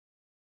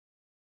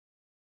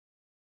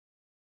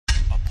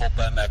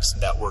Pulpmx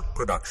Network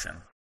production.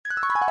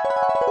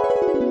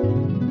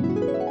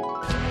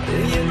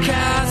 You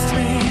cast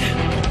me,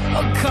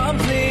 or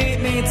complete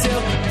me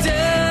till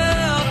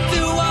death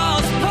do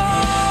us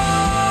part.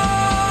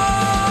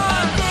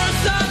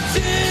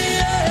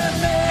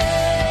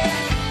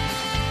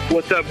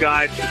 What's up,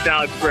 guys? It's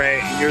Alex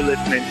Gray, and you're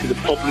listening to the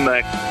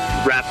Pulpmx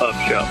Wrap-Up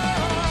Show.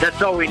 That's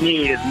all we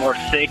need is more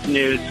fake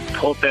news,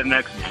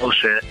 Pulpmx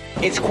bullshit.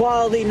 It's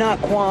quality, not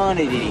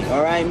quantity.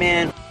 All right,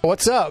 man?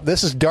 What's up?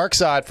 This is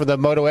Darkside for the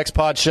Moto X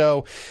Pod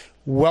Show.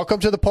 Welcome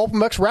to the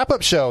Pulpmx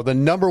Wrap-Up Show, the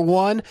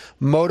 #1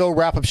 moto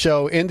wrap-up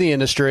show in the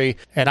industry.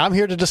 And I'm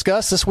here to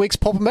discuss this week's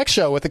Pulpmx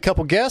show with a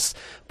couple guests.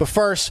 But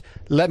first,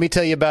 let me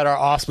tell you about our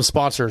awesome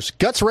sponsors.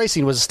 Guts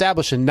Racing was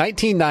established in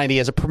 1990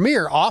 as a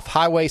premier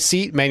off-highway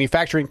seat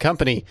manufacturing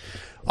company,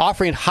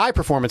 offering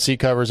high-performance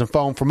seat covers and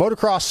foam for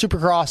motocross,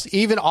 supercross,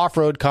 even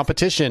off-road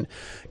competition.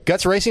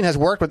 Guts Racing has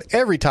worked with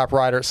every top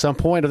rider at some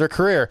point of their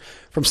career,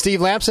 from Steve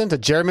Lampson to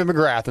Jeremy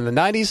McGrath in the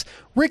 90s,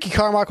 Ricky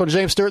Carmichael and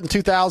James Stewart in the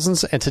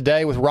 2000s, and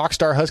today with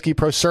Rockstar Husky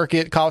Pro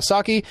Circuit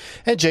Kawasaki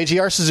and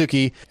JGR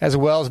Suzuki, as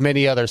well as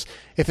many others.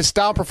 If it's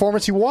style and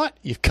performance you want,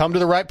 you've come to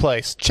the right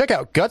place. Check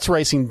out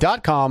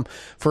gutsracing.com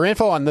for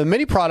info on the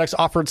many products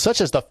offered, such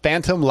as the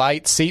Phantom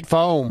Light Seat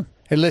Foam.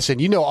 And listen,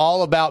 you know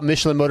all about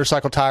Michelin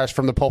motorcycle tires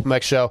from the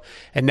Pulpmx show.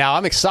 And now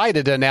I'm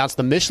excited to announce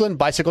the Michelin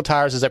bicycle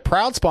tires is a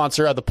proud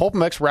sponsor of the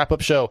Pulpmx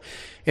Wrap-Up Show.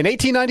 In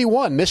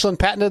 1891, Michelin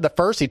patented the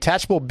first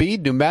detachable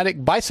bead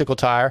pneumatic bicycle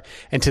tire.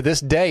 And to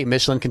this day,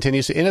 Michelin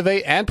continues to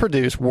innovate and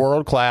produce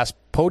world-class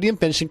podium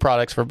finishing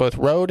products for both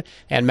road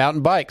and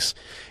mountain bikes.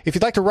 If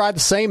you'd like to ride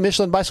the same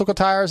Michelin bicycle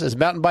tires as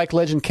mountain bike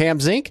legend Cam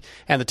Zink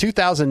and the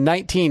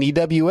 2019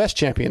 EWS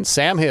champion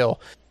Sam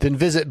Hill, then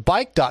visit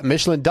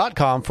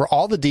bike.michelin.com for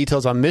all the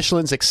details on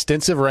Michelin's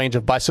extensive range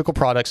of bicycle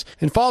products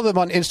and follow them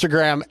on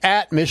Instagram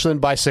at Michelin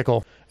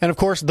Bicycle. And of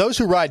course, those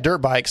who ride dirt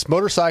bikes,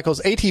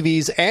 motorcycles,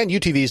 ATVs, and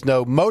UTVs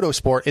know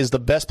Motorsport is the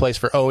best place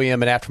for OEM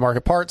and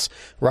aftermarket parts,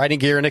 riding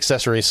gear, and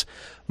accessories.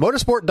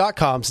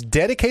 Motorsport.com's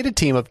dedicated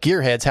team of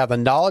gearheads have the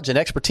knowledge and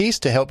expertise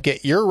to help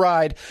get your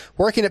ride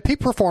working at peak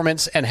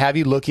performance and have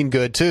you looking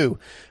good too.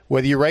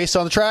 Whether you race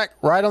on the track,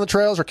 ride on the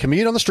trails, or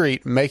commute on the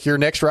street, make your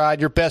next ride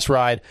your best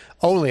ride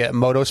only at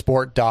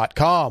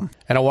motorsport.com.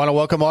 And I want to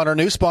welcome on our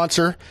new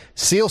sponsor,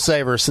 Seal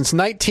Savers. Since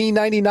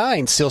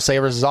 1999, Seal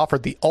Savers has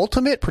offered the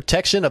ultimate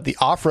protection of the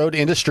off-road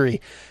industry.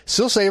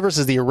 Seal Savers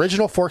is the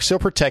original fork seal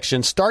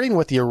protection, starting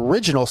with the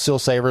original Seal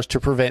Savers to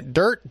prevent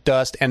dirt,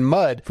 dust, and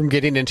mud from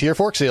getting into your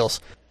fork seals.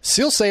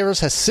 Seal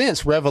Savers has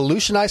since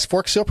revolutionized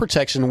fork seal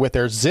protection with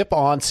their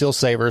zip-on Seal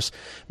Savers,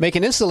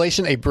 making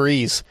installation a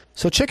breeze.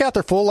 So check out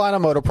their full line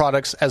of moto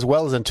products as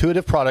well as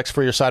intuitive products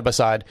for your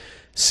side-by-side.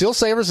 Seal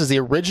Savers is the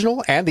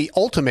original and the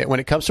ultimate when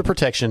it comes to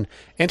protection.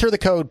 Enter the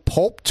code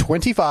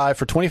PULP25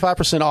 for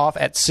 25% off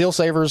at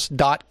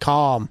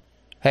sealsavers.com.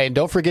 Hey, and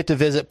don't forget to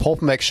visit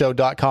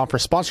pulpmxshow.com for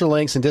sponsor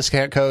links and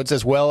discount codes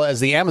as well as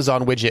the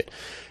Amazon widget.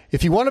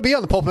 If you want to be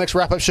on the Pulpmx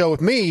Wrap-Up Show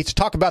with me to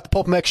talk about the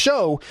Pulpmx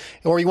Show,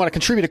 or you want to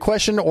contribute a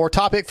question or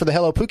topic for the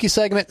Hello Pookie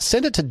segment,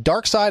 send it to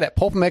darkside at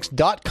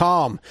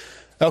pulpmx.com.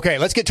 Okay,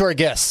 let's get to our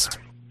guests.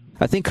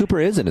 I think Cooper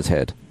is in his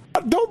head.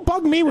 Don't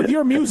bug me with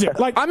your music.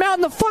 Like, I'm out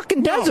in the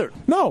fucking desert.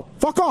 No,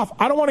 fuck off.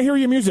 I don't want to hear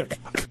your music.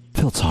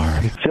 Phil's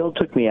hard. Phil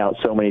took me out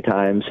so many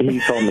times. He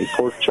called me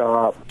pork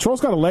chop. Troll's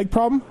got a leg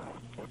problem?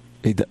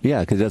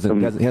 Yeah, because he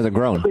hasn't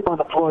grown. Sleep on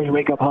the floor, you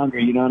wake up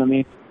hungry, you know what I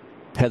mean?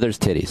 Heather's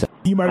titties.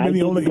 You might have been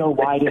the only... I didn't go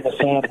wide in the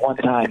sand one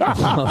time.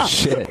 Oh,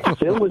 shit.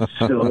 Phil was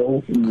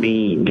so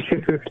mean,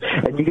 dude.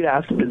 And you could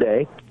ask him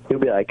today, he'll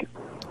be like,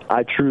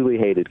 I truly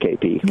hated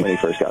KP when he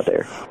first got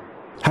there.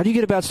 How do you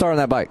get a bad start on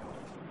that bike?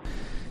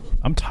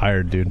 I'm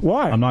tired, dude.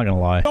 Why? I'm not going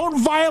to lie.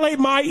 Don't violate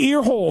my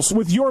ear holes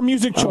with your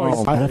music choice.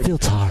 Oh, I feel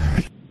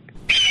tired.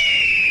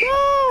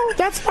 No,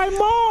 that's my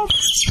mom.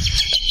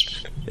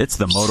 It's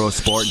the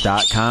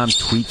motorsport.com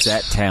tweets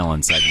at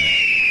Tallon segment.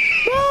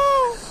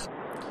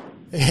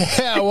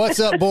 Yeah, what's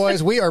up,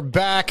 boys? We are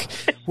back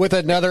with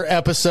another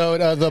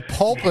episode of the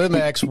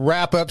Pulpmx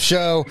Wrap-Up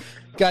Show.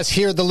 Guys,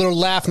 hear the little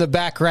laugh in the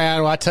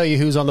background. When I tell you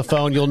who's on the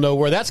phone, you'll know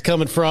where that's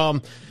coming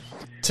from.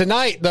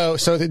 Tonight, though,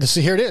 so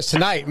here it is.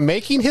 Tonight,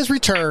 making his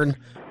return,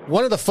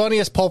 one of the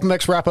funniest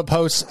Pulpmx Wrap-Up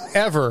hosts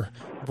ever,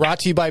 brought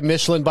to you by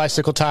Michelin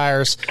Bicycle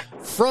Tires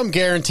from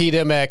Guaranteed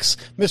MX,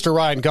 Mr.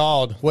 Ryan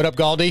Gauld. What up,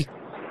 Gauldy?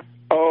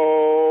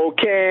 Oh,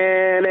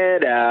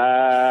 Canada.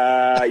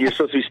 You're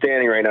supposed to be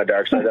standing right now,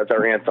 Darkside. That's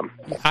our anthem.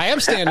 I am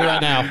standing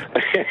right now.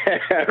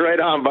 Right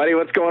on, buddy.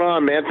 What's going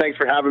on, man? Thanks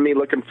for having me.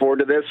 Looking forward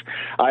to this.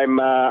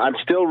 I'm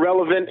still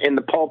relevant in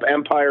the Pulp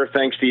Empire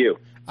thanks to you.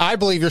 I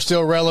believe you're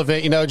still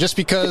relevant. You know, just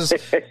because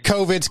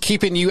COVID's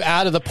keeping you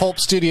out of the Pulp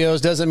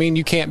studios doesn't mean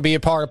you can't be a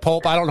part of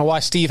Pulp. I don't know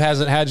why Steve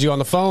hasn't had you on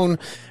the phone.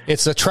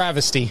 It's a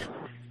travesty.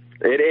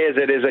 It is.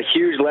 It is a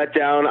huge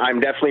letdown. I'm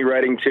definitely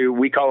writing to,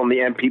 we call them the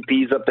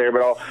MPPs up there,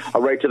 but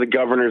I'll write to the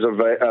governors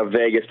of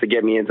Vegas to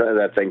get me into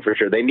that thing for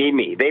sure. They need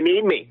me. They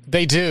need me.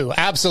 They do.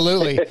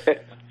 Absolutely.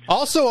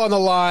 Also on the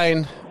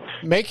line,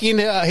 making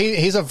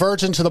he's a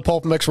virgin to the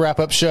Pulpmx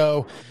Wrap-Up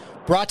Show,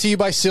 Brought to you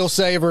by Seal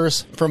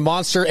Savers from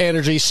Monster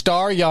Energy,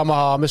 Star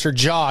Yamaha, Mr.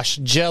 Josh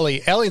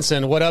Jelly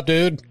Elingson. What up,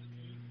 dude?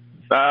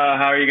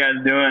 How are you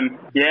guys doing?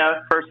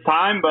 Yeah, first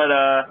time, but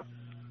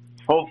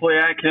hopefully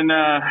I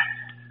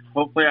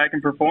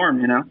can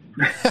perform, you know.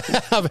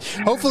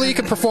 Hopefully you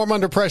can perform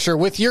under pressure.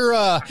 With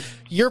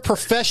your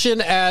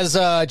profession as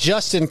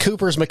Justin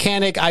Cooper's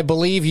mechanic, I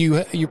believe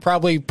you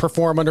probably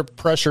perform under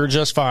pressure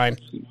just fine.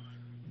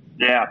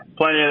 Yeah,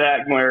 plenty of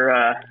that when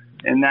we're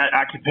in that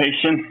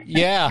occupation.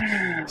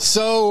 Yeah.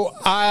 So,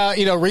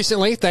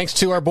 recently, thanks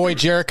to our boy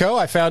Jericho,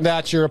 I found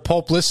out you're a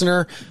Pulp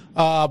listener.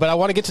 But I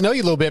want to get to know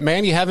you a little bit,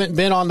 man. You haven't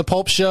been on the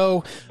Pulp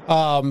show.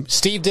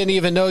 Steve didn't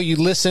even know you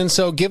listen.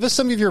 So give us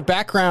some of your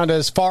background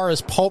as far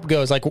as Pulp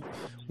goes. Like,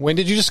 when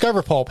did you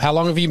discover Pulp? How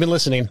long have you been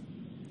listening?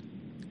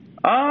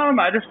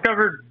 I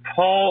discovered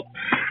Pulp.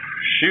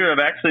 I've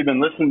actually been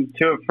listening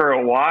to it for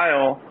a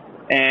while.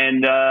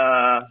 And,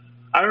 I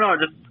don't know,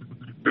 just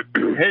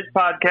his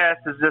podcast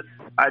is just,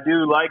 I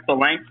do like the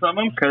length of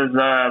them because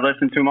I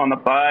listen to him on the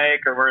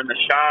bike or we're in the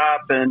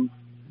shop, and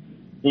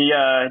he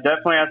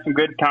definitely has some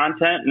good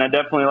content, and I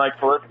definitely like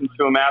to listen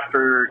to him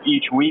after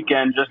each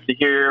weekend just to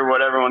hear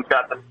what everyone's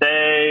got to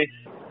say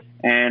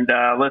and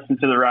listen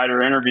to the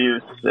rider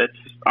interviews. It's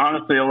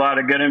honestly a lot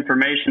of good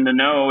information to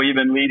know,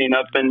 even leading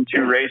up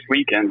into race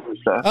weekends and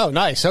stuff. Oh,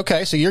 nice.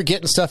 Okay, so you're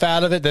getting stuff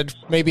out of it that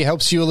maybe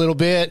helps you a little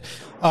bit.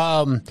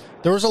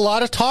 There was a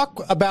lot of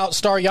talk about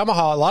Star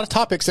Yamaha, a lot of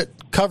topics that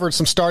covered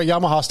some Star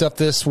Yamaha stuff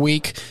this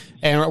week,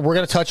 and we're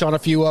going to touch on a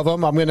few of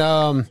them. I'm going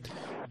to...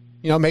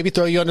 maybe not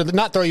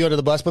throw you under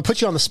the bus, but put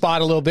you on the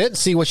spot a little bit and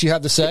see what you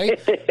have to say.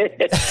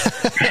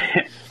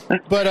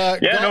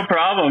 But no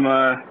problem.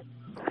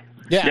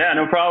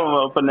 No problem.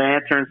 Open to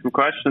answering some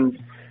questions.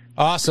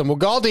 Awesome. Well,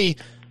 Gauldy,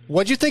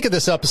 what'd you think of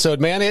this episode,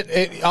 man?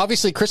 It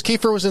obviously Chris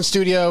Kiefer was in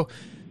studio.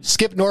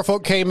 Skip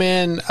Norfolk came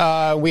in.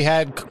 We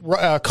had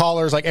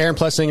callers like Aaron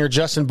Plessinger,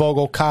 Justin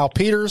Bogle, Kyle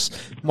Peters,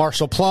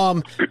 Marshall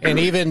Plum, and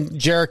even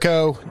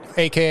Jericho,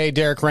 a.k.a.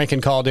 Derek Rankin,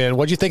 called in.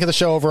 What'd you think of the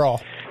show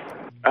overall?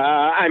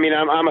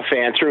 I'm a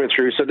fan through and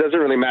through, so it doesn't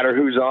really matter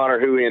who's on or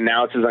who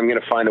announces. I'm going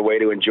to find a way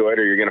to enjoy it,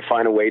 or you're going to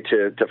find a way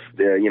to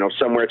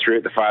somewhere through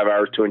it, the 5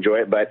 hours to enjoy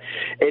it. But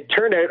it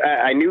turned out,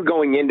 I knew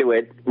going into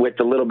it with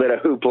the little bit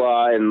of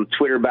hoopla and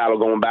Twitter battle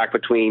going back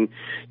between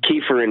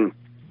Kiefer and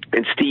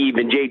Steve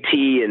and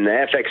JT and the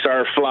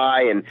FXR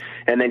Fly and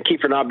then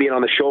Kiefer not being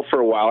on the show for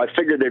a while, I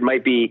figured there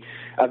might be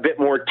a bit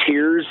more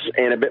tears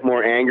and a bit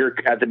more anger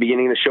at the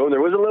beginning of the show. And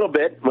there was a little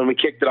bit when we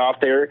kicked it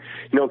off there.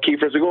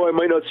 Kiefer's like, I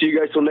might not see you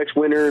guys till next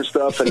winter and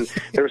stuff. And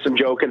there was some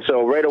joking.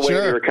 So right away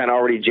we were kind of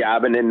already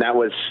jabbing. And that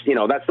was,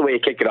 that's the way you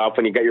kick it off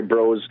when you got your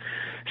bros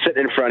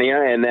sitting in front of you.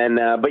 And then,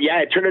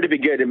 it turned out to be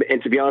good.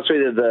 And to be honest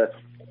with you,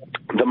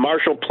 the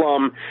Marshall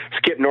Plum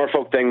Skip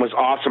Norfolk thing was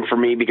awesome for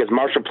me because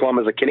Marshall Plum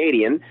is a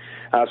Canadian.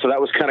 So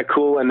that was kind of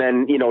cool. And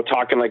then,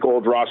 talking like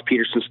old Ross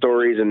Peterson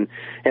stories and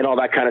all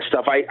that kind of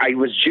stuff. I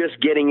was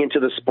just getting into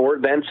the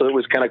sport then, so it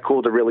was kind of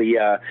cool to really,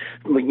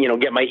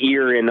 get my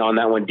ear in on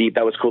that one deep.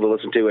 That was cool to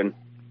listen to. And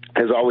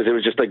as always, it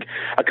was just like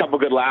a couple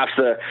good laughs.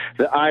 The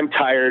I'm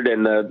tired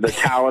and the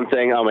Tallon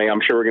thing. I mean,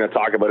 I'm sure we're going to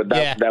talk about it.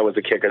 That was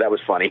a kicker. That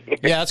was funny.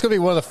 Yeah, that's going to be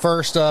one of the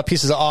first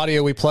pieces of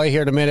audio we play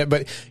here in a minute.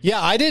 But yeah,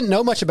 I didn't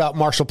know much about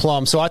Marshall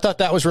Plum, so I thought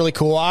that was really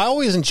cool. I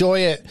always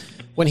enjoy it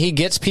when he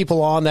gets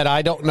people on that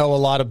I don't know a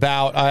lot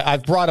about.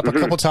 I've brought up a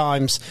couple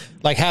times,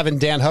 like having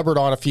Dan Hubbard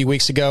on a few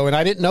weeks ago, and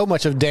I didn't know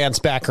much of Dan's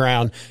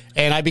background,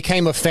 and I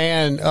became a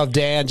fan of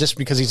Dan just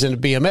because he's into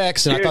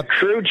BMX. And Dude, I thought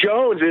Crew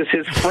Jones is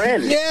his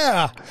friend.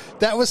 Yeah,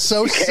 that was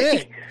so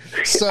sick.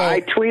 So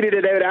I tweeted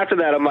it out after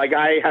that. I'm like,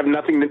 I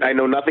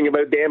know nothing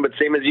about Dan, but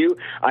same as you,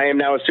 I am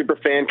now a super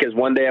fan because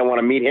one day I want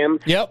to meet him.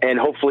 Yep. And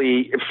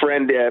hopefully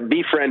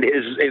befriend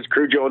his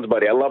Crew Jones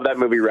buddy. I love that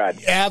movie, Rad.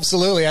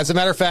 Absolutely. As a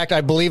matter of fact,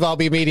 I believe I'll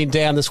be meeting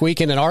Dan this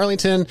weekend in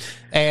Arlington,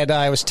 and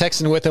I was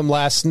texting with him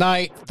last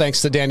night,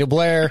 thanks to Daniel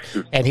Blair,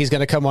 and he's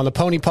going to come on the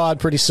Pony Pod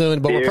pretty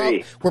soon. But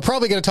we're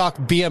probably going to talk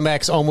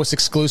BMX almost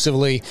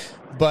exclusively.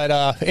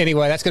 But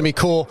anyway, that's going to be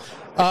cool.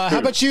 How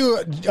about you,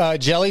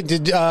 Jelly?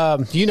 Did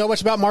you know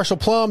much about Marshall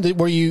Plum?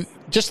 Were you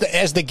just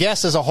as the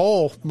guest as a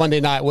whole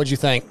Monday night? What'd you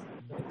think?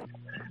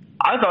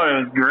 I thought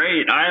it was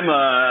great. I'm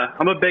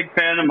a big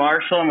fan of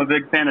Marshall. I'm a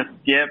big fan of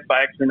Skip.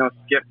 I actually know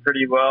Skip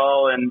pretty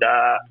well, and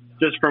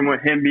just from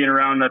him being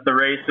around at the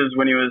races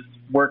when he was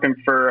working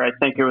for, I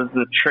think it was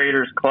the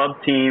Traders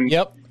Club team.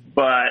 Yep.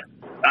 But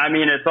I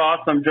mean, it's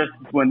awesome just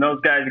when those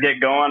guys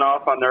get going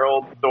off on their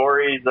old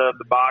stories of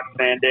the box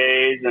fan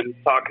days and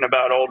talking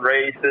about old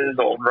races,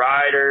 old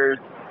riders.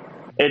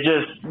 It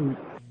just,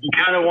 you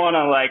kind of want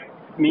to,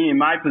 like, me in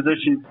my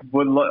position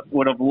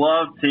would have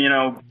loved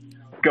to,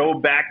 go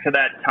back to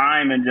that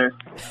time and just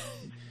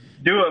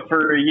do it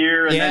for a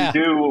year and then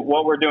do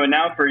what we're doing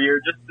now for a year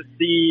just to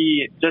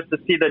see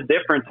the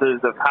differences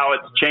of how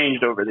it's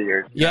changed over the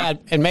years. Yeah,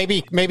 and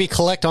maybe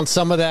collect on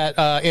some of that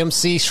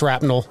MC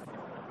shrapnel.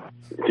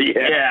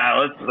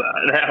 Yeah,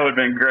 that would have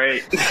been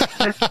great.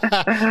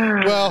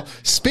 Well,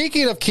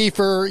 speaking of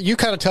Kiefer, you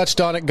kind of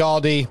touched on it,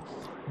 Gauldy.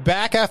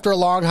 back after a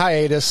long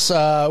hiatus,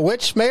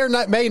 which may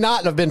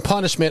not have been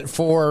punishment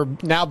for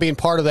now being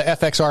part of the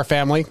FXR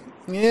family.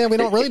 Yeah, we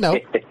don't really know.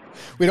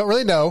 We don't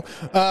really know.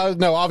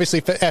 No,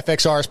 obviously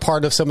FXR is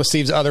part of some of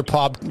Steve's other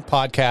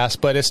podcasts,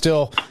 but it's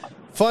still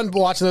fun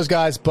watching those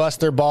guys bust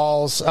their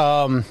balls.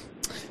 And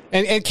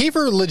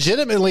Kiefer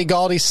legitimately,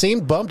 Gauldy,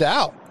 seemed bummed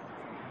out.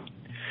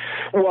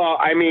 Well,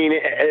 I mean,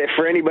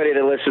 for anybody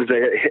that listens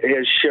to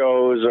his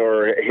shows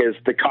or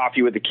the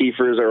Coffee with the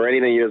Kiefers or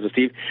anything he does with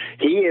Steve,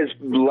 he is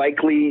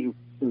likely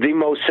the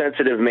most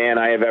sensitive man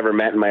I have ever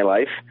met in my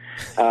life.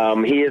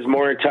 He is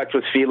more in touch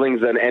with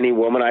feelings than any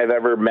woman I've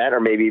ever met or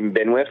maybe even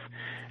been with.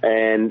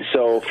 And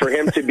so for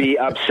him to be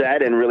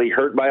upset and really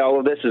hurt by all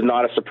of this is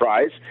not a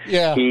surprise.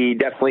 Yeah. He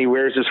definitely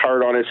wears his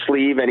heart on his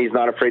sleeve, and he's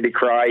not afraid to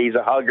cry. He's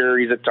a hugger.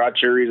 He's a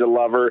toucher. He's a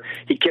lover.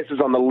 He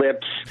kisses on the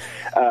lips.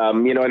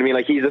 You know what I mean?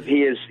 Like he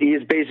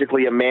is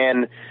basically a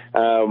man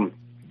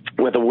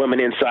with a woman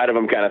inside of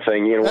him kind of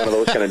thing, you know, one of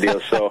those kind of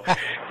deals. So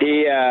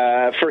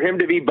for him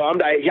to be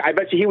bummed, I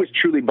bet you he was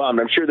truly bummed.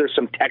 I'm sure there's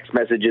some text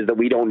messages that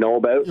we don't know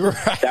about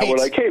that were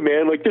like, hey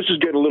man, like this is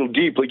getting a little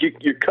deep. Like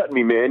you're cutting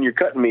me, man. You're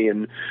cutting me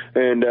and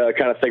kind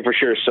of thing for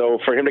sure. So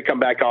for him to come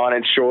back on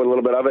and show a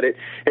little bit of it,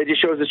 it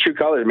just shows his true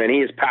colors, man. He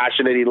is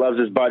passionate. He loves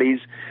his buddies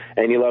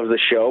and he loves the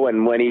show.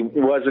 And when he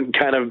wasn't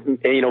kind of,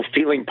 you know,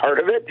 feeling part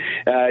of it,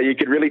 you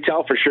could really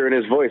tell for sure in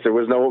his voice. There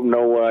was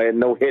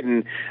no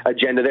hidden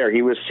agenda there.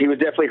 He was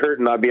definitely hurt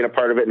and not being a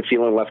part of it and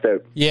feeling left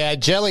out. Yeah,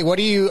 Jelly, where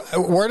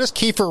does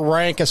Kiefer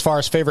rank as far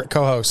as favorite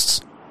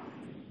co-hosts?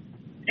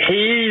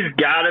 He's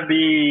got to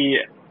be,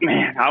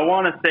 man, I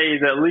want to say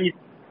he's at least,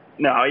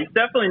 no, he's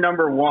definitely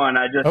number one.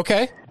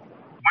 Okay.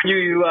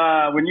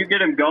 When you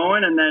get him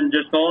going and then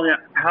just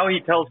how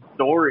he tells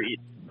stories,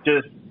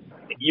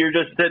 you're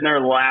just sitting there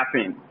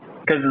laughing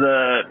because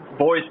the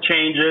voice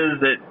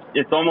changes.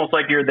 It's almost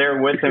like you're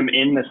there with him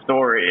in the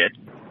story. It's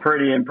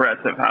pretty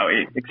impressive how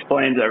he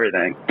explains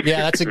everything.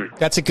 Yeah,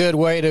 that's a good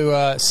way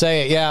to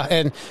say it. Yeah,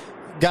 and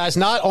guys,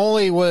 not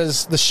only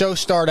was the show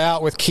start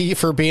out with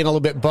Kiefer being a little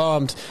bit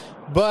bummed,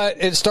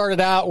 but it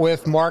started out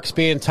with Marks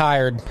being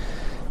tired.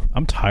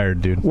 I'm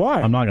tired, dude.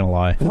 Why? I'm not gonna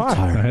lie.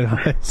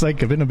 Why? It's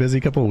like I've been a busy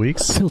couple of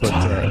weeks. I feel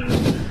tired.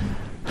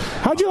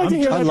 How'd you like to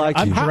hear that?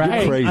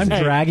 I'm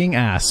dragging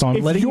ass, so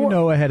I'm letting you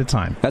know ahead of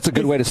time. That's a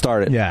good way to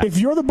start it. Yeah. If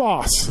you're the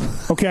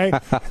boss, okay,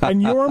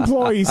 and your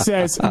employee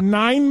says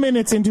 9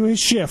 minutes into his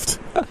shift,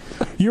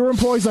 your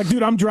employee's like,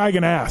 dude, I'm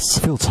dragging ass.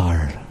 I feel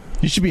tired.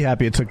 You should be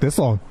happy it took this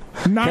long.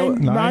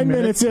 Nine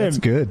minutes in. That's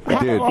good.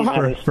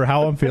 For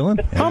how I'm feeling.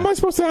 Yeah. How am I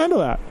supposed to handle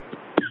that?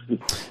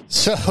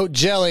 So,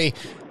 Jelly,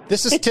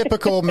 this is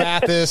typical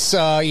Mathis,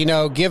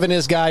 giving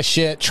his guy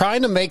shit,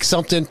 trying to make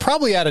something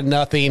probably out of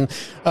nothing.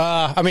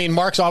 I mean,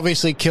 Marks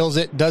obviously kills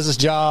it, does his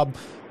job,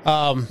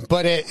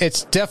 but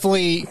it's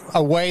definitely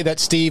a way that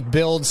Steve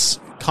builds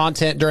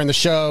content during the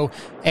show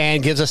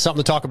and gives us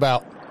something to talk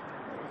about.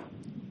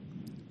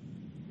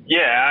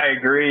 Yeah, I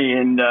agree.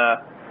 And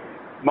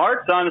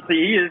Marks, honestly,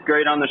 he is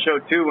great on the show,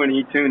 too, when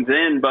he tunes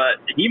in, but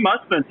he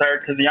must have been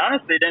tired because he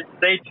honestly didn't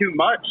say too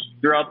much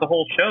throughout the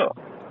whole show.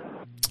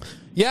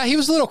 Yeah, he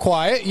was a little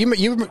quiet.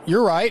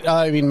 You're right.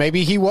 I mean,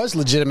 maybe he was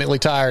legitimately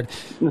tired.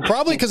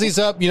 Probably because he's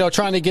up,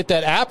 trying to get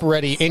that app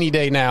ready any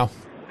day now.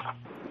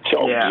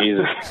 Oh, yeah.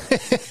 Jesus.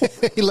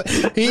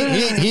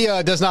 he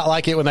does not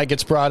like it when that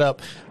gets brought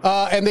up.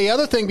 And the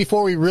other thing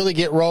before we really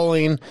get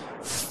rolling,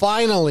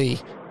 finally,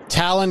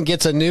 Tallon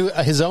gets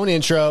his own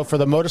intro for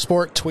the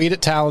Motorsport Tweet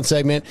at Tallon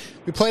segment.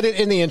 We played it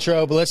in the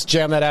intro, but let's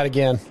jam that out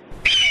again.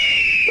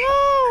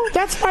 No,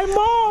 that's my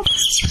mom.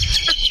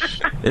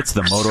 It's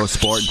the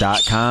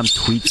motorsport.com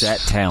tweets at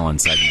Tallon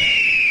segment.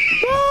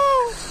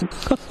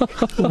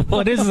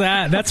 What is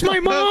that? That's my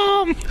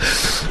mom.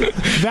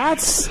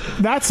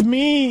 That's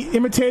me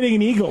imitating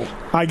an eagle,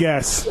 I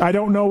guess. I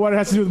don't know what it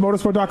has to do with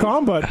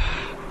motorsport.com, but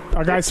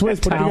our guy Swiss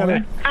put it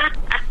together.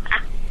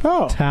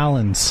 Oh.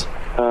 Talons.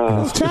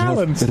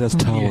 Talons. It has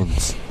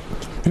talons.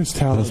 It's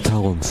talons. It has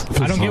talons.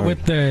 I don't get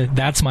what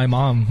that's my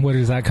mom. Where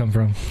does that come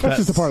from? That's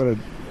just a part of it.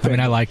 I mean,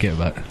 I like it,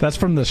 but that's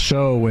from the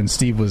show when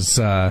Steve was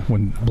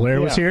when Blair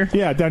was here.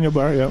 Yeah, Daniel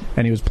Blair. Yeah,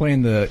 and he was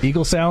playing the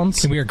eagle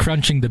sounds. And we were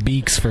crunching the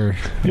beaks for.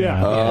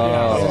 Yeah.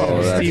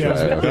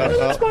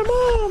 That's my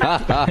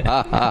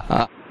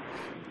mom.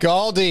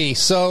 Gauldy.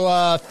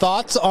 So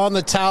thoughts on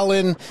the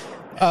Tallon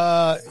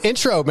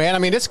intro, man? I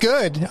mean, it's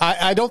good.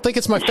 I don't think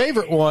it's my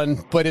favorite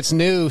one, but it's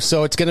new,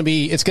 so it's gonna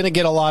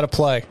get a lot of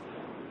play.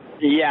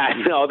 Yeah,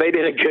 no, they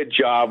did a good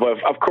job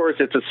of course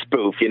it's a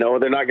spoof,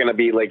 they're not going to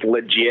be like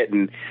legit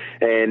and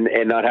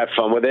not have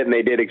fun with it. And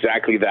they did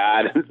exactly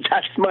that.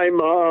 That's my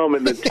mom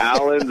and the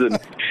Talons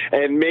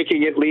and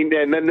making it lean.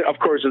 And then of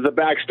course there's a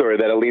backstory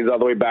that it leans all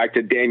the way back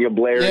to Daniel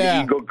Blair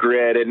and Eagle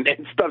Grid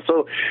and stuff.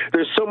 So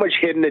there's so much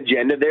hidden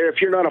agenda there.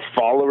 If you're not a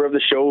follower of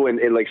the show and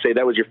like say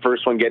that was your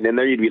first one getting in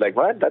there, you'd be like,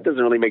 what? That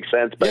doesn't really make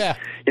sense. But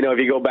if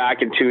you go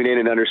back and tune in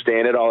and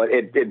understand it all,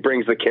 it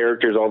brings the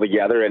characters all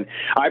together. And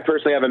I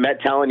personally haven't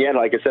met Tallon yet.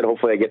 again. Like I said,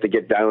 hopefully I get to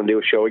get down and do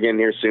a show again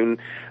here soon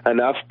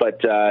enough.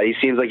 But he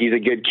seems like he's a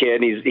good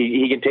kid.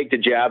 He can take the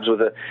jabs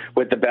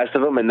with the best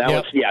of them, and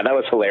that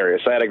was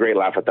hilarious. I had a great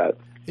laugh at that.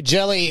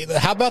 Jelly,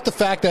 how about the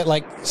fact that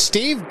like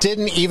Steve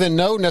didn't even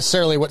know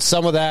necessarily what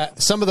some of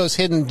those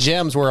hidden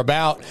gems were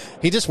about?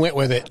 He just went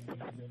with it.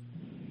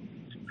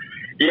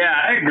 Yeah,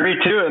 I agree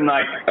too, and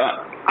like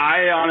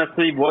I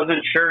honestly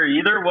wasn't sure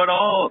either what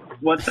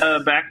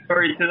the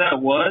backstory to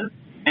that was,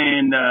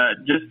 and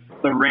just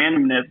the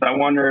randomness. I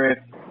wonder if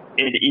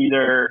it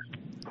either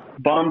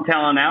bummed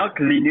Tallon out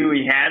because he knew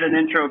he had an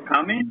intro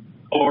coming,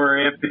 or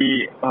if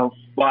he went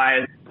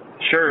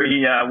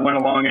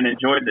along and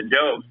enjoyed the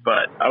jokes,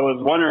 but I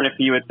was wondering if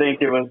he would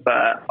think it was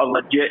a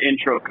legit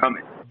intro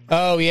coming.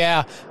 Oh,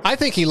 yeah. I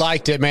think he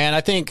liked it, man. I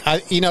think,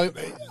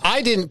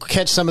 I didn't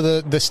catch some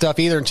of the stuff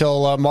either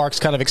until Mark's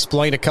kind of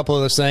explained a couple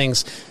of those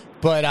things.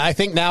 But I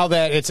think now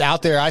that it's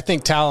out there, I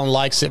think Tallon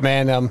likes it,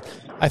 man.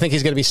 I think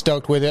he's going to be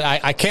stoked with it.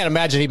 I can't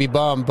imagine he'd be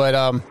bummed,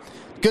 but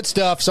good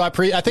stuff. So I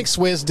think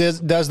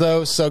Swizz does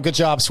those, so good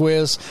job,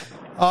 Swizz.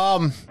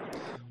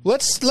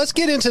 Let's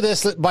get into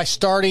this by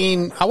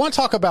starting. I want to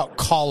talk about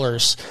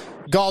callers.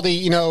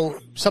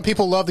 Gauldy, some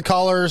people love the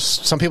callers,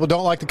 some people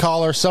don't like the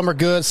callers, some are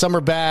good, some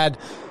are bad.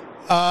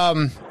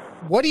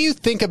 What do you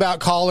think about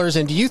callers,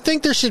 and do you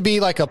think there should be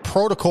like a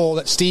protocol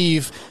that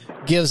Steve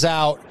gives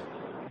out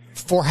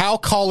for how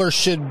callers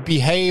should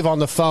behave on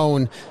the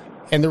phone?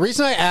 And the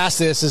reason I ask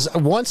this is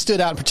one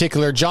stood out in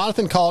particular.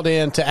 Jonathan called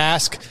in to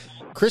ask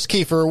Chris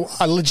Kiefer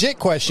a legit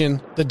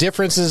question, the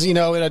differences,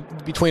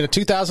 between a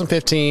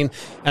 2015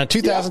 and a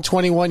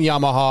 2021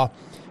 Yamaha.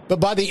 But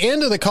by the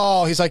end of the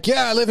call, he's like,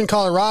 yeah, I live in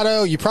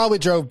Colorado. You probably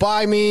drove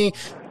by me.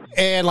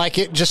 And like,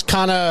 it just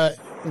kind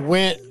of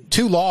went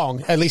too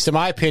long, at least in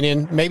my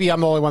opinion. Maybe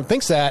I'm the only one that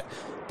thinks that.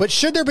 But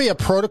should there be a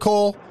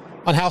protocol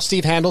on how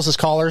Steve handles his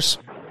callers?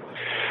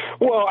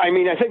 Well, I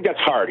mean, I think that's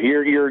hard.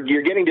 You're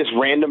getting just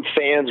random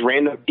fans,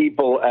 random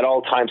people at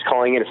all times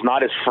calling in. It's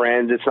not his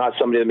friends. It's not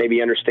somebody that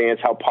maybe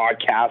understands how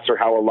podcasts or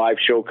how a live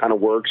show kind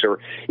of works, or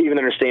even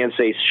understands,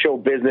 say, show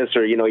business,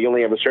 or you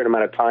only have a certain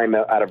amount of time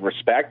out of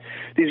respect.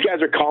 These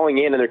guys are calling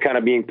in and they're kind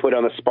of being put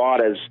on the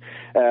spot as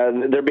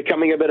they're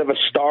becoming a bit of a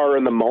star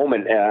in the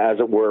moment, as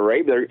it were.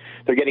 Right? They're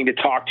getting to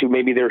talk to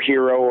maybe their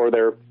hero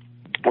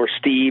or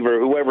Steve or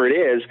whoever it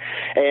is,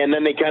 and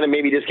then they kind of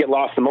maybe just get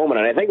lost in the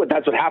moment. And I think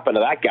that's what happened to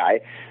that guy,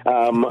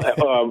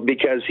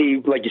 because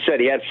he, like you said,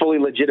 he had fully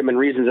legitimate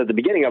reasons at the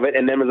beginning of it,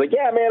 and then was like,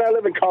 yeah, man, I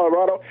live in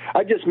Colorado.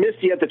 I just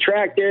missed you at the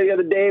track there the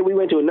other day. We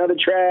went to another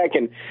track,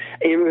 and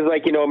it was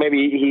like,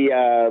 maybe he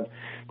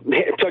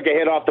took a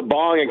hit off the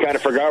bong and kind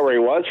of forgot where he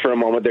was for a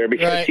moment there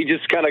because he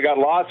just kind of got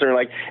lost.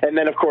 And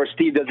then, of course,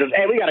 Steve does this,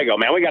 hey, we got to go,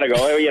 man. We got to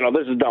go.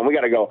 This is done. We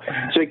got to go.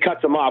 So he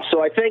cuts him off.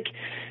 So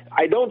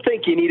I don't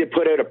think you need to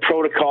put out a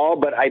protocol,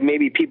 but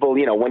maybe people,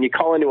 when you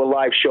call into a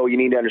live show, you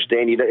need to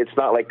understand it's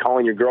not like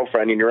calling your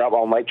girlfriend and you're up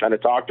all night trying to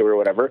talk to her or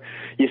whatever.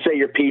 You say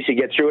your piece, you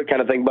get through it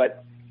kind of thing.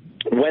 But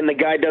when the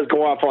guy does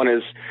go off on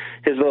his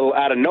little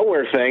out of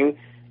nowhere thing,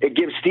 it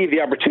gives Steve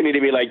the opportunity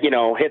to be like,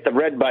 hit the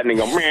red button and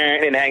go,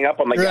 meh, and hang up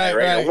on the guy,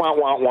 right? Wah,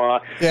 wah, wah.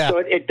 Yeah. So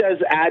it does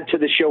add to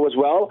the show as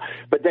well,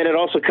 but then it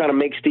also kind of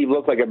makes Steve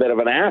look like a bit of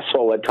an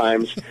asshole at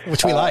times,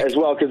 which we like as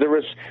well. Because there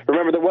was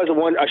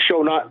a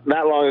show not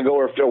that long ago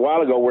or a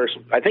while ago where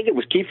I think it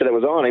was Kiefer that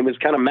was on. He was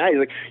kind of mad. He's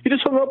like, you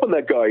just hung up on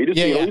that guy. You just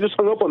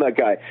hung up on that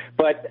guy.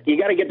 But you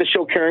got to get the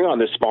show carrying on.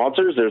 There's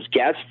sponsors, there's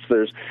guests,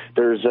 there's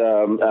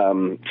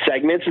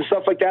segments and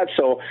stuff like that.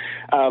 So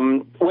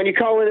when you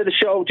call into the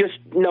show, just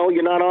know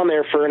you're not on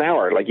there for an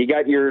hour. Like, you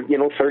got your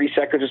 30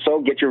 seconds or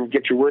so, get your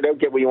word out,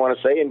 get what you want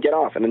to say, and get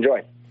off and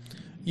enjoy.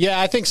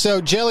 Yeah, I think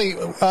so. Jelly,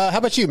 how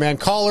about you, man?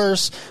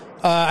 Callers,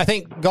 I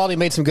think Gauldy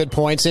made some good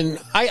points, and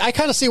I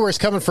kind of see where it's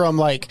coming from.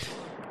 Like,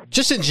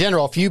 just in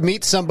general, if you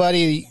meet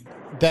somebody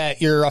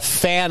that you're a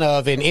fan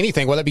of in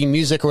anything, whether it be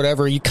music or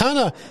whatever, you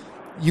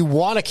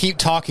want to keep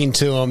talking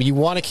to them. You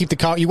want to keep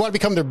you want to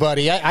become their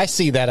buddy. I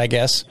see that, I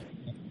guess.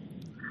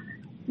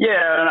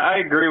 Yeah, and I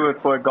agree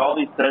with what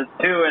Gauldy says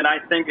too, and I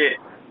think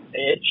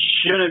it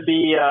shouldn't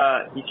be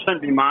you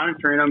shouldn't be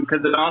monitoring them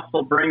because it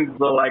also brings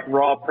the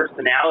raw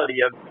personality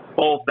of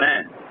both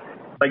ends.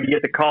 Like, you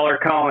get the caller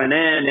calling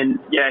in, and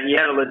yeah, he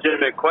had a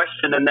legitimate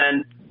question, and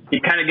then he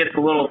kind of gets a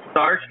little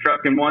starstruck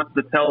and wants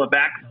to tell a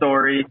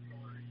backstory,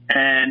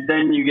 and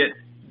then you get,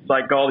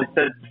 like Gauldy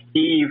said,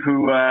 Steve,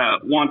 who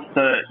wants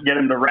to get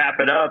him to wrap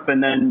it up,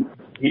 and then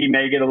he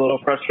may get a little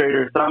frustrated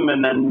or something,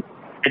 and then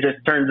it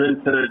just turns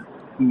into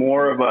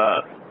more of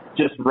a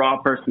just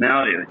raw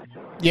personality.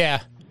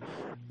 Yeah.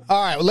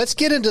 All right, well, let's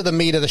get into the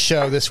meat of the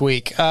show this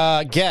week.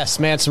 Guests,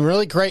 man, some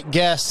really great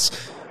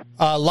guests.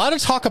 A lot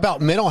of talk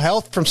about mental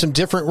health from some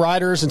different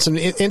writers and some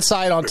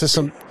insight onto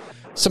some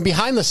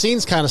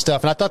behind-the-scenes kind of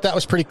stuff, and I thought that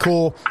was pretty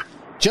cool.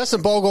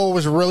 Justin Bogle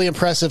was really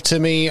impressive to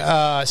me.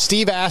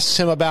 Steve asked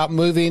him about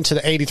moving to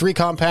the 83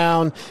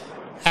 compound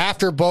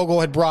after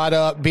Bogle had brought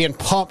up being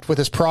pumped with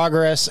his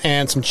progress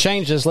and some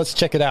changes. Let's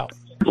check it out.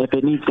 If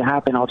it needs to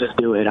happen, I'll just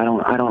do it. I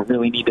don't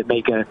really need to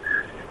make a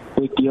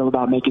big deal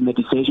about making the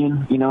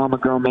decision. You know, I'm a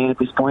grown man at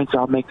this point, so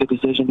I'll make the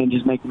decision and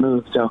just make the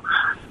move. So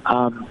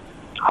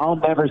I'll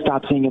never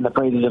stop singing the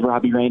praises of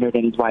Robbie Raynard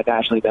and his wife,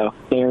 Ashley, though.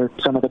 They're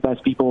some of the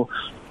best people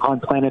on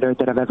planet Earth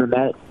that I've ever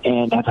met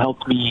and have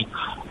helped me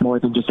more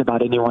than just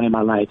about anyone in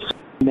my life.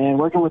 Man,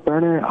 working with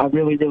Burner, I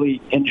really, really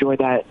enjoy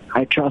that.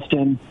 I trust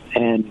him,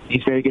 and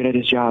he's very good at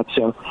his job.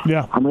 So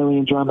yeah, I'm really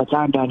enjoying my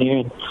time down here.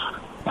 And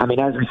I mean,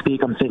 as we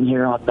speak, I'm sitting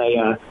here on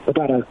I've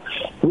got a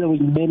really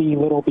mini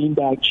little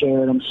beanbag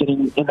chair, and I'm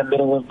sitting in the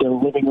middle of the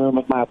living room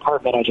of my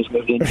apartment I just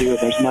moved into, and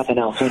there's nothing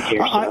else in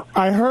here. So.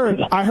 I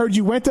heard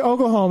you went to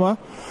Oklahoma,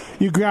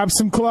 you grabbed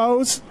some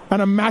clothes and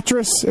a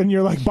mattress and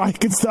your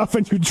bike and stuff,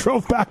 and you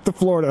drove back to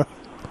Florida.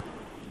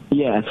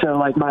 Yeah,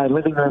 so my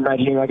living room right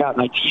here, I got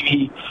my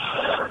TV.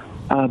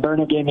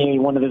 Burner gave me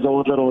one of those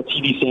old little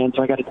TV stands,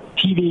 so I got a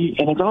TV,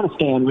 and it's on a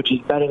stand, which is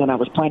better than I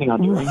was planning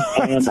on doing.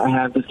 Right. And I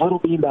have this little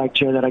beanbag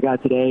chair that I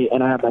got today,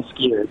 and I have my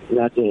skiers.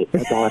 That's it.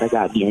 That's all that I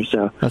got in here.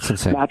 So that's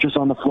insane. Mattress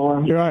on the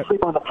floor. You're right.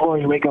 Sleep on the floor,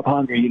 you wake up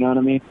hungry, you know what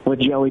I mean? With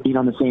Joey being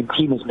on the same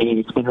team as me,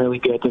 it's been really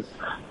good to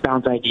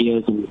bounce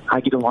ideas, and I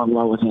get along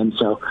well with him.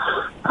 So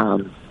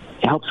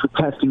it helps with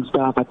testing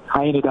stuff.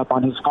 I ended up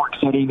on his fork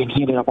setting, and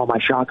he ended up on my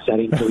shock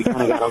setting, so we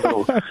kind of got a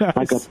little,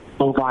 nice. A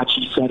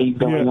Bovaci setting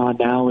going on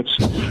now, which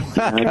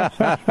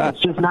it's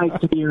just nice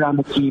to be around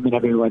the team and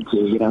everyone,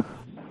 too, you know?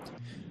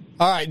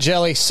 All right,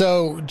 Jelly,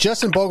 so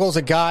Justin Bogle's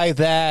a guy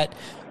that,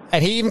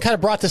 and he even kind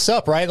of brought this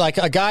up, right? Like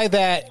a guy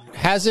that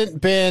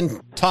hasn't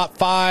been top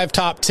 5,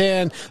 top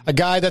 10, a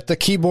guy that the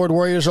keyboard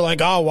warriors are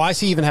like, oh, why does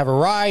he even have a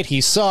ride? He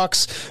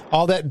sucks,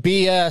 all that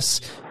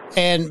BS.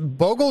 And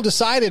Bogle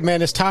decided,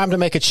 man, it's time to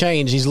make a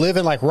change. He's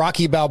living like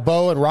Rocky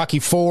Balboa and Rocky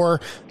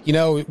IV, you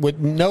know, with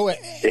no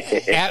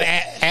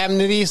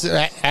amenities.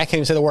 I can't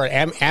even say the word.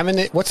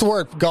 What's the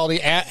word,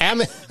 Gauldy?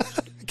 I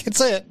can't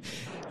say it.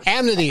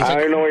 Amenities. I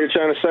don't know what you're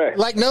trying to say.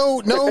 Like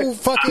no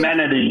fucking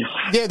amenities.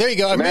 Yeah, there you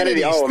go.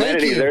 Amenities. Oh,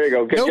 amenities. There you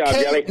go. Good job,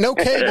 Jelly. No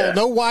cable,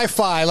 no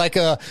Wi-Fi. Like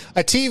a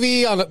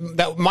TV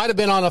that might have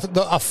been on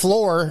a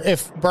floor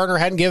if Burner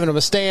hadn't given him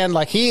a stand.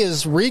 Like he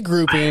is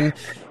regrouping.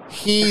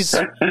 He's,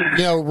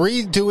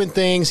 redoing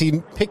things.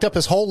 He picked up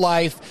his whole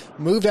life,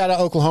 moved out of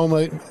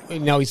Oklahoma. You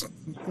know, he's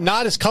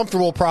not as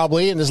comfortable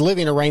probably in his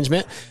living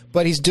arrangement,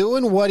 but he's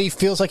doing what he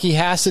feels like he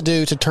has to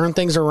do to turn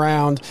things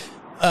around.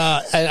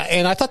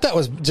 And I thought that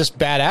was just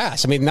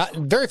badass. I mean,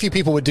 very few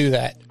people would do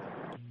that.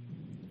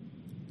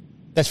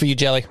 That's for you,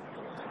 Jelly.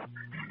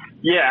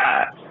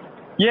 Yeah,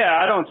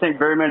 I don't think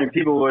very many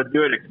people would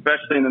do it,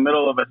 especially in the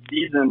middle of a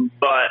season.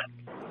 But,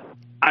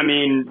 I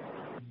mean,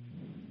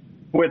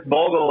 with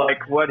Bogle,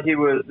 like what he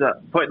was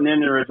putting in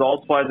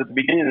results-wise at the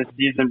beginning of the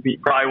season, he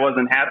probably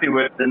wasn't happy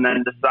with, and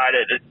then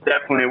decided it's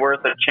definitely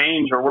worth a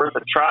change or worth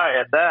a try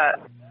at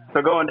that.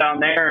 So going down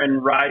there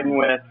and riding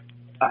with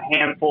a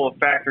handful of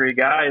factory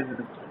guys,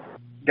 it's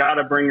got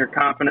to bring your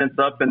confidence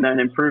up and then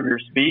improve your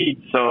speed.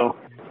 So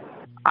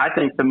I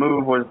think the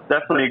move was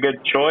definitely a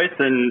good choice,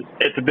 and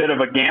it's a bit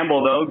of a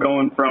gamble, though,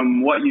 going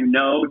from what you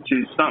know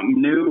to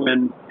something new,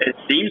 and it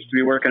seems to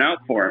be working out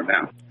for him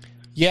now.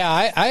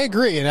 Yeah, I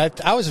agree, and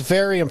I was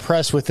very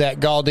impressed with that,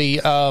 Gauldy.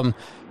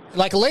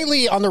 Like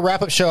lately on the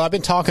wrap-up show, I've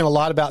been talking a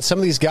lot about some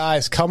of these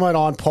guys coming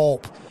on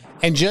Pulp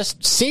and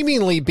just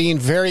seemingly being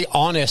very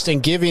honest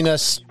and giving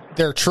us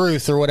their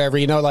truth or whatever,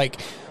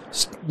 like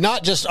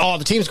not just, oh,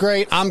 the team's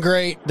great, I'm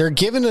great. They're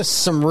giving us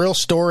some real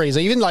stories,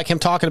 even like him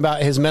talking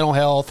about his mental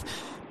health,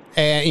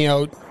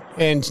 and,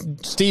 and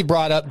Steve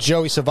brought up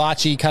Joey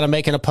Savacci kind of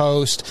making a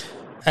post.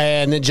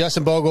 And then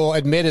Justin Bogle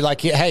admitted,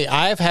 like, hey,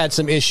 I've had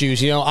some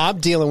issues. I'm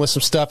dealing with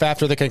some stuff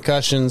after the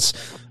concussions.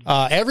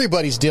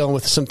 Everybody's dealing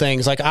with some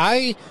things. Like,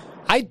 I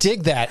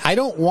dig that. I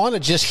don't want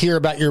to just hear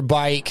about your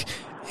bike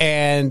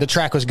and the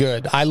track was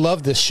good. I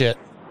love this shit.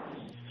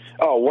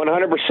 Oh,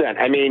 100%.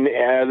 I mean,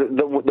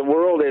 the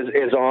world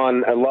is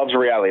on, loves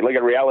reality. Look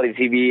at reality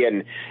TV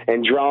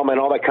and drama and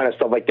all that kind of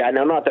stuff like that.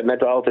 Now, not that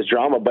mental health is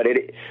drama, but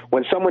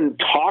when someone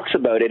talks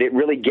about it, it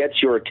really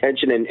gets your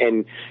attention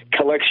and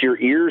collects your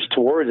ears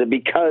towards it,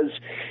 because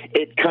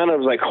it kind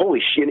of like,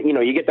 holy shit,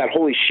 you get that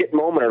holy shit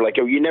moment, or like,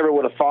 oh, you never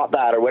would have thought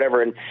that, or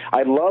whatever. And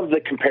I love the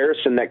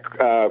comparison that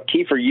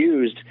Kiefer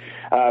used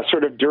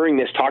sort of during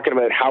this, talking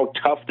about how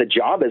tough the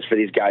job is for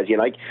these guys.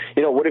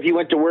 What if you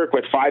went to work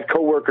with 5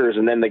 coworkers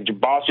and then the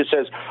boss just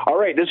says, all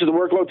right, this is the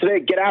workload today,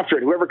 get after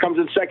it. Whoever comes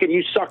in second,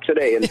 you suck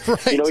today. And,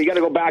 right. You got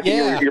to go back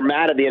and you're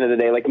mad at the end of the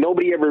day. Like,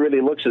 nobody ever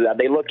really looks at that.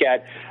 They look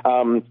at,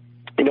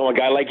 a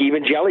guy like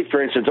even Jelly,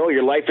 for instance, oh,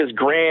 your life is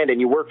grand and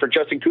you work for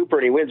Justin Cooper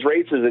and he wins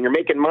races and you're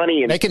making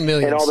money and making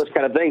millions and all this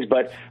kind of things.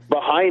 But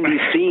behind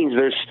these scenes,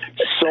 there's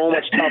so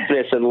much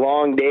toughness and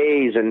long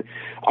days and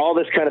all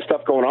this kind of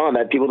stuff going on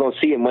that people don't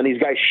see. And when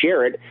these guys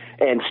share it,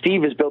 and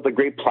Steve has built a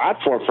great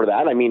platform for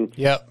that. I mean,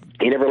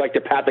 he never liked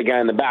to pat the guy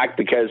in the back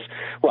because,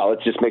 well, it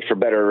just makes for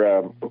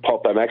better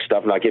Pulpmx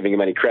stuff. Not giving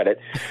him any credit,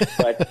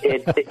 but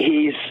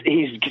he's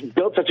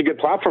built such a good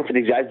platform for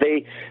these guys.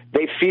 They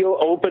feel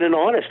open and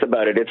honest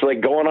about it. It's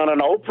like going on an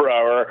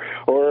Oprah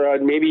or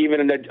maybe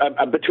even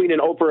between an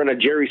Oprah and a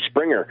Jerry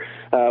Springer.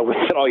 With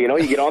it all, you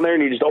get on there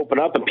and you just open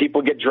up and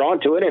people get drawn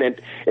to it,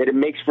 and it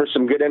makes for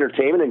some good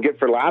entertainment and good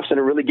for laughs, and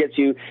it really gets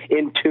you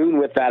in tune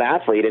with that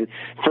athlete. And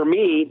for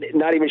me,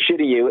 not even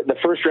shitting you, the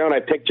first round I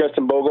picked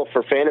Justin Bogle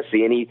for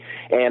fantasy,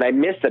 and I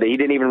missed it. He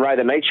didn't even ride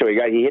the night show. He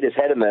hit his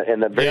head in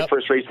the very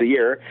first race of the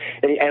year,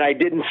 and I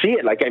didn't see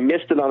it. Like, I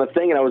missed it on the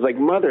thing, and I was like,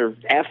 mother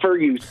effer,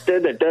 you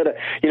doing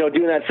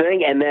that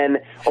thing. And then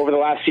over the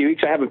last few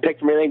weeks, I haven't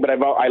picked him or anything, but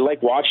I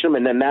like watching him.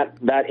 And then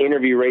that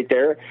interview right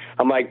there,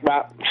 I'm like,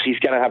 he's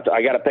gonna have to.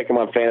 I got to pick him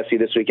on fantasy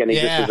this weekend. He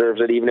just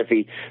deserves it, even if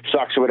he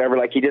sucks or whatever.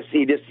 Like,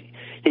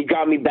 he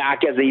got me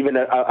back as even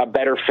a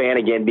better fan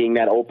again, being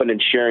that open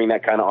and sharing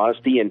that kind of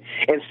honesty and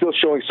still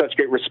showing such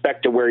great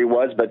respect to where he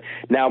was, but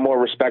now more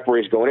respect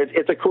where he's going.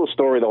 It's a cool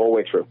story the whole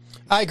way through.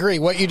 I agree.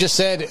 What you just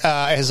said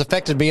has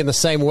affected me in the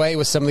same way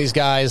with some of these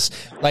guys.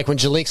 Like when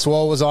Jalek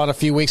Swoll was on a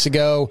few weeks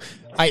ago,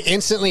 I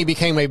instantly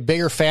became a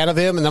bigger fan of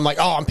him, and I'm like,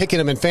 oh, I'm picking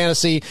him in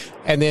fantasy,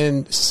 and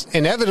then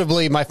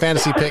inevitably my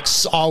fantasy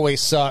picks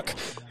always suck.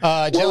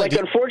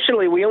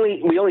 Unfortunately, we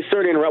only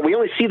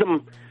see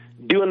them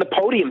doing the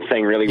podium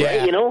thing, really,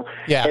 right?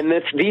 Yeah. And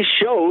these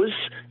shows,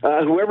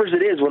 whoever's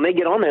it is, when they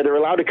get on there, they're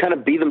allowed to kind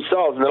of be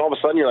themselves, and then all of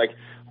a sudden you're like,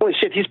 holy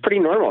shit, he's pretty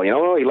normal.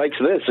 He likes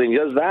this and he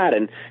does that,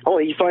 and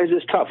he finds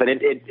this tough, and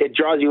it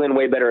draws you in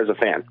way better as a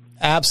fan.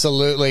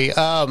 Absolutely.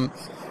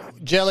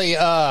 Jelly,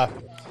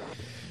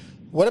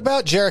 what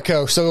about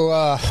Jericho?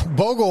 So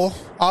Bogle,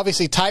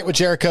 obviously tight with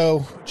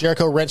Jericho.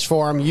 Jericho wrenched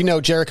for him. You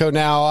know Jericho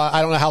now.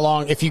 I don't know how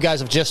long, if you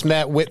guys have just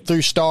met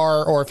through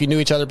Star or if you knew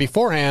each other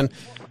beforehand.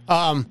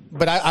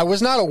 But I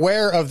was not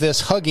aware of this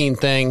hugging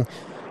thing.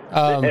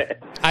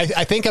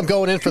 I think I'm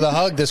going in for the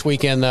hug this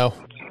weekend, though.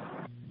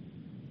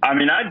 I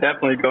mean, I'd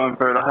definitely go in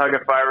for the hug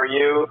if I were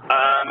you.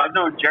 I've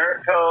known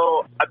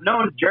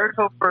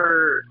Jericho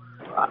for,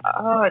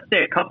 I'd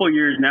say a couple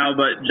years now,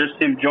 but just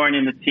him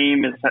joining the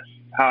team is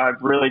how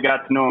I've really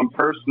got to know him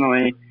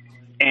personally.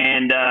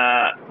 And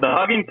the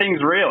hugging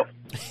thing's real.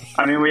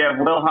 I mean, we have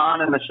Will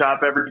Hahn in the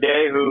shop every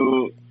day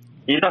who...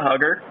 he's a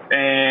hugger,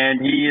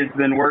 and he has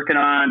been working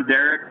on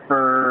Derek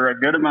for a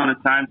good amount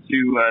of time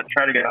to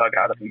try to get a hug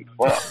out of him as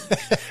well.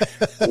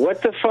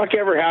 What the fuck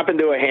ever happened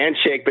to a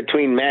handshake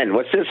between men?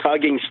 What's this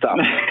hugging stuff?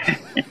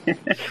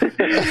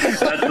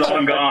 That's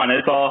long gone.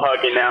 It's all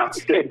hugging now.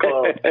 It's getting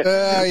close.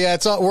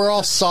 We're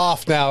all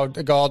soft now,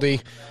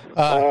 Gauldy.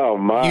 Oh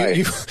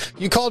my!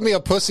 You called me a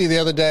pussy the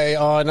other day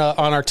on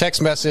our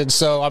text message,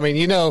 so I mean,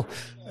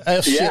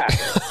 shit,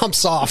 I'm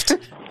soft.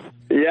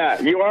 Yeah,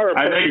 you are a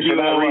pussy for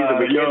that reason.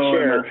 We can't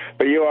share,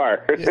 but you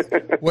are.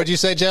 What'd you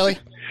say, Jelly?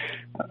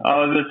 I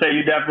was going to say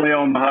you definitely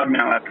own the hug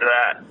now after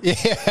that.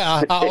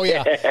 Yeah. Oh,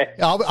 yeah.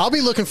 I'll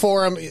be looking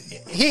for him.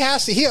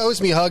 He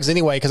owes me hugs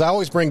anyway because I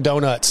always bring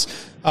donuts.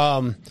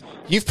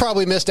 You've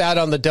probably missed out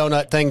on the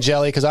donut thing,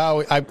 Jelly, because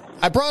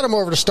I brought him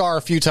over to Star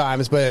a few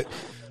times, but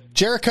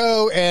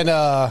Jericho and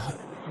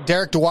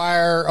Derek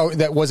Dwyer,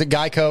 that was at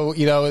Geico,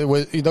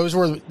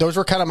 those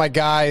were kind of my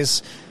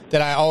guys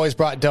that I always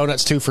brought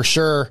donuts to for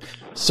sure.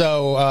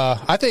 So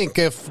I think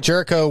if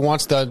Jericho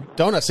wants the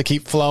donuts to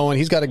keep flowing,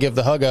 he's got to give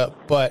the hug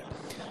up. But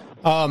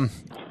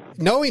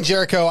knowing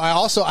Jericho,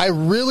 I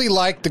really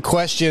like the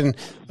question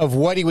of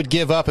what he would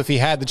give up if he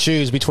had to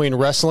choose between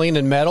wrestling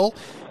and metal.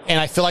 And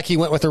I feel like he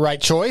went with the right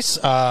choice.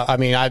 I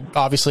mean, I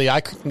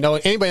know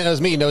anybody that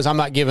knows me knows I'm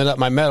not giving up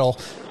my metal.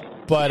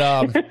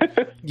 But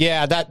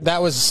yeah,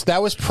 that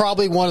was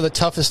probably one of the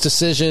toughest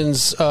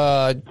decisions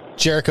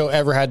Jericho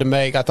ever had to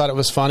make. I thought it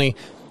was funny.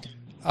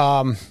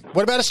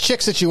 What about his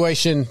chick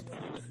situation,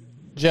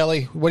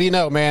 Jelly? What do you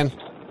know, man?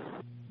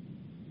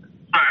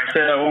 All right,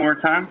 say that one more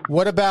time.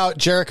 What about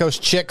Jericho's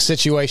chick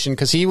situation?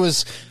 Because he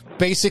was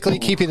basically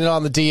keeping it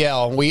on the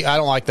DL. I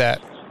don't like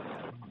that.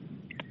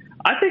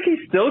 I think he's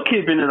still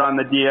keeping it on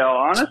the DL.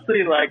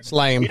 Honestly, it's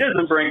lame. He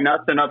doesn't bring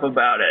nothing up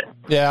about it.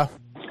 Yeah.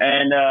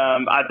 And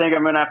I think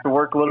I'm going to have to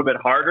work a little bit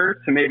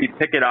harder to maybe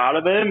pick it out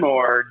of him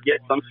or get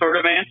some sort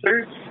of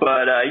answers.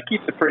 But he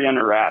keeps it pretty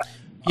under wraps.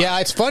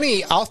 Yeah, it's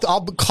funny. I'll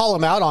call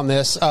him out on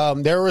this.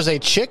 There was a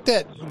chick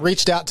that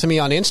reached out to me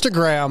on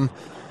Instagram,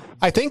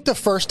 I think the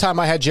first time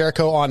I had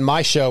Jericho on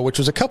my show, which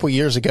was a couple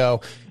years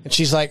ago. And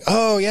she's like,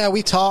 oh, yeah,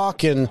 we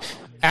talk and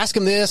ask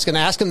him this and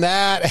ask him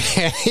that.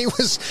 And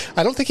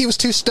I don't think he was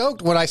too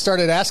stoked when I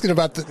started asking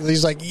about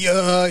he's like,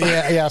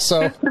 yeah.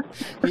 So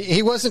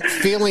he wasn't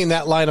feeling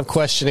that line of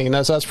questioning.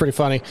 So that's pretty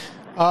funny.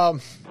 All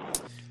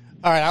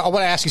right, I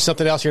want to ask you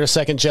something else here in a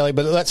second, Jelly,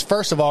 but let's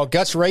first of all,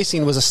 Guts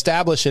Racing was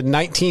established in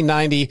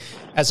 1990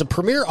 as a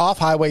premier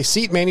off-highway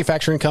seat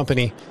manufacturing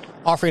company,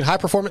 offering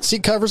high-performance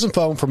seat covers and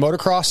foam for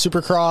motocross,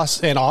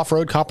 supercross, and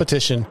off-road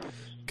competition.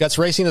 Guts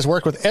Racing has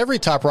worked with every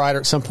top rider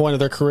at some point of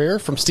their career,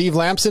 from Steve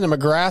Lamson and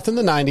McGrath in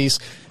the 90s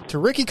to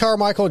Ricky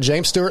Carmichael and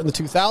James Stewart in the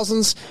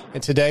 2000s,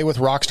 and today with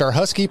Rockstar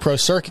Husky, Pro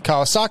Circuit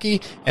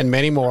Kawasaki, and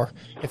many more.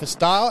 If it's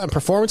style and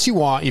performance you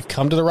want, you've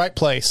come to the right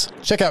place.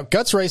 Check out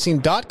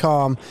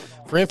gutsracing.com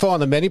for info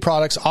on the many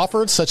products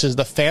offered, such as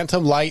the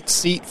Phantom Light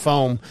Seat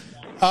Foam.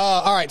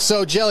 All right,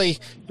 so Jelly,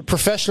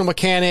 professional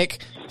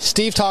mechanic.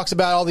 Steve talks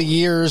about all the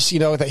years,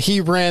 that he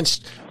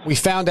wrenched. We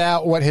found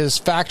out what his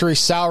factory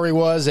salary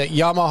was at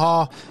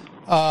Yamaha.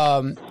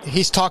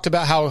 He's talked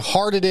about how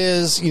hard it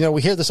is.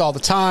 We hear this all the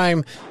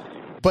time,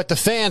 but the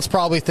fans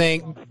probably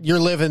think you're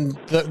living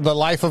the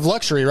life of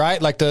luxury,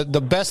 right? Like the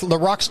best, the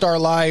rock star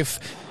life,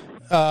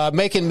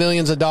 making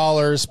millions of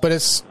dollars. But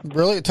it's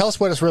really, tell us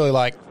what it's really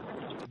like.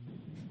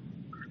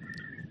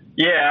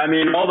 Yeah, I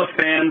mean, all the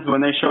fans,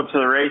 when they show up to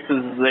the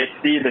races, they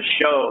see the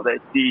show. They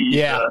see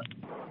the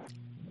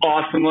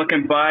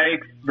awesome-looking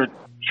bikes, the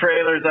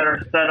trailers that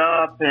are set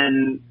up,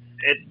 and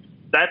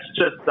that's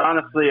just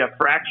honestly a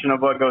fraction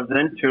of what goes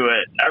into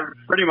it.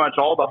 Pretty much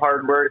all the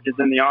hard work is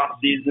in the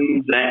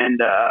off-seasons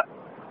and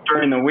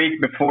during the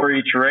week before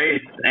each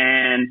race.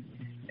 And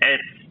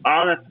it's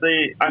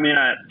honestly, I mean,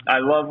 I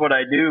love what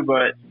I do,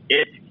 but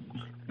it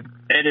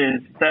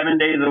is 7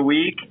 days a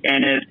week,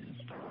 and it's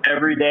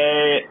every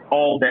day,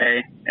 all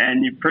day,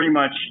 and you pretty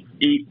much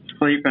eat,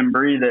 sleep, and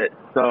breathe it.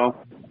 So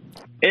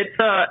it's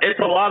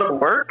a lot of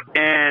work,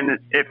 and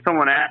if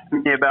someone asked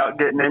me about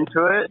getting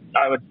into it,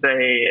 I would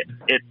say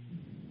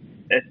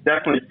it's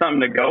definitely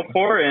something to go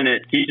for, and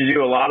it teaches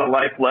you a lot of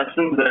life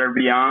lessons that are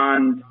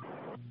beyond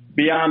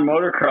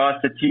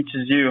motocross. It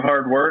teaches you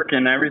hard work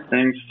and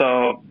everything.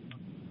 So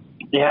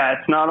yeah,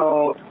 it's not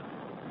all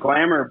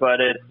glamour, but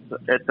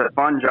it's a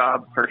fun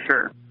job for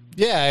sure.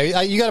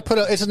 Yeah, you got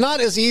to it's not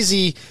as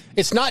easy.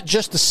 It's not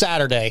just the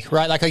Saturday,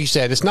 right? Like you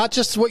said, it's not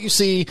just what you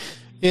see.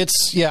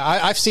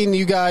 I've seen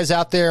you guys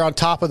out there on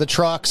top of the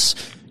trucks,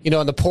 in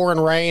the pouring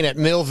rain at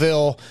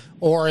Millville,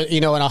 or,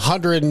 in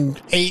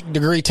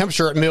 108-degree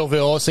temperature at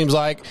Millville. It seems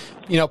like,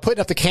 putting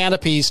up the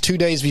canopies 2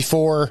 days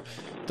before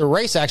the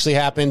race actually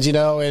happens,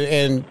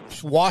 and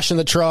washing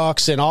the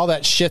trucks and all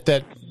that shit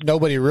that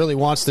nobody really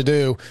wants to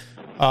do.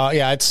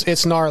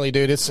 It's gnarly,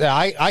 dude.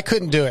 I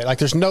couldn't do it. Like,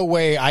 there's no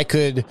way I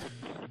could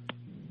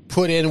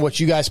put in what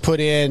you guys put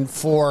in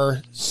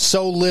for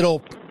so little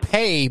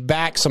pay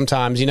back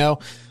sometimes, you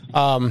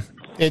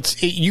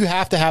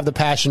have to have the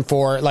passion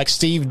for it, like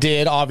Steve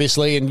did,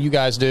 obviously, and you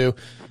guys do.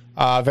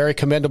 Very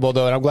commendable,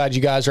 though, and I'm glad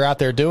you guys are out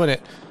there doing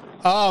it.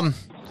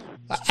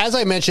 As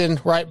I mentioned,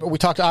 right, I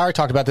already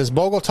talked about this.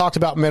 Bogle talked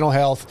about mental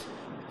health,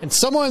 and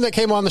someone that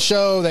came on the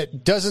show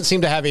that doesn't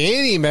seem to have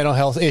any mental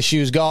health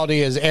issues, Gauldy,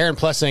 is Aaron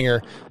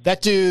Plessinger.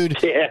 That dude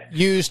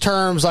used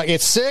terms like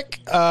it's sick,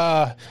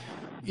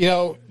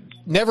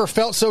 never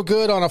felt so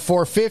good on a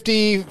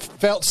 450,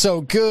 felt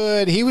so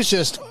good. He was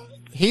just,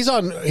 he's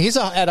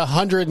at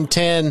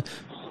 110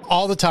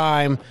 all the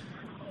time.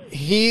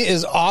 He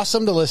is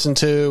awesome to listen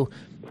to.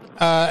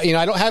 I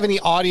don't have any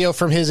audio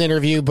from his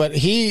interview, but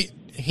he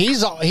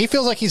feels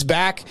like he's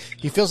back.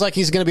 He feels like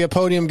he's going to be a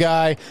podium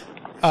guy.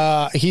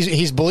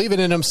 He's believing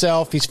in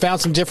himself. He's found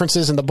some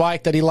differences in the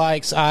bike that he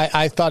likes.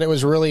 I thought it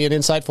was really an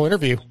insightful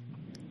interview.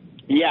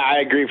 Yeah, I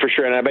agree for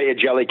sure, and I bet you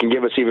Jelly can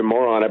give us even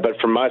more on it. But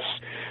for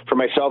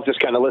myself, just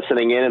kind of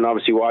listening in and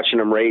obviously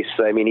watching him race,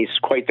 I mean, he's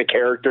quite the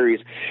character.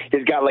 He's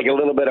got like a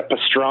little bit of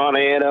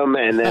Pastrana in him,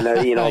 and then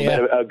a bit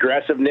of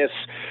aggressiveness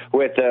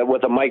with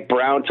a Mike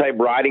Brown type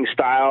riding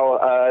style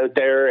out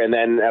there. And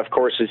then of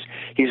course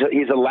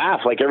he's a laugh.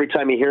 Like every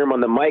time you hear him on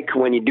the mic,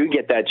 when you do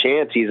get that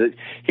chance, he's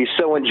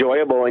so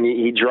enjoyable, and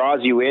he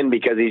draws you in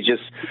because he's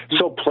just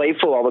so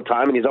playful all the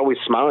time, and he's always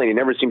smiling. He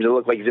never seems to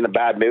look like he's in a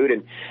bad mood.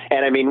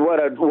 And I mean, what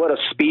a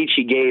speech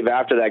he gave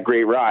after that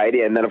great ride,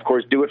 and then of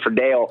course do it for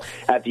Dale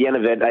at the end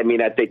of it. I mean,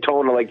 at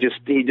Daytona,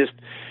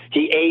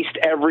 he aced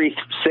every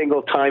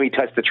single time he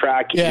touched the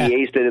track. Yeah. He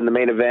aced it in the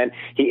main event.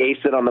 He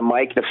aced it on the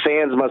mic. The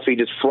fans must be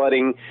just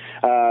flooding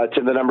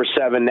to the number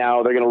 7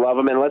 now. They're going to love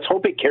him, and let's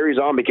hope it carries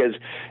on, because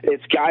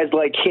it's guys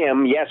like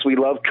him. Yes, we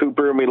love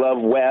Cooper and we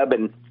love Webb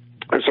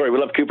we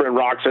love Cooper and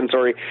Roczen,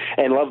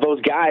 and love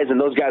those guys, and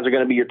those guys are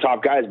going to be your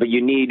top guys, but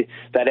you need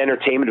that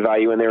entertainment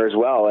value in there as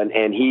well,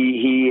 and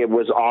he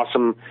was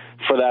awesome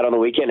for that on the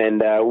weekend,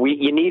 and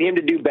you need him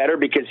to do better,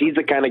 because he's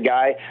the kind of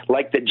guy,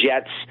 like the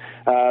Jets,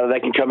 that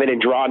can come in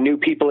and draw new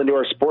people into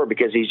our sport,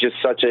 because he's just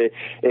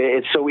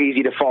it's so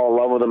easy to fall in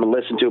love with him and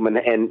listen to him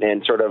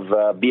and sort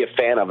of be a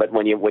fan of it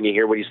when you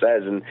hear what he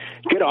says. And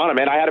good on him,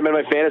 man. I had him in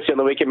my fantasy on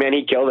the weekend, man.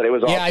 He killed it. It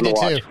was awesome to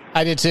watch.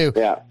 I did too.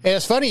 Yeah. And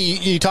it's funny,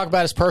 you talk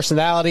about his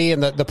personality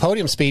and the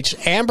podium speech.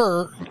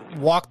 Amber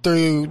walked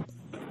through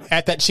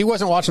at that. She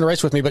wasn't watching the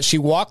race with me, but she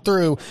walked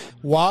through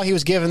while he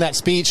was giving that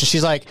speech, and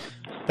she's like,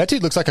 that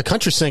dude looks like a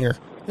country singer.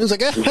 He was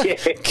like, well,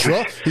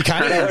 he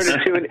kind of is.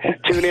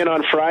 Tune in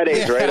on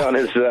Fridays, right, on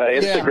his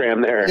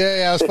Instagram there.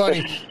 Yeah, it was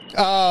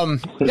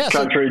funny.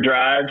 Country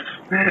drives.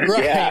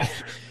 Right. Yeah.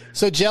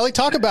 So, Jelly,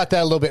 talk about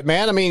that a little bit,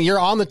 man. I mean, you're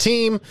on the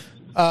team.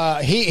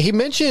 He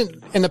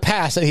mentioned in the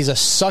past that he's a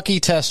sucky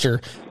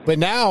tester, but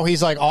now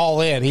he's like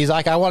all in. He's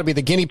like, I want to be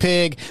the guinea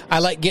pig. I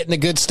like getting the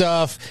good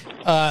stuff.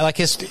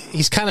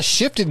 He's kind of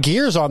shifted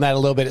gears on that a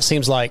little bit, it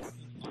seems like.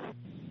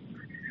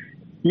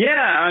 Yeah,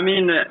 I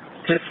mean,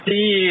 to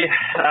see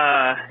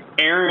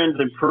Aaron's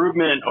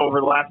improvement over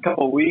the last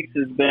couple of weeks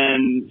has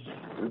been,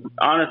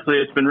 honestly,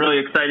 it's been really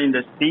exciting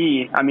to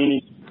see. I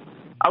mean,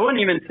 I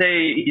wouldn't even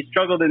say he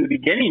struggled in the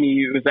beginning.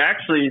 He was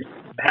actually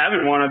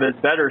having one of his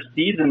better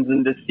seasons,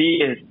 and to see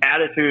his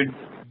attitude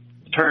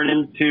turn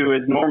into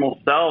his normal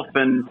self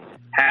and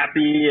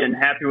happy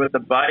with the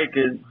bike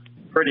is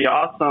pretty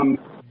awesome.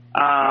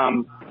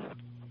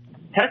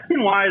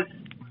 Testing wise,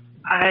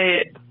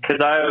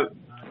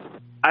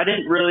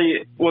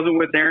 wasn't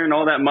with Aaron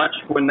all that much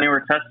when they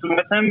were testing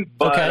with him,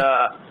 but okay.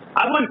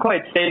 I wouldn't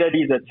quite say that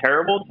he's a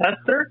terrible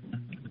tester.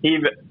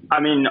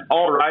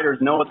 All riders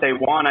know what they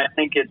want. I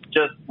think it's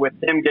just with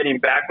him getting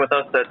back with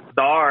us at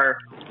Star,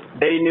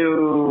 they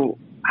knew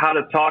how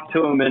to talk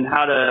to him and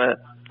how to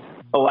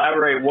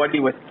elaborate what he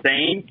was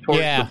saying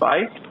towards the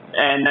bike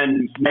and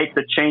then make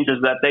the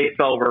changes that they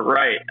felt were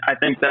right. I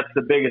think that's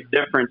the biggest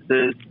difference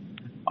is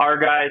our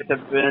guys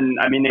have been,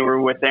 they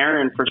were with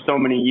Aaron for so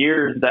many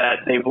years that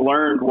they've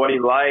learned what he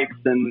likes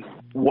and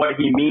what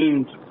he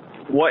means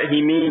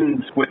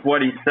with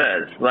what he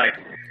says. Like,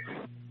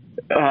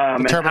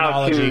 and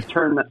how to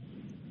turn that.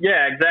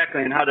 Yeah,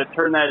 exactly. And how to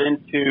turn that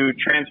into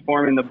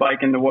transforming the bike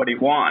into what he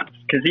wants.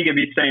 Because he could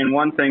be saying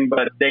one thing,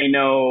 but they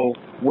know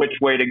which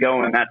way to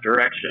go in that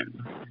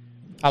direction.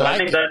 I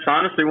think that's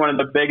honestly one of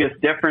the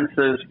biggest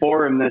differences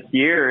for him this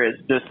year is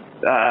just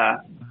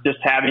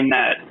having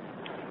that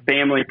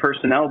family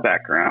personnel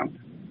background.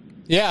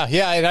 Yeah.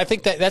 And I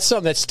think that's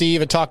something that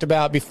Steve had talked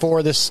about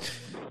before this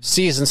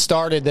season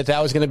started,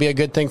 that was going to be a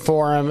good thing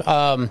for him.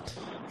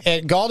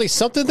 And Gauldy,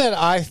 something that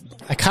I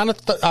kind of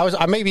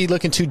I may be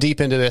looking too deep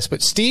into this,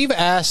 but Steve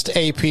asked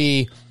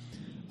AP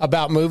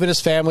about moving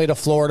his family to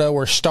Florida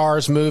where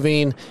Star's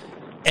moving.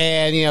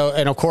 And,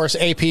 and of course,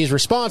 AP's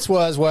response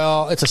was,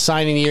 well, it's a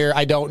signing year.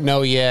 I don't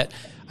know yet.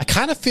 I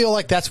kind of feel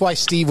like that's why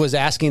Steve was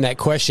asking that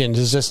question,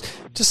 is just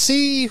to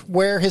see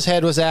where his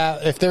head was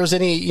at, if there was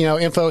any,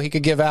 info he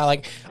could give out.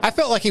 Like, I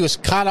felt like he was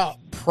kind of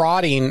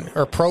prodding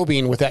or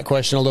probing with that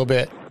question a little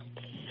bit.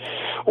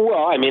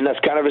 Well, that's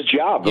kind of his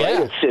job, right?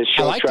 Yeah, it's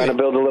trying to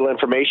build a little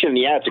information.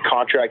 Yeah, it's a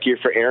contract year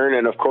for Aaron,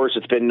 and of course,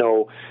 it's been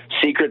no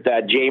secret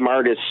that J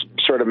Mart has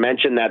sort of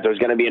mentioned that there's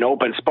going to be an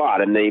open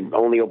spot, and the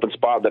only open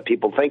spot that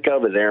people think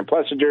of is Aaron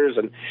Plessinger's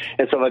and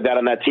stuff like that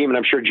on that team. And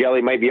I'm sure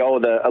Jelly might be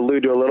able to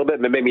allude to a little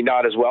bit, but maybe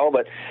not as well.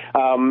 But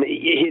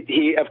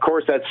he of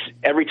course, that's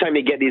every time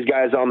you get these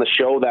guys on the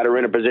show that are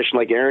in a position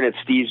like Aaron, it's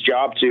Steve's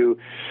job to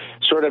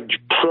sort of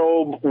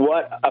probe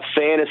what a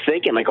fan is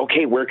thinking. Like,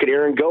 okay, where could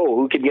Aaron go?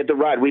 Who can get the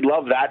ride? We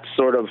love that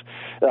sort of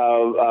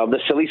the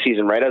silly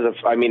season, right?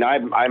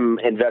 I'm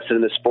invested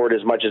in the sport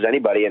as much as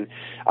anybody, and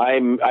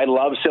I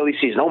love silly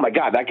season. Oh my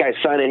God, that guy's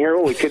signing here.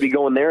 Oh, we could be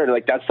going there, and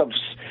like that stuff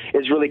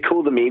is really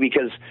cool to me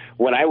because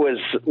when I was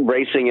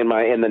racing in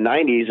the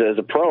 '90s as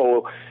a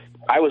pro,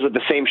 I was with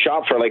the same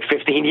shop for like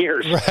 15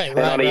 years, and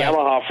on a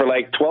Yamaha for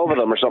like 12 of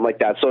them or something like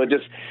that. So it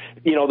just,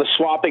 the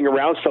swapping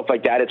around stuff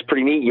like that, it's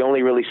pretty neat. You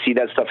only really see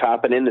that stuff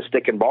happen in the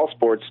stick and ball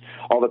sports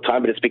all the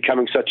time, but it's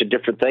becoming such a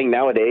different thing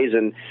nowadays.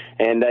 And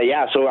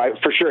so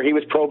for sure he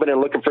was probing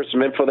and looking for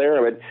some info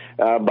there.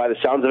 But by the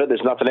sounds of it,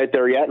 there's nothing out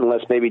there yet,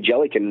 unless maybe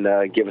Jelly can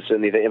give us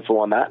any of the info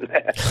on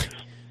that.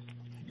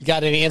 You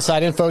got any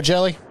inside info,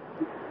 Jelly?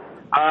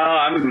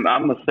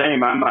 I'm the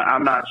same.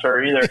 I'm not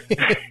sure either.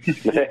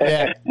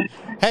 Yeah.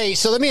 Hey,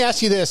 so let me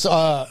ask you this.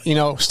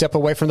 Step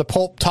away from the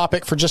pulp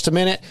topic for just a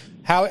minute.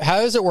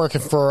 How is it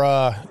working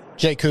for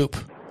Jay Coop?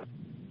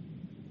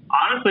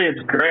 Honestly,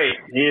 it's great.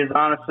 He is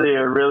honestly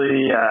a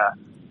really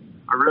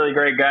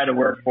great guy to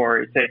work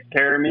for. He takes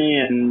care of me,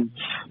 and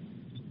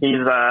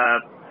he's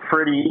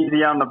pretty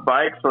easy on the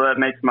bike, so that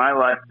makes my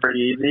life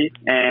pretty easy.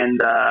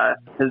 And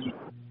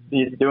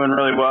he's doing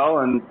really well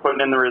and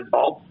putting in the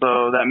results,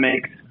 so that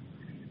makes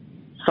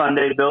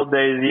Sunday build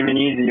days even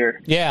easier.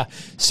 Yeah.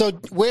 So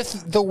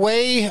with the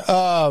way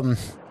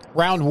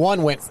round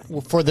one went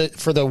for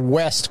the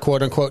West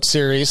quote unquote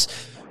series,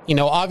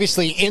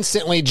 obviously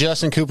instantly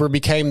Justin Cooper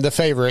became the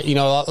favorite.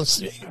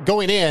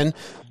 Going in,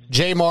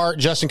 J Mart,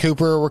 Justin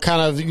Cooper were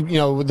kind of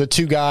the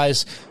two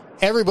guys.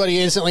 Everybody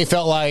instantly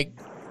felt like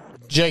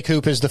J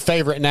Coop is the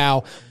favorite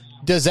now.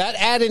 Does that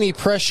add any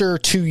pressure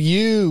to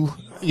you?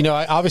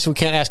 Obviously we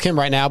can't ask him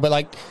right now,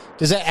 but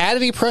does that add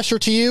any pressure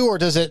to you, or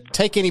does it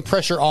take any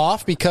pressure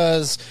off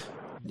because,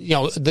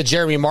 the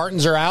Jeremy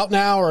Martins are out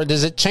now, or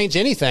does it change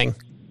anything?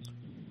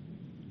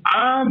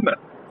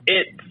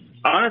 It's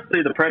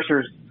honestly, the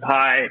pressure's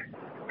high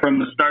from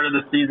the start of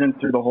the season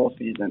through the whole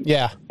season.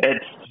 Yeah.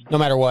 It's no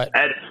matter what.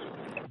 It's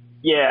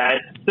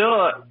still,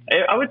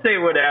 I would say it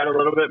would add a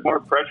little bit more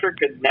pressure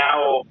because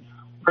now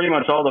pretty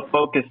much all the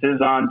focus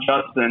is on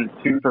Justin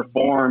to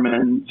perform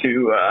and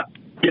to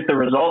get the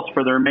results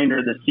for the remainder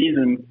of the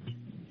season.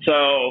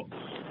 So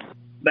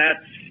that's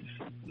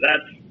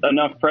that's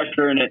enough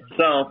pressure in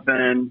itself.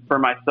 And for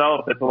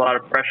myself, it's a lot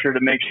of pressure to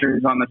make sure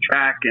he's on the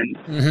track and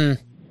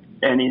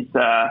he's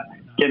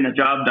getting the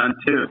job done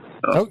too.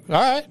 So. Oh,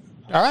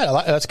 all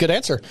right. That's a good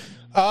answer.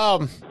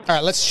 All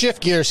right, let's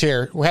shift gears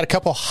here. We had a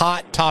couple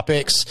hot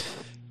topics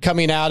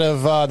coming out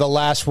of the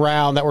last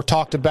round that were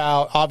talked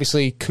about.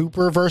 Obviously,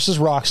 Cooper versus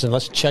Roczen.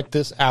 Let's check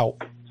this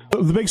out.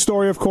 The big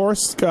story, of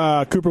course,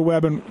 Cooper,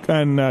 Webb, and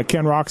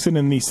Ken Roczen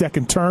in the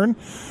second turn.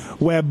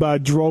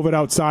 Webb drove it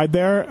outside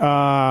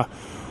there.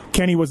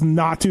 Kenny was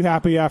not too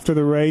happy after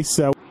the race.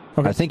 Okay.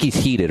 I think he's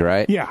heated,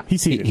 right? Yeah,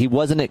 he's heated. He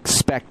wasn't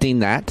expecting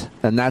that,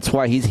 and that's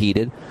why he's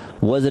heated.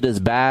 Was it as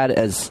bad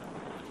as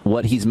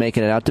what he's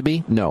making it out to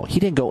be? No, he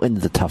didn't go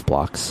into the tough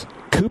blocks.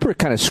 Cooper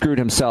kind of screwed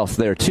himself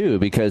there, too,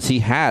 because he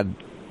had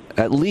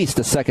at least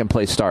a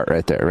second-place start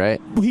right there,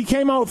 right? He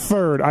came out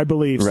third, I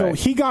believe, right. So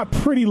he got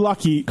pretty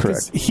lucky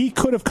because he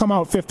could have come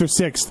out fifth or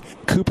sixth.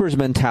 Cooper's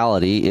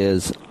mentality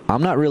is,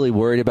 I'm not really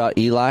worried about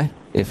Eli.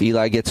 If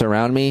Eli gets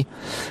around me,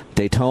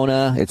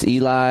 Daytona, it's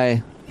Eli.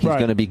 He's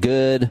going to be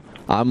good.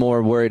 I'm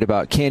more worried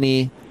about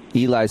Kenny.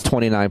 Eli's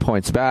 29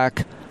 points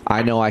back.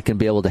 I know I can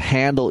be able to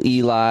handle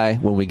Eli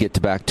when we get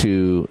back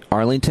to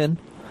Arlington.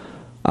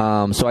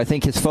 So I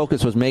think his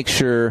focus was make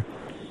sure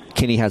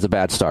Kenny has a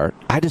bad start.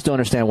 I just don't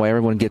understand why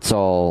everyone gets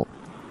all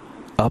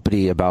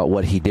uppity about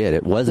what he did.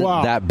 It wasn't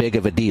that big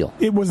of a deal.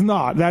 It was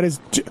not. There's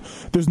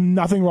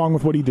nothing wrong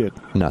with what he did.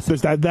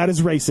 Nothing. That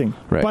is racing.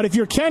 Right. But if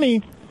you're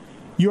Kenny,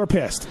 you're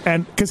pissed.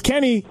 And because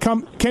Kenny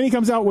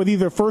comes out with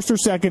either first or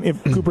second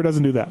if Cooper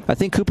doesn't do that. I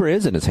think Cooper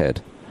is in his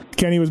head.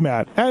 Kenny was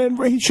mad.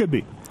 And he should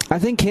be. I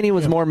think Kenny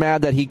was more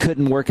mad that he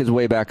couldn't work his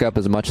way back up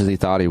as much as he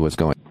thought he was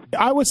going.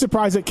 I was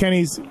surprised that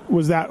Kenny's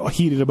was that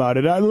heated about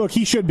it. Look,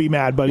 he should be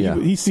mad, but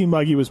he seemed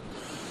like he was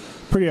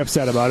pretty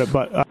upset about it.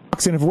 But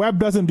Roczen, if Webb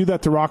doesn't do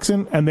that to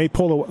Roczen and they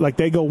pull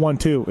they go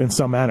 1-2 in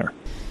some manner.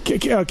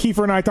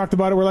 Kiefer and I talked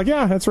about it. We're like,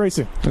 yeah, that's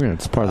racing. Yeah,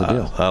 it's part of the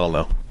deal. I don't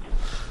know.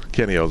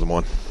 Kenny owes him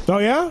one. Oh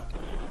yeah,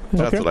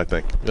 that's what I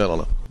think. I don't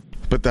know.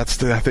 But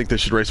I think they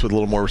should race with a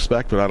little more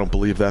respect, but I don't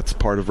believe that's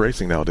part of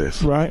racing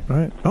nowadays. Right.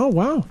 Oh,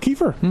 wow.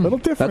 Kiefer, a little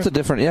different. That's a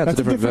different, it's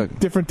a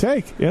different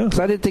take. Yeah. Because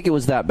I didn't think it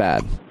was that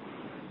bad.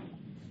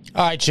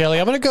 All right, Jelly,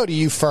 I'm going to go to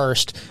you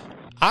first.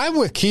 I'm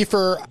with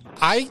Kiefer.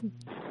 I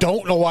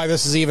don't know why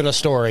this is even a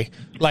story.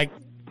 Like,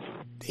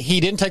 he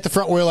didn't take the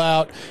front wheel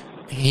out.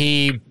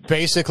 He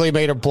basically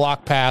made a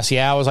block pass.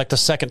 Yeah, it was like the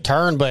second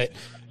turn, but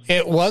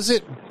it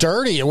wasn't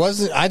dirty. It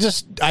wasn't. I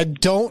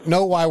don't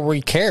know why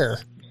we care.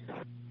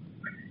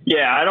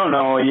 Yeah, I don't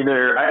know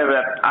either.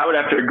 I would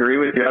have to agree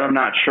with you. I'm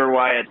not sure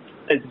why it's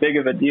as big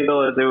of a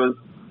deal as it was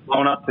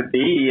blown up to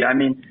be. I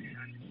mean,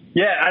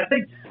 yeah, I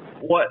think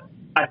why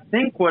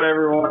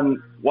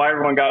everyone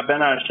got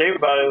bent out of shape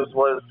about it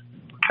was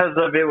because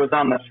of it was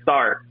on the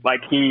start. Like,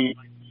 he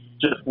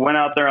just went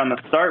out there on the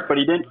start, but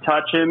he didn't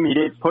touch him. He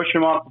didn't push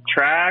him off the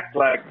track.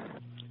 Like,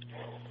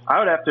 I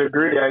would have to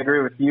agree. I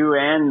agree with you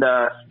and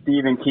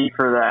Steve and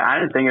Kiefer that I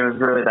didn't think it was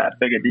really that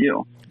big a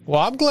deal. Well,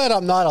 I'm glad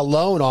I'm not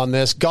alone on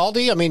this.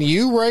 Gauldy, I mean,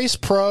 you race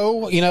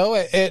pro,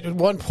 at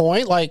one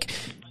point. Like,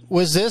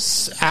 was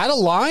this out of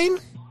line?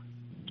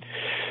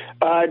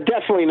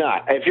 Definitely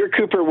not. If you're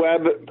Cooper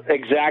Webb,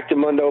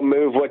 exactamundo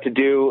move, what to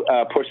do,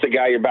 push the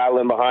guy you're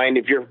battling behind.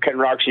 If you're Ken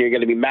Roczen, you're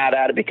going to be mad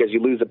at it because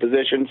you lose the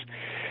positions.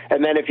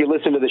 And then if you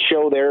listen to the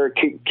show there,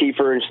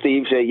 Kiefer and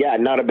Steve say, yeah,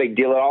 not a big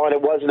deal at all. And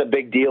it wasn't a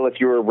big deal if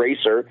you were a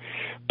racer.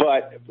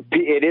 But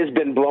it has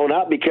been blown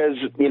up because,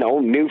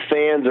 new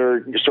fans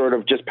or sort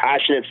of just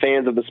passionate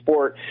fans of the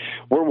sport.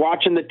 We're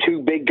watching the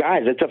two big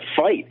guys. It's a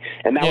fight.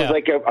 And that was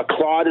like a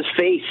claw to his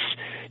face.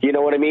 You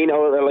know what I mean?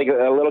 Or like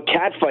a little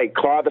cat fight,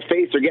 claw the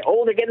face. They're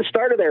getting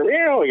started there.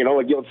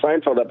 Like the old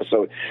Seinfeld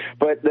episode.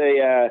 But we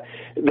are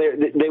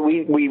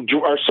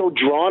so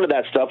drawn to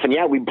that stuff, and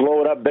we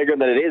blow it up bigger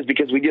than it is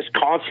because we just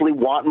constantly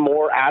want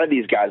more out of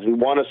these guys. We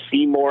want to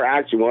see more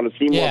action. We want to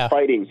see more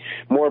fighting,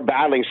 more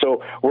battling.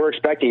 So we're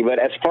expecting. But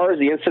as far as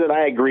the incident,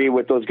 I agree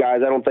with those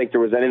guys. I don't think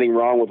there was anything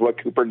wrong with what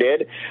Cooper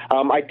did.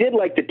 I did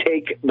like the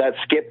take that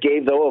Skip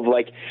gave, though, of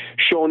like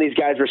showing these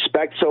guys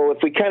respect. So if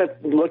we kind of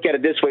look at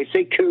it this way,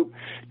 say Coop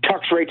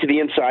tucks right to the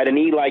inside, and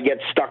Eli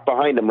gets stuck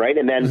behind him, right?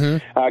 And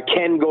then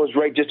Ken goes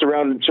right just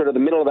around sort of the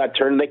middle of that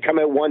turn. They come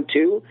out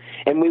 1-2,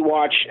 and we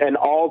watch an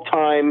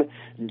all-time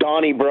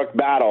Donnybrook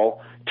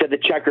battle to the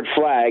checkered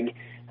flag.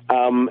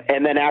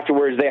 And then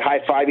afterwards, they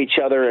high-five each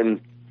other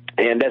and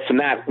this and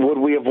that. Would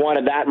we have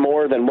wanted that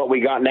more than what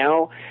we got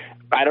now?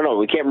 I don't know.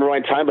 We can't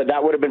rewind time, but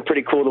that would have been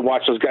pretty cool to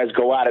watch those guys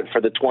go at it for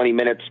the 20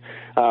 minutes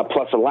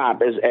plus a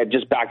lap,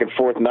 just back and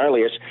forth and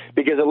earliest,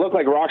 because it looked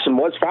like Roczen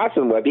was faster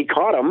than Webb. He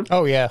caught him.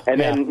 Oh, yeah.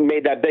 And then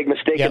made that big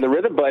mistake in the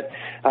rhythm. But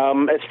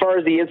as far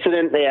as the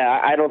incident,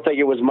 I don't think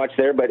it was much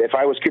there. But if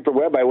I was Cooper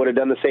Webb, I would have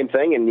done the same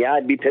thing. And,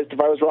 I'd be pissed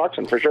if I was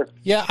Roczen, for sure.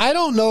 Yeah, I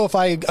don't know if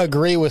I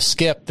agree with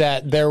Skip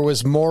that there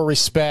was more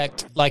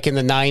respect, like in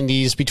the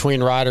 90s,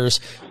 between riders.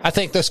 I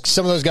think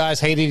some of those guys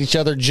hated each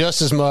other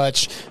just as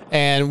much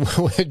and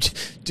would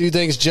do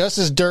things just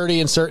as dirty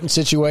in certain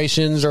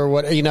situations or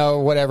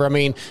whatever. I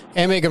mean,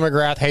 Emig and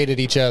McGrath hated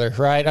each other,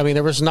 right? I mean,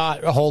 there was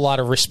not a whole lot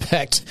of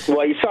respect.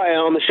 Well, you saw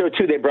on the show,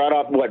 too, they brought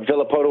up,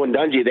 Villapoto and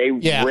Dungy. They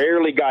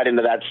rarely got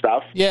into that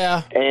stuff.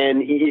 Yeah.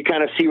 And you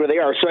kind of see where they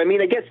are. So, I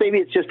mean, I guess maybe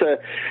it's just a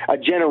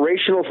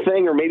generational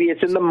thing, or maybe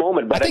it's in the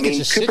moment. But I think it's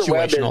just Cooper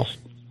situational. Webb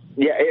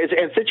is,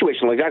 it's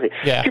situational, exactly.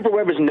 Yeah. Cooper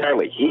Webb is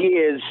gnarly. He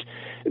is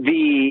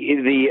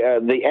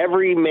the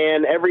every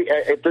man,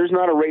 if there's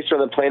not a racer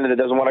on the planet that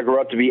doesn't want to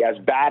grow up to be as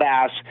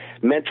badass,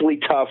 mentally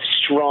tough,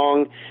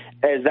 strong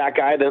as that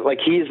guy, then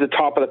he's the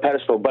top of the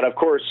pedestal. But of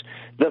course,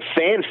 the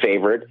fan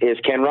favorite is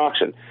Ken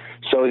Roczen.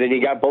 So then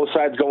you got both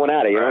sides going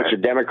at it. It's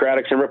your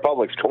Democrats and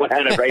Republicans going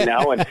at it right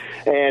now,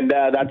 and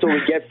that's what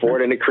we get for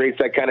it, and it creates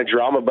that kind of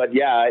drama. But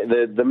yeah,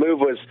 the move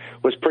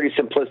was pretty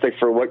simplistic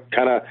for what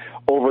kind of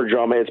over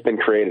drama it's been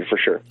created, for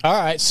sure. All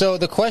right. So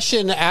the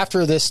question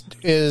after this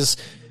is,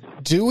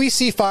 do we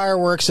see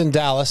fireworks in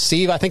Dallas?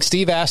 Steve, I think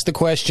Steve asked the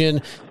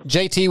question.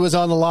 JT was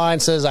on the line,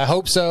 says, I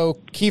hope so.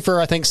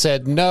 Kiefer, I think,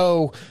 said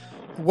no.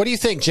 What do you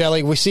think,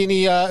 Jelly? We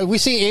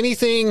see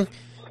anything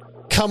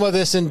come of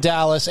this in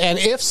Dallas? And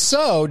if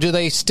so, do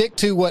they stick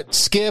to what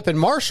Skip and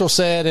Marshall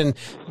said and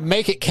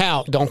make it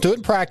count? Don't do it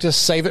in practice.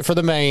 Save it for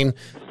the main.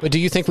 But do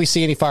you think we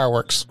see any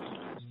fireworks?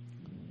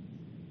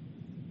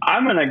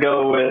 I'm going to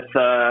go with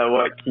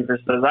what Kiefer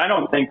says. I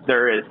don't think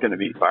there is going to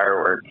be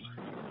fireworks.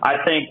 I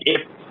think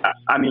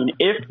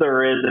if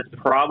there is,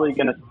 it's probably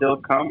going to still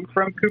come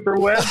from Cooper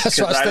Webb. That's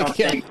what I was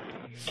thinking. Think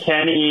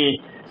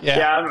Kenny.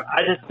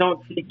 I just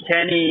don't see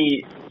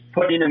Kenny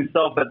putting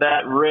himself at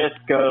that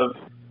risk of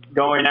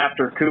going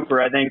after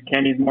Cooper. I think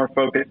Kenny's more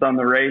focused on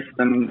the race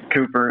than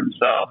Cooper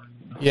himself.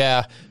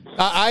 Yeah,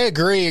 I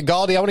agree.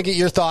 Gauldy, I want to get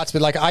your thoughts,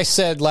 but like I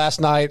said last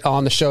night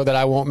on the show that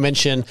I won't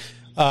mention,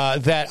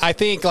 that I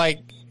think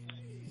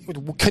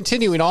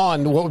continuing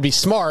on, what would be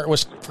smart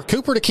was for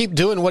Cooper to keep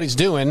doing what he's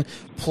doing,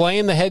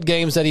 playing the head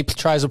games that he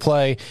tries to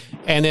play,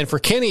 and then for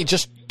Kenny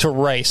just to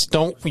race.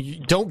 Don't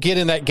get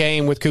in that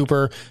game with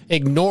Cooper.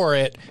 Ignore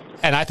it.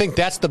 And I think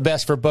that's the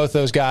best for both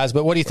those guys.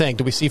 But what do you think?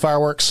 Do we see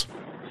fireworks?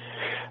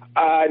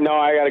 No,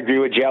 I got to agree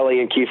with Jelly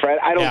and Kiefer.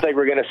 I don't think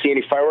we're going to see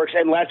any fireworks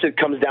unless it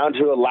comes down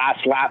to a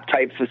last lap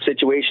type of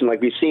situation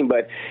like we've seen.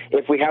 But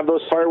if we have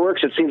those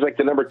fireworks, it seems like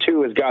the number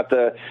 2 has got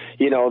the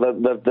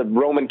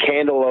Roman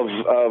candle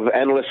of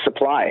endless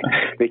supply,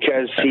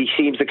 because he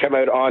seems to come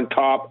out on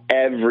top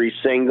every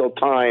single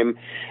time.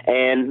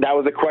 And that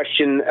was a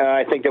question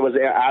I think that was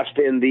asked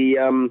in the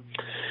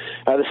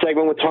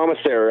segment with Thomas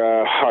there,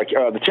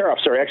 the tear-off,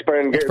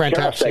 X-Brand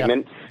tear-off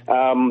segment.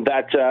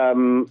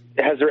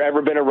 Has there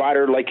ever been a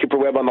rider like Cooper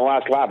Webb on the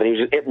last lap? And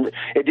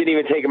it didn't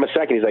even take him a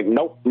second. He's like,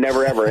 nope,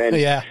 never ever. And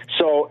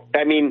so,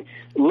 I mean,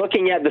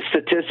 looking at the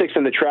statistics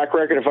and the track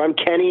record, if I'm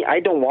Kenny, I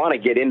don't want to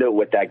get into it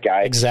with that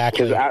guy.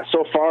 Exactly. Because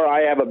so far,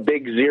 I have a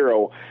big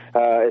 0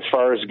 as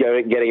far as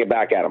getting it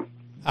back at him.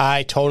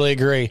 I totally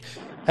agree.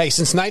 Hey,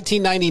 since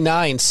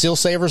 1999, Seal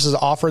Savers has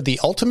offered the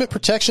ultimate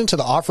protection to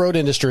the off-road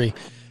industry.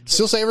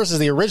 Seal Savers is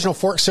the original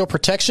fork seal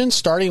protection,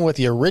 starting with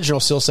the original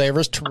Seal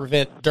Savers to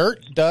prevent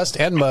dirt, dust,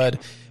 and mud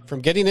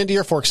from getting into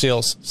your fork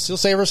seals. Seal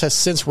Savers has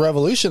since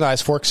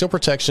revolutionized fork seal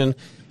protection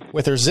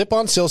with their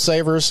zip-on Seal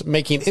Savers,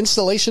 making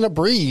installation a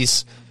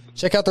breeze.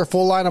 Check out their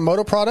full line of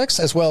moto products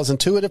as well as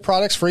intuitive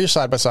products for your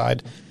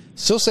side-by-side.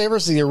 Seal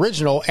Savers is the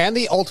original and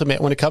the ultimate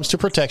when it comes to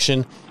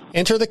protection.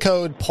 Enter the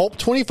code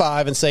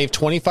PULP25 and save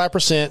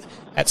 25%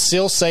 at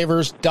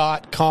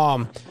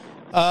sealsavers.com.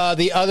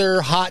 The other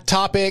hot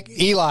topic,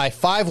 Eli,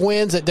 5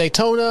 wins at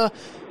Daytona.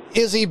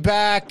 Is he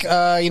back?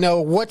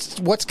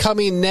 What's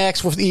coming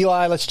next with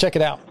Eli? Let's check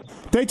it out.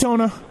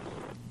 Daytona,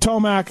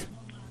 Tomac,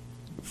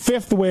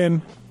 5th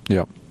win.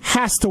 Yep.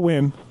 Has to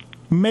win.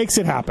 Makes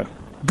it happen.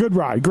 Good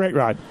ride. Great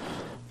ride.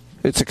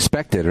 It's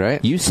expected,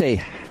 right? You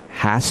say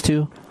has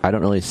to. I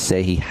don't really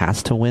say he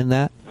has to win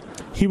that.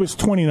 He was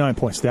 29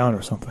 points down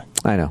or something.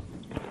 I know.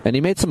 And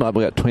he made some up.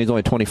 He's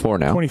only 24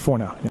 now. 24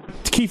 now. Yeah.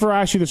 Kiefer,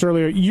 I asked you this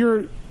earlier.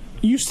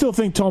 You still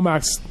think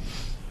Tomac's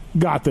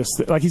got this?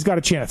 Like, he's got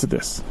a chance at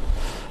this?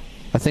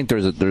 I think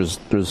there's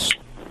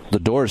the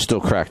door is still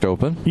cracked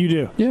open. You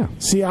do? Yeah.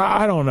 See,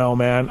 I don't know,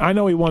 man. I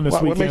know he won this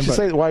weekend. What makes you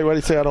say? Why did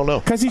you say I don't know?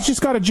 Because he's just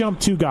got to jump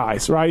 2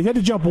 guys, right? He had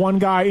to jump 1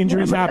 guy.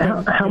 Injuries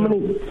happen. How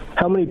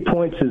many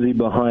points is he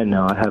behind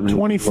now? I haven't.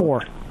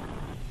 24.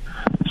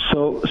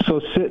 So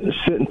sit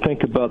and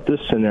think about this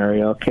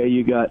scenario. Okay,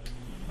 you got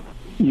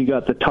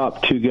the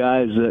top 2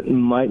 guys that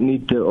might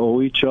need to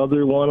owe each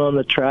other one on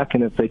the track,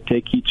 and if they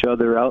take each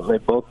other out and they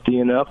both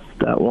DNF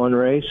that one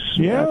race,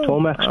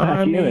 Tomac's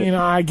back in it.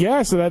 I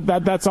guess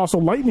that's also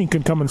lightning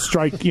can come and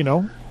strike,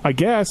 I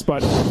guess,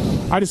 but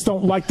I just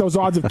don't like those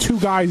odds of 2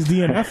 guys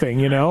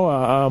DNFing,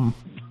 All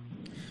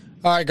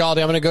right,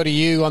 Gauldy, I'm going to go to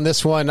you on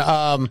this one.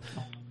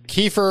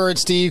 Kiefer and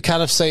Steve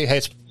kind of say, hey,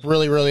 it's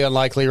really, really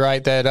unlikely,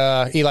 right, that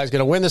Eli's going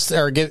to win this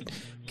or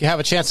have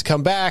a chance to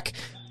come back.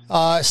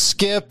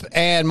 Skip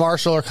and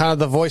Marshall are kind of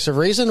the voice of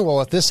reason.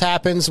 Well, if this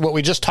happens, what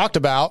we just talked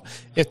about,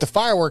 if the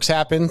fireworks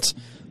happens,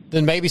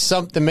 then maybe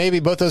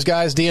both those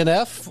guys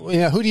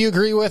DNF. Who do you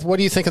agree with? What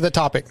do you think of the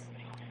topic?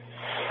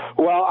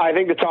 Well, I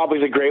think the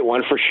topic's a great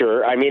one for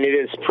sure. I mean, it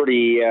is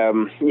pretty,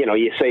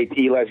 you say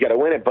Eli's got to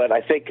win it, but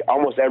I think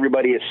almost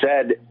everybody has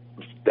said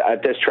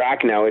at this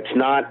track now, it's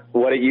not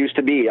what it used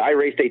to be. I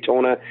raced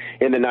Daytona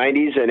in the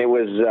 90s, and it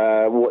was,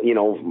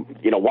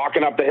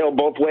 walking up the hill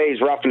both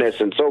ways,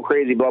 roughness, and so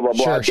crazy, blah, blah,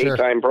 blah,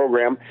 daytime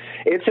program.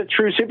 It's a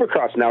true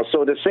Supercross now.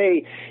 So to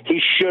say he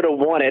should have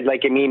won it,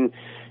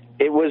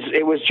 it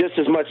was just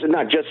as much,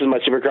 not just as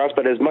much Supercross,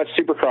 but as much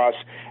Supercross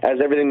as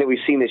everything that we've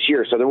seen this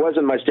year. So there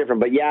wasn't much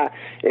different. But, yeah,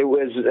 it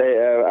was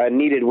a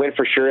needed win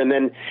for sure. And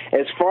then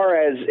as far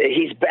as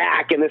he's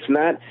back and this and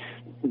that,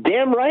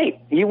 damn right.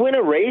 You win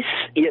a race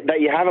that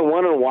you haven't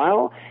won in a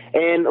while,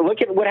 and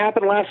look at what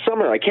happened last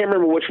summer. I can't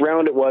remember which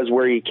round it was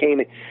where he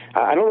came.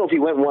 I don't know if he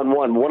went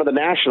 1-1, one of the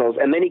Nationals,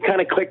 and then he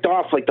kind of clicked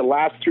off the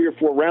last 3 or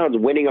 4 rounds,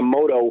 winning a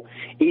moto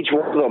each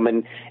one of them,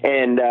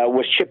 and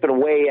was chipping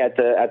away at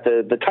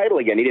the title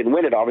again. He didn't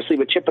win it, obviously,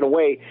 but chipping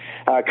away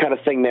kind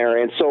of thing there.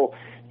 And so,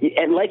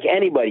 and like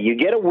anybody, you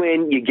get a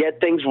win, you get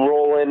things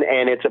rolling,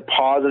 and it's a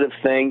positive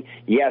thing.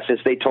 Yes,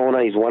 it's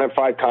Daytona. He's won it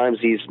 5 times.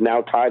 He's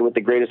now tied with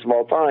the greatest of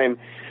all time.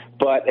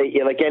 But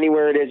like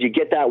anywhere it is, you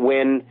get that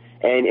win,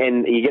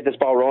 and you get this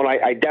ball rolling.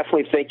 I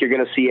definitely think you're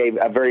going to see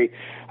a very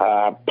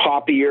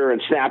poppier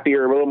and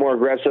snappier, a little more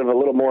aggressive, a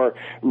little more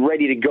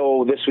ready to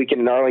go this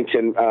weekend in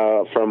Arlington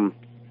from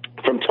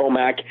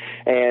Tomac.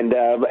 And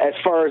as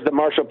far as the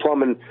Marshall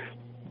Plum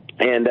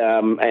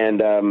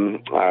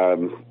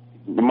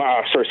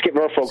Skip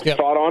Norfolk's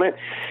thought on it.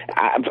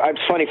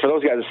 It's funny for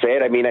those guys to say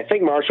it. I mean, I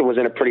think Marshall was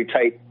in a pretty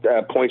tight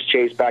points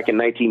chase back in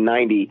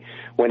 1990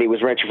 when he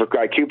was wrenching for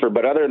Guy Cooper.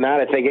 But other than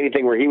that, I think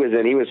anything where he was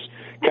in, he was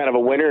kind of a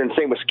winner. And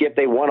same with Skip,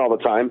 they won all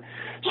the time.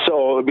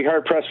 So it would be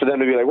hard pressed for them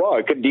to be like, well,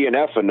 I could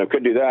DNF and I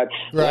could do that.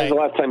 Right. When's the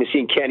last time you've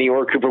seen Kenny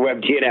or Cooper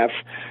Webb DNF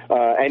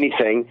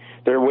anything?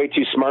 They're way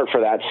too smart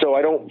for that. So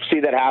I don't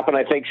see that happen.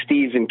 I think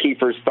Steve and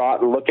Kiefer's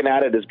thought and looking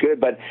at it is good.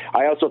 But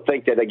I also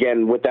think that,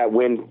 again, with that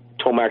win,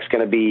 Tomac's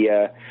going to be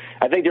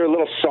I think they're a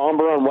little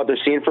somber on what they're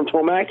seeing from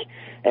Tomac.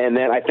 And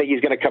then I think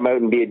he's going to come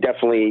out and be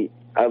definitely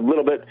a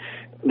little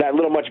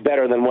much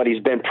better than what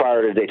he's been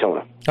prior to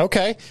Daytona.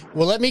 Okay.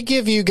 Well, let me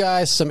give you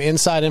guys some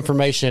inside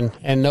information,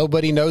 and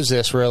nobody knows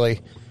this really.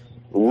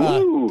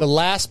 The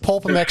last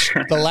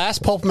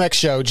Pulpmx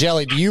show,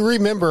 Jelly, do you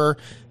remember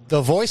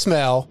the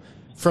voicemail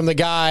from the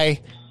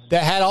guy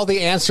that had all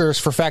the answers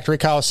for factory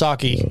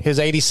Kawasaki? His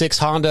 86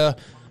 Honda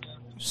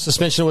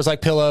suspension was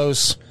like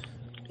pillows.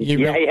 I do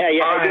remember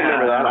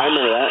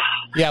that.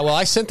 Yeah, well,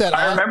 I sent that.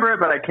 I remember it,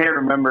 but I can't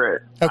remember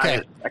it.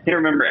 Okay. I can't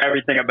remember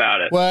everything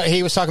about it. Well,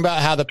 he was talking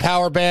about how the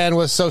power band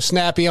was so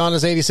snappy on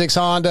his 86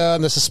 Honda,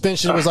 and the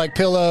suspension was like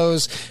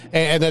pillows,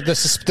 and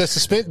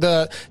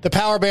the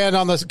power band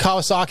on the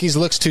Kawasaki's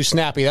looks too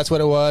snappy. That's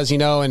what it was,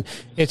 and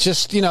it's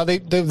just,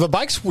 the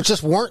bikes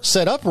just weren't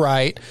set up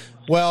right.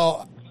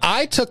 Well,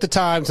 I took the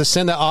time to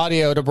send the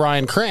audio to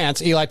Brian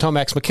Krantz, Eli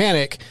Tomac's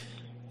mechanic,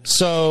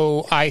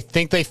 so I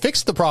think they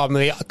fixed the problem.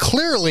 They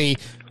clearly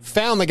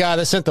found the guy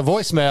that sent the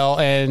voicemail,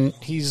 and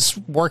he's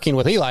working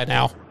with Eli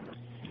now.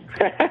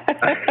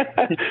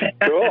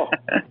 Cool.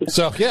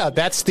 So, yeah,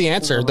 that's the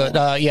answer.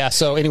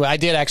 So anyway, I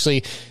did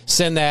actually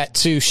send that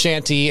to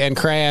Shanty and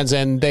Kranz,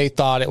 and they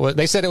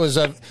said it was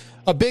a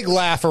big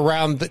laugh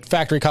around the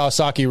factory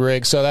Kawasaki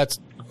rig, so that's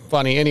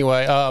funny.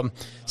 Anyway,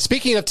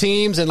 speaking of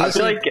teams and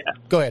listening,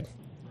 go ahead.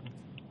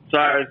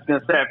 Sorry, I was going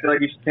to say, I feel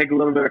like you should take a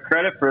little bit of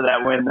credit for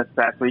that win this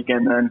past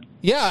weekend then.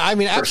 Yeah, I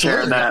mean,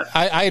 absolutely.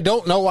 I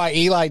don't know why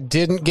Eli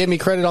didn't give me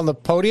credit on the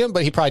podium,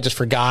 but he probably just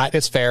forgot.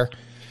 It's fair.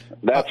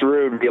 That's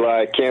rude,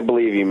 Eli. I can't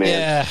believe you,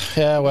 man.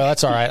 Yeah, well,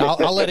 that's all right.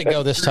 I'll let it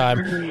go this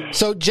time.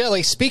 So,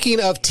 Jelly, speaking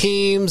of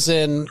teams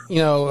and,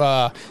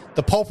 the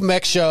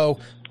Pulpmx show,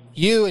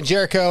 you and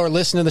Jericho are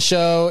listening to the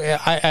show,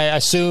 I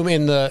assume,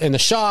 in the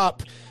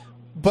shop.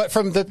 But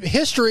from the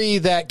history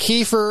that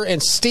Kiefer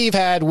and Steve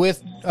had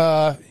with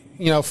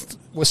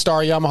with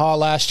Star Yamaha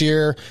last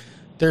year,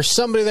 there's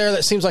somebody there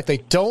that seems like they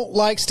don't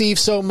like Steve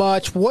so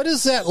much. What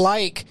is that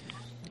like?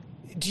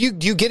 Do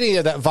you get any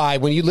of that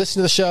vibe when you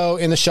listen to the show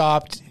in the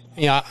shop?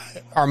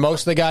 Are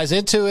most of the guys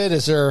into it?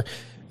 Is there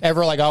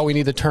ever like, oh, we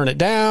need to turn it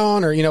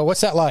down, or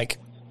what's that like?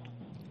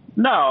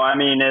 No, I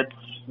mean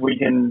we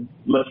can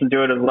listen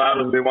to it as loud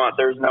as we want.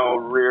 There's no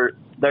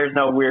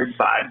weird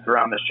vibes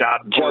around the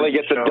shop. Jelly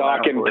gets a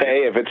dock and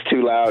pay if it's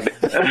too loud.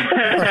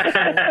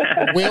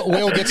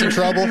 Will gets in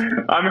trouble.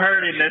 I'm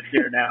hurting this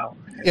year now.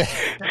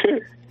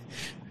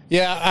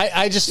 Yeah,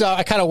 I just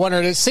I kind of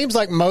wondered. It seems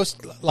like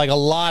a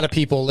lot of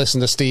people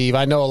listen to Steve.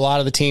 I know a lot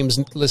of the teams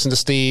listen to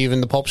Steve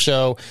and the Pulp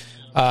Show.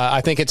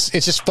 I think it's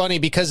just funny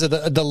because of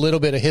the little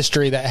bit of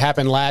history that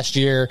happened last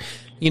year.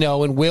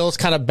 When Will's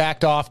kind of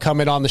backed off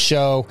coming on the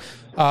show.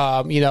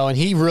 And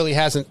he really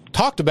hasn't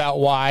talked about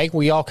why.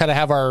 We all kind of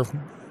have our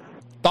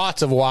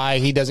thoughts of why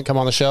he doesn't come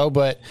on the show,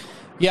 but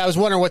yeah, I was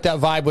wondering what that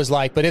vibe was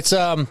like. But it's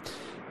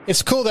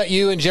cool that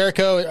you and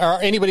Jericho,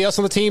 or anybody else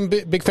on the team,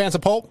 big fans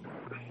of Pulp?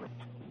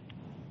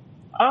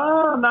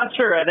 I'm not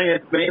sure. I think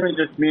it's mainly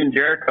just me and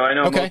Jericho. I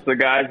know most of the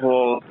guys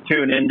will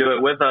tune into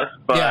it with us,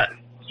 but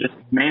it's just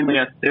mainly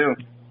us two.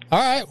 All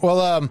right.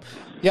 Well,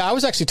 Yeah, I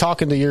was actually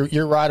talking to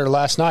your rider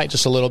last night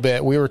just a little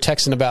bit. We were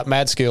texting about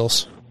Mad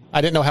Skills.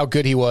 I didn't know how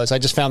good he was. I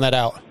just found that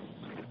out.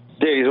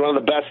 Dude, he's one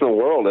of the best in the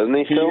world, isn't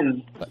he still?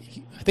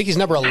 I think he's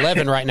number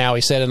 11 right now,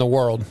 he said, in the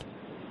world.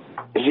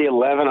 Is he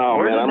 11?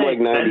 Oh, man, I'm like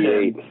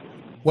 98.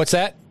 What's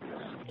that?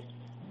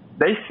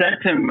 They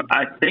sent him,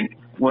 I think,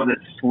 was it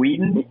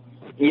Sweden?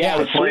 Yeah,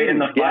 to play in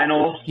the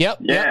finals. Yep.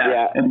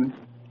 Yeah,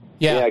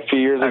 a few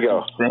years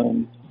ago.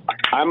 Insane.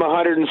 I'm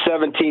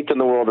 117th in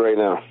the world right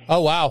now.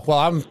 Oh, wow. Well,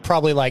 I'm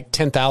probably like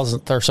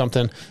 10,000th or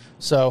something.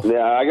 So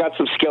yeah, I got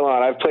some skill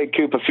on. I've played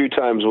Coop a few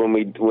times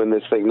when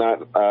this thing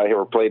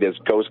or played as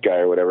Ghost Guy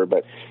or whatever.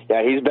 But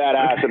yeah, he's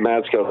badass at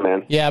Mad Skills,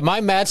 man. Yeah, my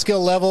Mad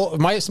Skills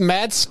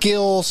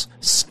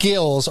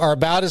skills are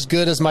about as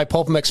good as my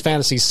Pulpmx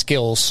fantasy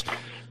skills.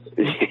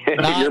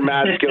 Your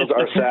Mad Skills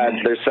are sad.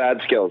 They're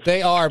sad skills.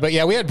 They are, but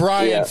yeah, we had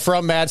Brian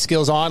from Mad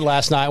Skills on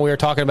last night. We were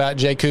talking about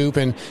J. Coop,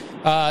 and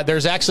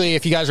there's actually,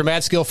 if you guys are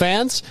Mad Skill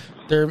fans,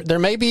 there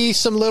may be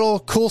some little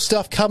cool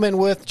stuff coming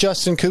with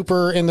Justin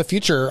Cooper in the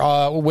future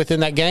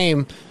within that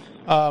game.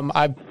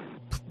 I'm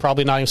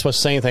probably not even supposed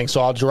to say anything,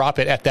 so I'll drop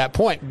it at that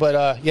point.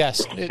 But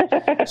yes,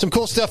 some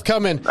cool stuff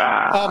coming.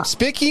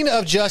 Speaking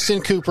of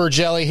Justin Cooper,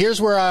 Jelly, here's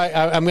where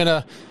I'm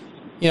gonna.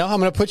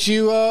 I'm going to put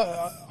you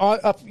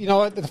up,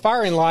 at the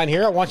firing line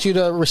here. I want you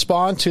to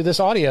respond to this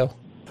audio.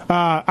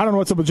 I don't know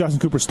what's up with Justin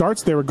Cooper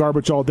starts. They were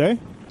garbage all day.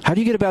 How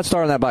do you get a bad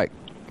start on that bike?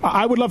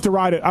 I would love to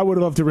ride it. I would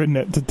have loved to ridden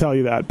it, to tell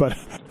you that. But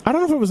I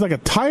don't know if it was like a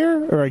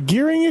tire or a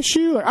gearing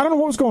issue. I don't know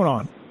what was going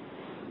on.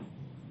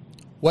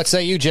 What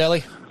say you,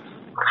 Jelly?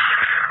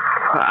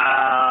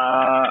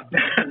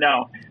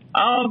 No.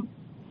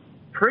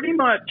 Pretty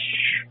much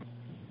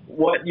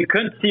what you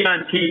couldn't see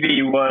on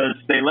TV was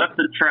they left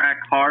the track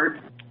hard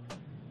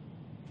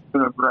for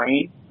the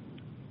rain,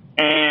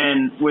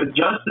 and with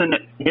Justin,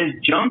 his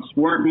jumps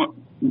weren't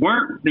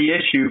the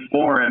issue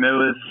for him. It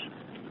was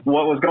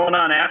what was going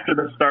on after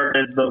the start.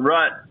 Is the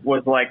rut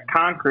was like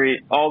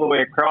concrete all the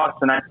way across,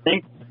 and I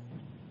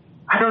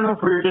don't know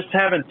if we were just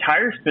having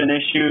tire spin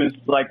issues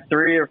like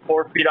 3 or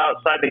 4 feet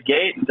outside the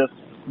gate and just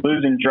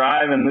losing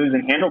drive and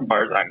losing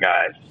handlebars on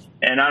guys.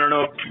 And I don't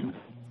know if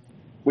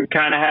we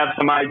kind of have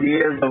some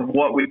ideas of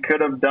what we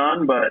could have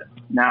done, but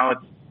now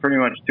it's pretty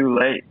much too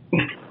late.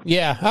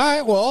 Yeah. All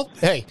right. Well,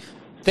 hey,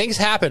 things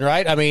happen,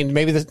 right? I mean,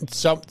 maybe a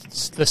little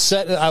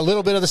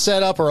bit of the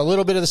setup or a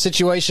little bit of the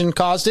situation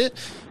caused it,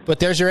 but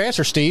there's your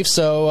answer, Steve.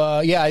 So,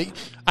 I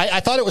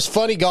thought it was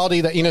funny,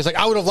 Gauldy, that, it's like,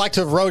 I would have liked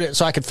to have wrote it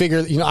so I could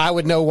figure, I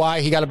would know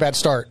why he got a bad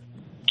start.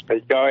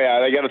 Oh,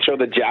 yeah, they got to throw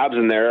the jobs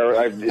in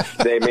there.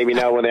 They maybe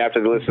now when they have to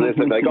listen to this,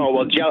 they're like, oh,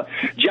 well,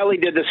 Jelly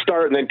did the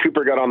start, and then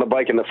Cooper got on the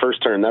bike in the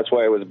first turn. That's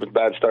why it was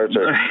bad starts.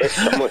 Or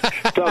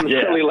something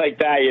silly like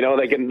that,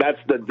 that's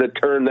the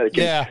turn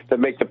that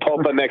make the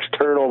Pulpmx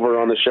turnover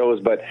on the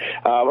shows. But,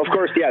 of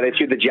course, they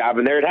threw the job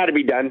in there. It had to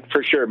be done,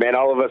 for sure, man.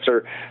 All of us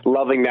are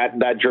loving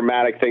that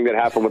dramatic thing that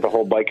happened with the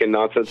whole bike and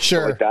nonsense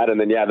like that. And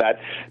then, that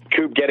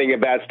Coop getting a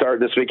bad start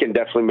this weekend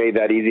definitely made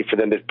that easy for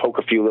them to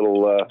poke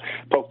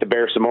the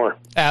bear some more.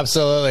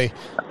 Absolutely.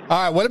 All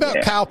right, what about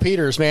Kyle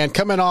Peters, man?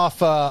 Coming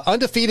off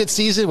undefeated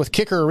season with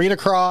Kicker Arena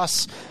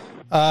Cross.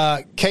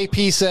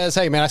 KP says,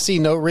 hey, man, I see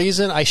no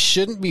reason I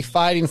shouldn't be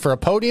fighting for a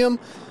podium.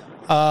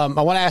 I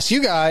want to ask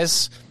you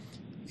guys,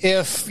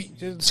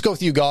 let's go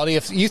with you, Gauldy,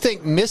 if you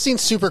think missing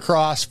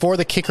Supercross for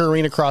the Kicker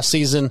Arena Cross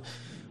season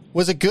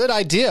was a good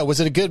idea. Was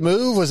it a good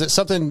move? Was it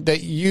something that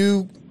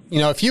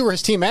if you were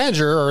his team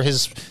manager or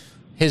his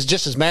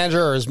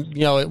manager or his,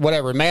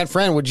 whatever, man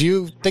friend, would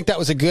you think that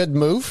was a good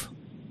move?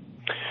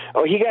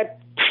 Oh, he got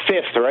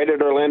 5th, right,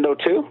 at Orlando,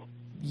 too?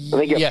 I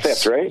think he got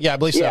 5th, right? Yeah, I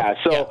believe so. Yeah,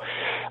 so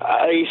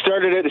he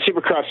started at the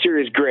Supercross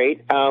Series,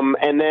 great.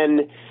 And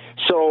then,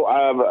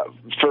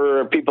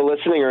 for people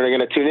listening or they're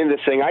going to tune into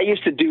this thing, I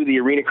used to do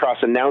the Arena Cross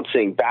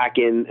announcing back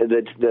in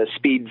the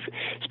Speed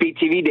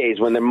TV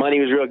days when the money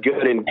was real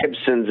good and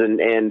Gibson's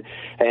and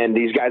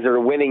these guys that were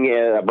winning,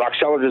 Brock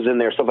Sellers was in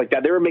there, stuff like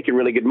that. They were making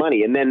really good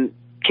money. And then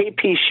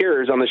KP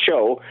Shearers on the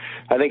show,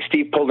 I think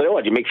Steve pulled it.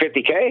 Did you make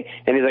 $50K?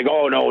 And he's like,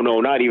 oh,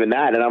 no, not even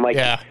that. And I'm like,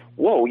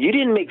 whoa, you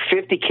didn't make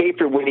 $50K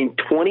for winning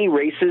 20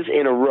 races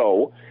in a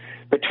row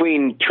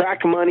between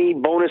track money,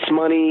 bonus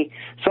money,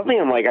 something.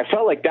 I'm like, I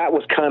felt like that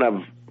was kind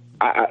of,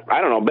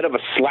 I don't know, a bit of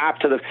a slap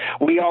to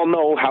we all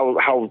know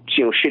how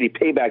shitty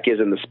payback is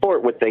in the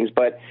sport with things,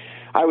 but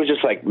I was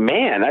just like,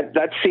 man,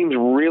 that seems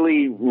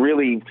really,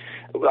 really.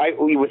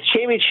 With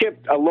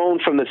championship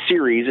alone from the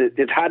series,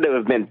 it had to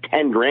have been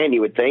 $10,000,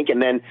 you would think,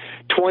 and then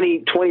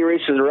 20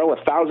 races in a row,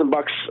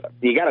 $1,000.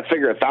 You got to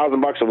figure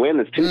 $1,000 a win.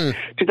 It's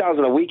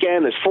 $2,000 a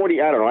weekend. There's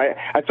 40. I don't know.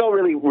 I felt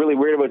really, really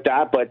weird about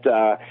that, but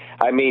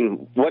I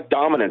mean, what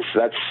dominance?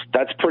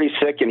 That's pretty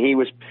sick, and he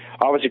was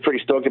obviously pretty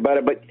stoked about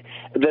it. But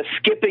the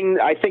skipping,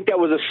 I think that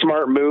was a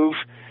smart move.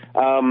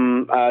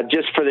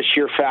 Just for the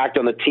sheer fact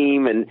on the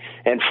team and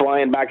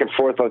flying back and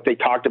forth like they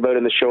talked about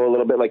in the show a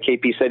little bit, like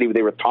KP said,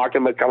 they were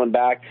talking about coming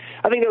back.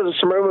 I think that was a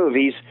smart move.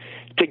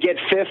 To get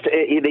 5th,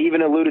 they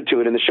even alluded to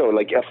it in the show,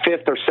 like a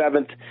 5th or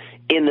 7th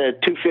in the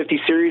 250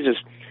 series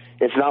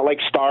It's not like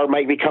Star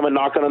might be coming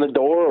knocking on the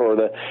door, or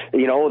the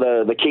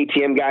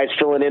KTM guys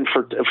filling in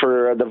for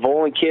the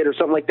Volan kid or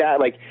something like that.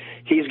 Like,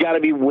 he's got to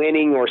be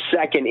winning or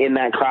second in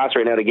that class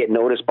right now to get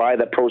noticed by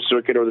the pro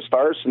circuit or the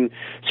Stars. And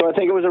so I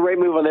think it was a right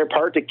move on their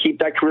part to keep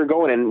that career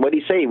going. And what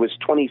did he say? He was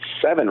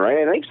 27,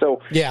 right? I think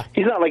so. Yeah.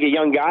 He's not like a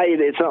young guy.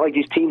 It's not like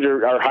these teams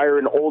are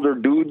hiring older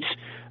dudes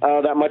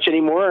that much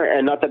anymore.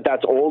 And not that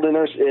that's old in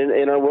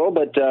our world,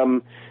 but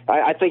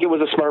I think it was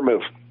a smart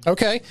move.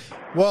 Okay.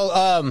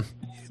 Well,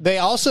 they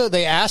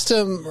asked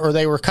him, or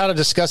they were kind of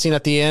discussing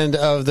at the end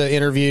of the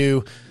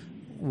interview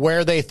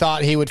where they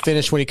thought he would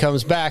finish when he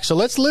comes back. So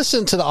let's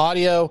listen to the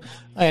audio,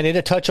 and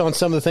it'll touch on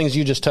some of the things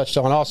you just touched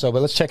on also,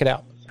 but let's check it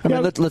out. I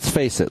mean, let's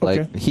face it. Okay.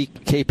 Like,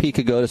 KP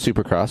could go to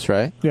Supercross,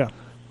 right? Yeah.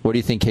 Where do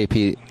you think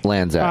KP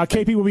lands at?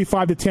 KP will be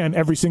 5 to 10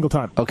 every single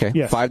time. Okay,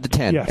 yes. 5 to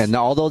 10. Yes. And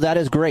although that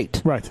is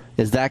great, right,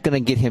 is that going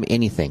to get him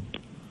anything?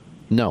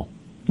 No.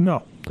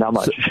 No. Not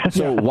much.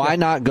 So why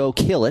not go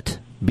kill it,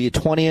 be a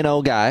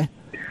 20-0 guy?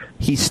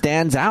 He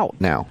stands out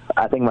now.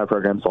 I think my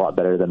program's a lot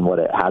better than what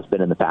it has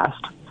been in the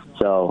past.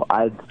 So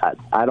I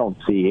don't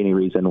see any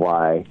reason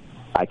why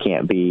I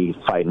can't be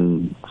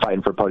fighting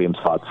for podium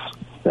spots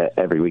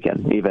every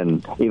weekend,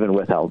 even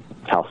with how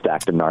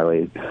stacked and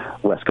gnarly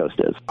West Coast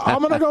is.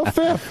 I'm gonna go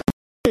 5th.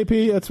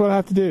 KP, that's what I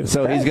have to do.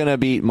 So he's gonna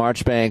beat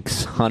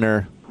Marchbanks,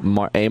 Hunter,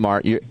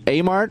 Amart. You're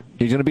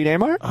gonna beat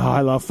Amart? Oh,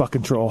 I love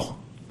fucking Troll.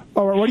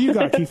 All right, what do you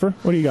got, Kiefer?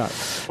 What do you got?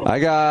 I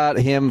got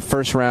him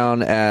first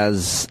round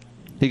as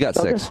he got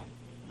 6.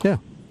 Yeah,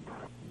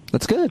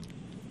 that's good.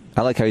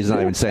 I like how he's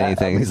not even saying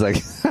anything. He's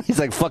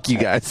like, fuck you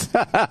guys.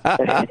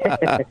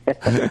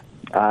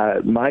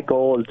 My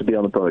goal is to be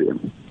on the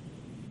podium.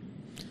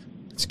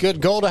 It's a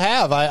good goal to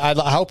have. I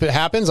hope it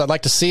happens. I'd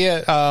like to see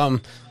it.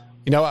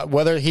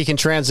 Whether he can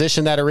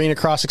transition that arena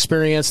cross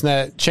experience and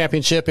that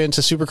championship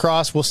into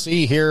Supercross, we'll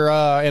see here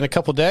in a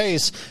couple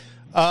days.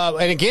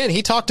 And again,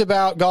 he talked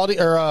about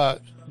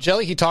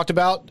Jelly. He talked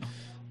about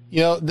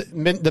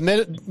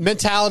the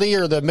mentality,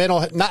 or the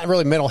mental, not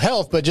really mental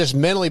health, but just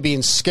mentally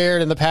being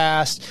scared in the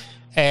past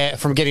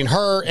from getting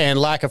hurt and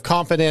lack of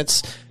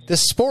confidence.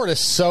 This sport is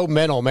so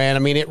mental, man. I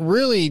mean, it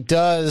really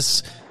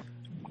does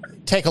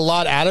take a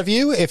lot out of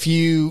you if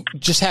you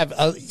just have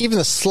even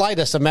the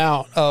slightest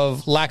amount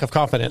of lack of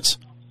confidence.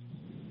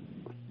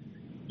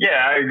 Yeah,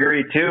 I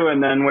agree too.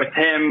 And then with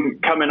him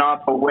coming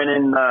off of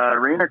winning the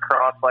arena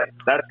cross, like,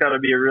 that's got to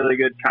be a really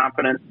good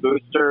confidence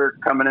booster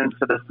coming into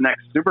this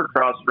next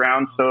Supercross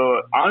round.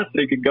 So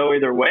honestly, it could go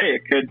either way.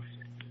 It could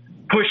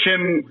push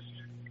him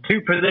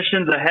 2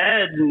 positions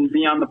ahead and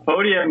be on the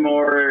podium,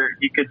 or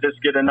he could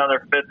just get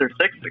another 5th or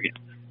 6th again.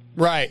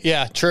 Right.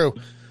 Yeah. True.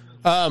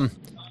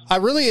 I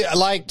really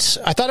liked.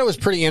 I thought it was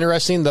pretty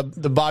interesting, the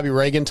Bobby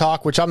Reagan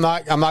talk, which I'm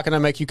not going to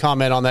make you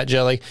comment on that,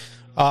 Jelly.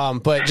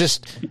 But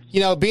just,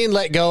 being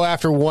let go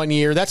after 1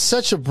 year, that's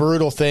such a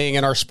brutal thing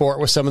in our sport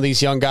with some of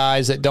these young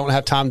guys that don't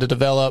have time to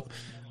develop.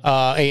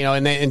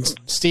 And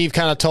Steve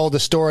kind of told the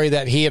story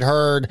that he had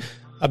heard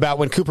about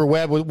when Cooper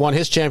Webb won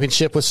his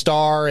championship with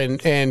Star,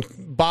 and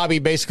Bobby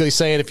basically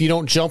saying, if you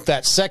don't jump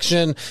that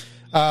section,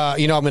 I'm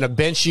going to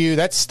bench you.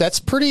 That's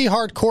pretty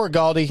hardcore,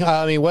 Gauldy.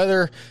 I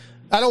mean,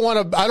 I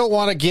don't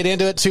want to get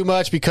into it too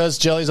much because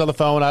Jelly's on the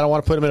phone. I don't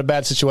want to put him in a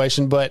bad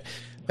situation, but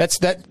it's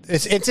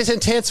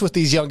intense with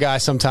these young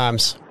guys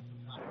sometimes.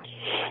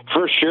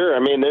 For sure. I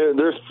mean,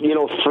 they're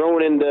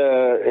thrown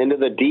into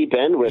the deep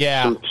end with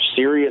some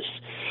serious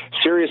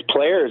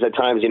players at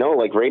times.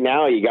 Like right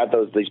now, you got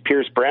these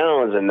Pierce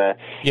Browns and the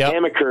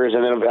Amakers,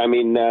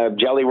 and then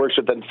Jelly works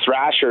with the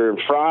Thrasher and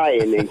Fry,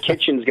 and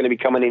Kitchen's going to be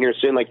coming in here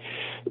soon. Like,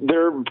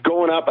 they're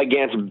going up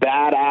against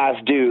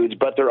badass dudes,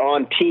 but they're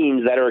on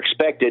teams that are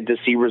expected to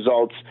see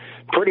results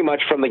pretty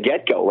much from the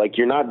get-go. Like,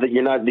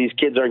 these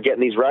kids aren't getting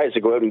these rides to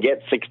go out and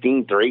get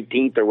 16th or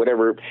 18th or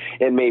whatever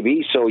it may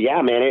be. So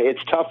yeah, man,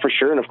 it's tough for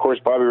sure. And of course,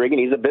 Bobby Reagan,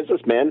 he's a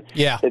businessman.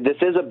 Yeah. This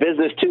is a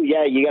business too.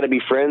 Yeah, you got to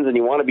be friends and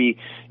you want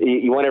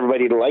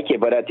everybody to like you.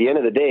 But at the end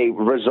of the day,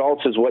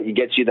 results is what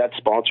gets you that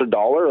sponsor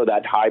dollar or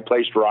that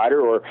high-placed rider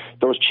or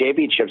those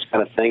championships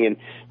kind of thing. And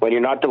when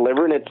you're not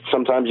delivering it,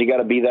 sometimes you got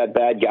to be that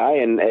bad guy.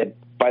 And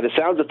by the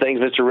sounds of things,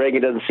 Mr.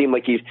 Reagan doesn't seem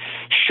like he's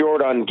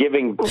short on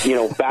giving,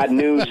 bad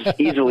news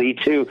easily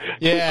to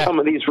some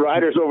of these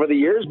riders over the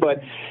years.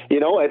 But,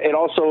 it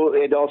also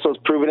is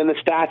proven in the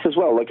stats as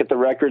well. Look at the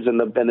records and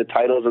the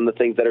titles and the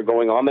things that are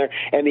going on there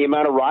and the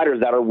amount of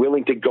riders that are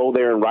willing to go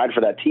there and ride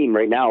for that team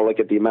right now. Look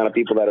at the amount of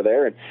people that are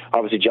there. And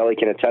obviously Jelly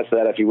can attest to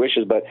that if he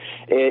wishes. But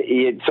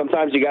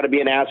sometimes you got to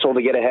be an asshole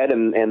to get ahead,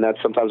 and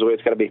that's sometimes the way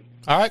it's got to be.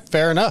 All right,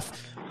 fair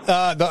enough.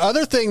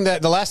 The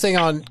last thing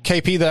on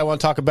KP that I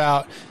want to talk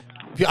about,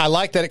 I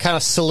like that it kind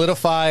of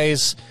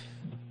solidifies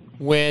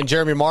when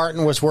Jeremy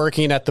Martin was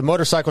working at the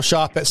motorcycle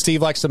shop that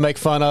Steve likes to make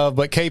fun of,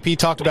 but KP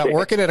talked about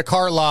working at a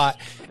car lot,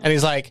 and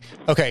he's like,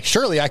 okay,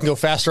 surely I can go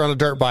faster on a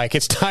dirt bike.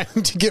 It's time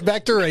to get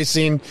back to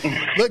racing.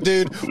 Look,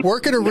 dude,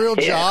 working a real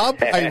job,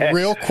 a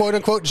real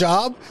quote-unquote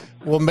job,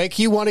 will make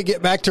you want to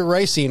get back to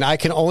racing. I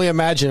can only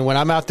imagine when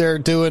I'm out there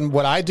doing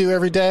what I do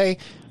every day,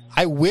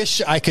 I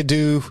wish I could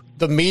do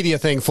the media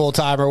thing full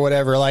time or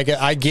whatever. Like,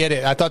 I get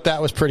it. I thought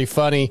that was pretty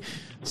funny.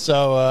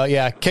 So,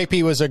 yeah,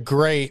 KP was a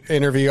great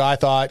interview, I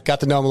thought.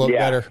 Got to know him a little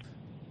better.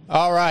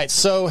 All right.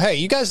 So, hey,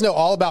 you guys know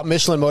all about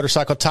Michelin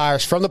motorcycle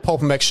tires from the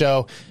Pulpmx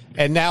show.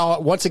 And now,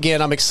 once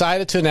again, I'm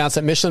excited to announce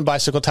that Michelin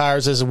Bicycle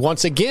Tires is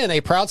once again a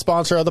proud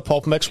sponsor of the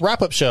Pulpmx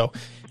Wrap-Up Show.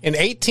 In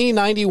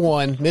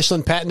 1891,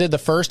 Michelin patented the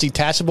first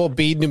detachable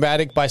bead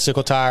pneumatic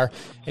bicycle tire,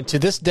 and to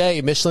this day,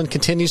 Michelin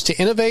continues to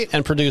innovate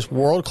and produce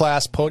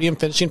world-class podium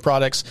finishing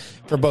products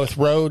for both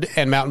road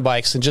and mountain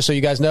bikes. And just so you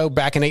guys know,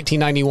 back in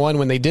 1891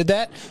 when they did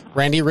that,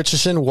 Randy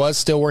Richardson was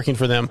still working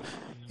for them.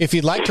 If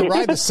you'd like to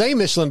ride the same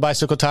Michelin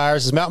bicycle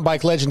tires as mountain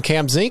bike legend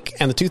Cam Zink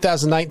and the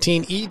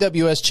 2019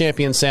 EWS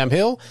champion Sam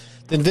Hill,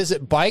 then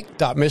visit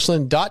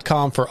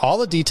bike.michelin.com for all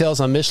the details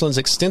on Michelin's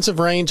extensive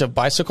range of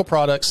bicycle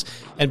products,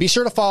 and be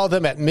sure to follow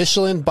them at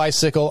Michelin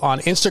Bicycle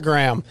on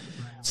Instagram.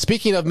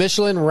 Speaking of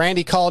Michelin,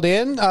 Randy called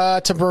in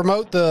to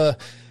promote the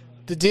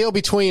deal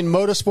between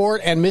Motorsport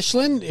and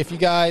Michelin. If you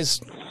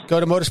guys go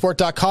to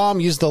motorsport.com,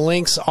 use the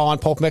links on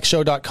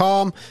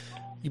pulpmxshow.com.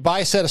 You buy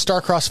a set of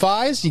Starcross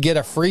 5s, you get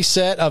a free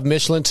set of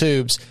Michelin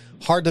tubes.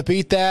 Hard to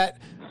beat that.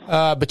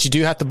 But you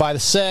do have to buy the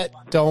set.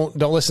 Don't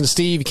listen to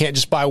Steve. You can't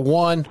just buy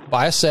one.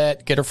 Buy a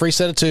set. Get a free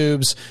set of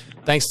tubes.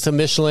 Thanks to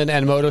Michelin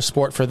and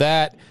Motorsport for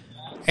that.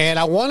 And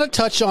I want to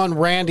touch on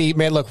Randy.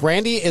 Man, look,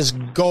 Randy is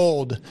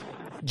gold,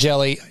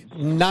 Jelly.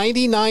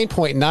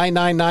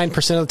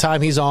 99.999% of the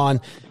time he's on.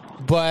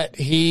 But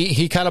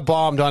he kind of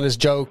bombed on his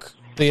joke,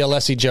 the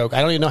Alessi joke.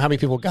 I don't even know how many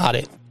people got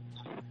it.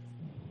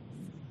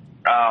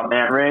 Oh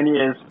man, Randy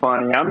is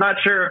funny. I'm not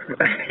sure if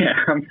a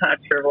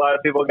lot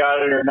of people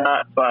got it or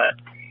not, but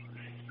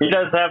he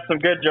does have some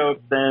good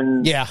jokes,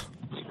 and yeah,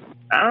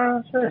 I'm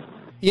not sure.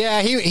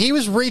 Yeah, he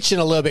was reaching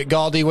a little bit,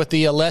 Gauldy, with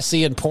the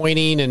Alessi and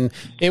pointing, and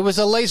it was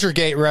a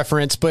Lasergate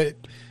reference, but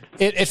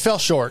it fell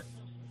short.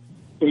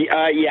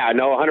 Yeah,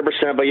 no,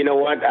 100%. But you know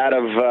what? Out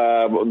of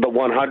the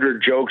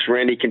 100 jokes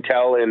Randy can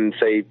tell in,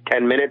 say,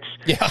 10 minutes,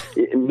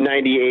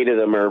 98 of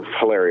them are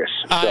hilarious.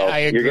 So I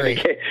agree. You're gonna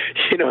get,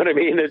 you know what I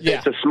mean?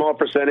 It's a small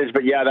percentage,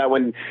 but yeah, that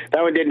one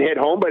didn't hit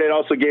home, but it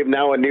also gave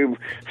now a new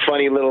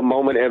funny little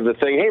moment of the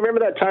thing. Hey, remember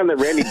that time that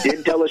Randy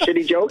did tell a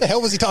shitty joke? What the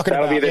hell was he talking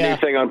That'll about? That'll be the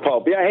new thing on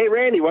Pulp. Yeah, hey,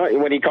 Randy,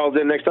 when he calls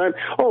in next time,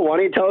 why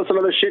don't you tell us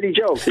another shitty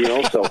joke? You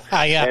know, so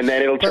and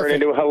then it'll turn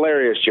into a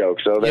hilarious joke.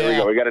 So there we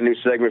go. We got a new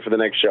segment for the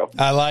next show.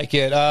 I like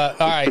it. All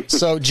right.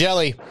 So,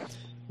 Jelly,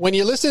 when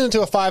you're listening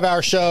to a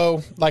 5-hour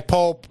show like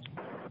Pulp,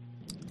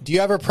 do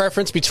you have a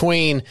preference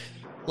between,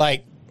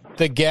 like,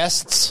 the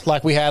guests,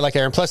 like we had, like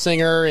Aaron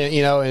Plessinger,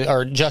 you know,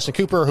 or Justin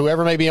Cooper, or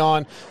whoever may be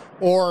on,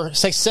 or,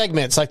 say,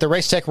 segments like the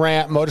Race Tech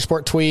Rant,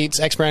 Motorsport Tweets,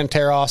 X-Brand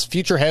Tear-Offs,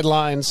 Future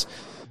Headlines,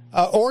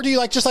 or do you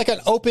like just like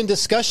an open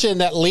discussion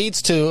that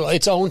leads to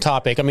its own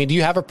topic? I mean, do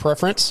you have a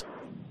preference?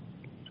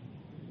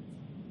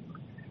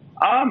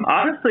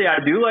 Honestly, I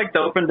do like the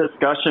open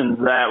discussions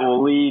that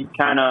will lead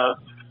kind of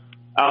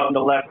out in the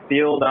left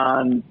field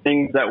on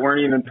things that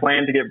weren't even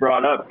planned to get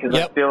brought up, because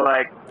I feel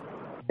like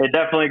it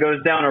definitely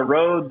goes down a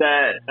road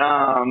that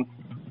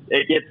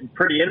it gets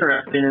pretty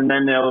interesting, and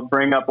then they'll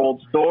bring up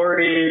old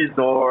stories,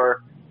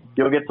 or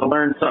you'll get to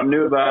learn something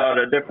new about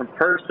a different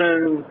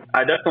person.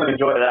 I definitely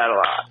enjoy that a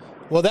lot.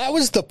 Well, that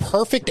was the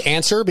perfect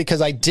answer,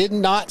 because I did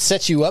not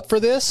set you up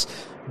for this,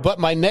 but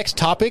my next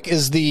topic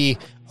is the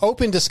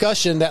open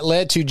discussion that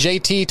led to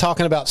JT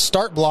talking about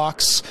start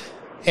blocks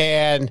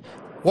and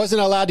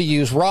wasn't allowed to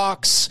use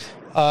rocks.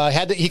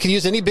 He could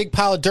use any big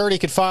pile of dirt he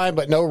could find,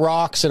 but no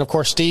rocks. And of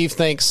course, Steve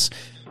thinks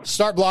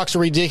start blocks are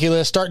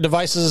ridiculous. Start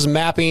devices,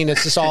 mapping,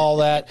 it's just all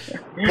that.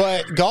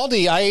 But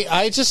Gauldy,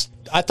 I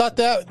thought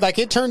that like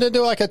it turned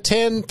into like a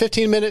 10,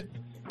 15-minute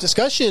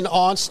discussion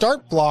on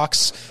start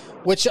blocks,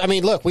 which, I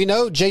mean, look, we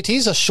know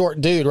JT's a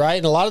short dude, right?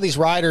 And a lot of these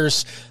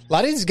riders, a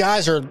lot of these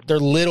guys they're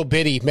little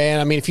bitty,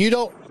 man. I mean, if you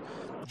don't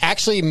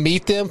actually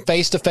meet them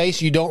face to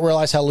face, you don't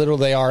realize how little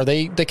they are.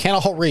 They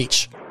can't all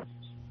reach.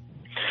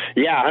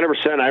 Yeah,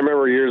 100%. I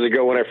remember years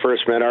ago when I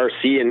first met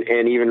RC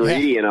and even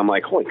Reedy, and I'm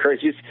like, holy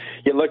Christ,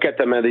 you look at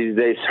them as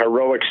these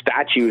heroic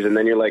statues, and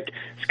then you're like,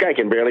 this guy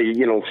can barely,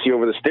 see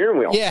over the steering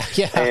wheel. Yeah.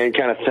 And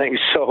kind of thing.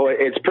 So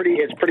it's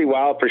pretty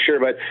wild for sure.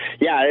 But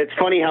yeah, it's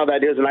funny how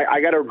that is. And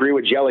I got to agree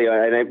with Jelly.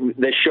 And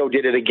this show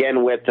did it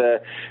again with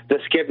the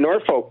Skip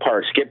Norfolk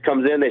part. Skip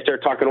comes in, they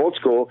start talking old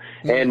school,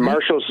 and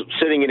Marshall's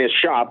sitting in his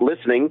shop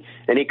listening,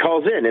 and he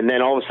calls in, and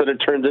then all of a sudden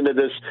it turns into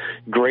this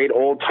great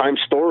old time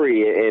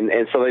story and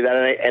stuff like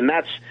that. And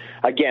that's,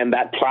 again,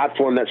 that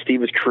platform that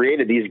Steve has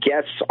created. These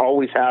guests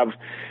always have,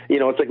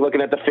 it's like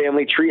looking at the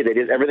family tree.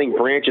 Everything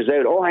branches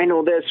out. Oh, I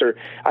know this, or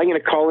I'm going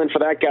to call in for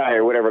that guy,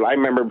 or whatever. I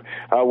remember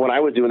when I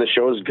was doing the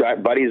shows,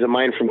 buddies of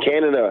mine from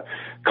Canada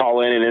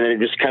call in, and then it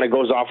just kind of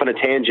goes off on a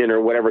tangent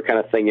or whatever kind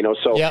of thing,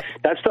 So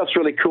that stuff's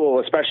really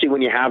cool, especially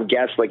when you have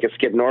guests like a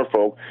Skip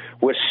Norfolk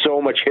with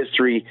so much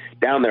history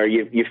down there.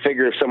 You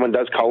figure if someone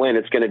does call in,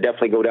 it's going to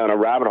definitely go down a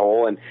rabbit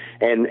hole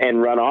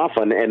and run off,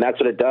 and that's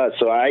what it does.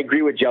 So I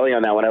agree with Jelly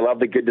on that one. I love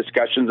the good discussion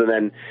discussions, and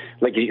then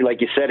like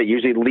you said, it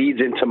usually leads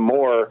into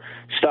more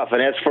stuff.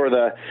 And as for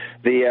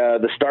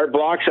the start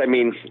blocks, I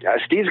mean,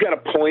 Steve's got a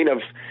point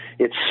of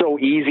it's so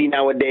easy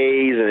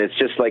nowadays, and it's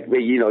just like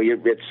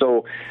it's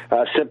so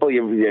simple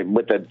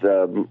with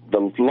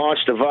the launch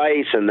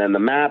device and then the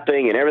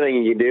mapping and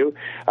everything you do.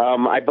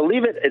 I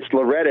believe it's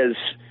Loretta's.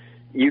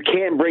 You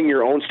can't bring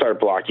your own start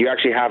block. You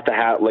actually have to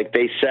have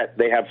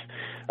they have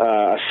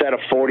a set of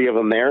 40 of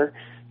them there.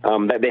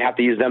 That they have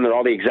to use them. They're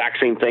all the exact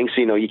same thing.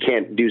 So, you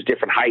can't do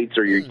different heights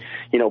or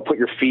put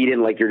your feet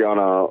in like you're on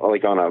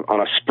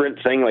a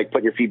sprint thing, like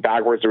putting your feet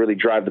backwards to really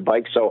drive the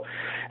bike. So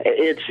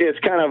it's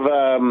kind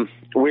of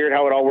weird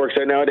how it all works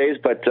out nowadays.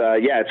 But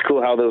it's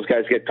cool how those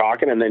guys get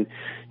talking. And then,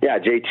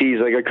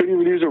 JT's like, I couldn't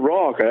even use a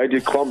rock. I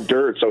just clumped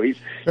dirt. So he's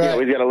he's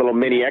got a little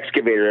mini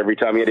excavator every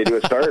time he had to do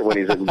a start when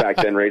he's back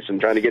then racing,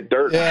 trying to get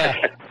dirt.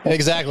 Yeah,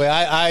 exactly.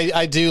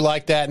 I do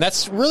like that. And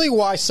that's really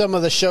why some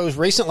of the shows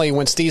recently,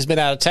 when Steve's been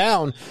out of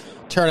town,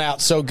 turn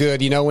out so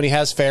good, when he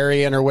has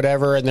Ferry in or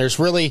whatever, and there's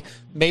really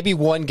maybe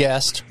one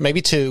guest,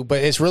 maybe two,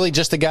 but it's really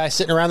just a guy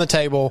sitting around the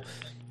table,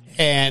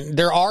 and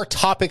there are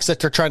topics that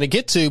they're trying to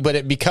get to, but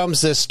it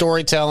becomes this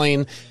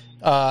storytelling,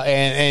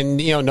 and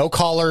no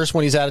callers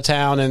when he's out of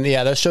town, and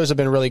those shows have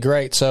been really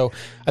great. So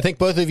I think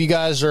both of you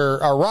guys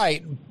are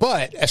right,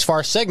 but as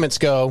far as segments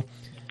go,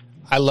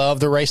 I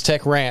love the Race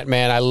Tech rant,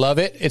 man. I love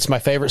it. It's my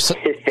favorite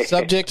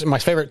subject, my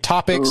favorite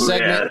topic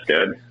segment. Yeah, that's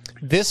good.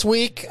 This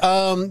week,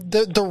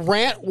 the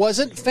rant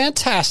wasn't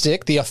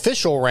fantastic. The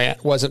official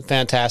rant wasn't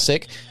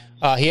fantastic.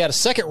 He had a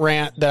second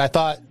rant that I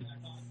thought,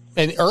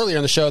 and earlier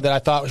in the show that I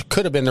thought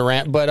could have been the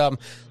rant. But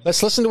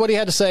let's listen to what he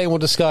had to say, and we'll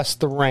discuss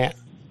the rant.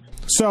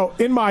 So,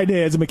 in my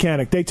day as a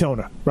mechanic,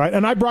 Daytona, right?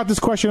 And I brought this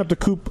question up to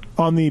Coop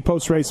on the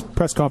post-race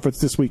press conference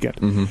this weekend.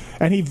 Mm-hmm.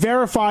 And he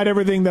verified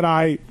everything that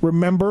I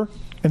remember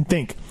and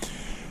think.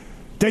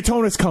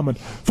 Daytona's coming.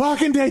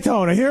 Fucking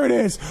Daytona. Here it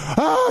is.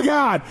 Oh,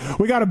 God.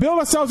 We got to build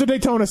ourselves a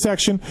Daytona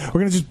section.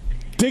 We're going to just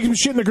dig some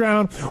shit in the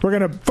ground. We're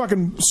going to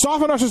fucking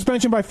soften our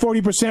suspension by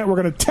 40%. We're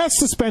going to test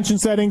suspension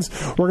settings.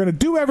 We're going to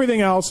do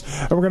everything else.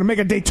 And we're going to make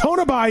a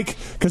Daytona bike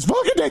because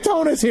fucking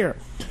Daytona is here.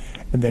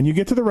 And then you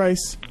get to the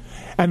race,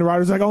 and the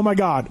rider's like, oh, my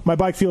God, my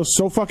bike feels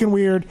so fucking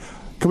weird.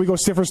 Can we go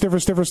stiffer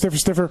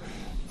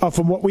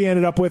from what we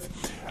ended up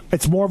with?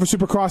 It's more of a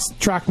supercross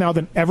track now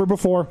than ever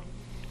before.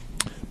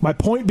 My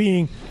point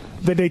being,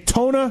 the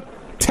Daytona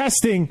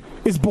testing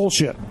is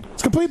bullshit.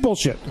 It's complete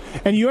bullshit.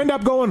 And you end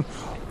up going,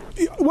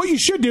 what you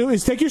should do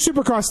is take your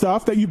supercross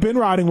stuff that you've been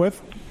riding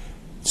with,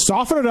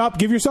 soften it up,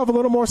 give yourself a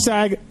little more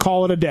sag,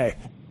 call it a day.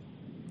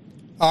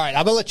 All right,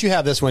 I'm going to let you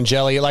have this one,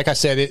 Jelly. Like I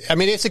said,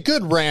 it's a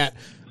good rant.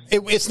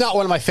 It's not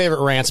one of my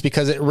favorite rants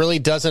because it really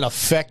doesn't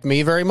affect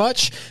me very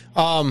much.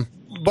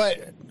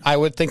 But I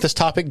would think this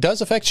topic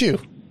does affect you.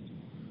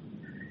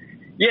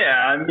 Yeah,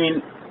 I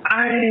mean,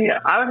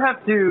 I would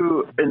have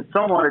to, in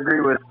somewhat,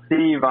 agree with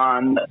Steve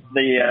on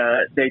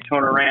the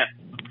Daytona rant.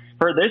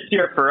 For this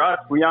year, for us,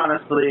 we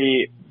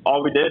honestly,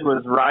 all we did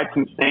was ride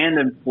some sand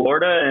in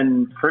Florida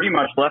and pretty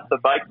much left the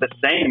bike the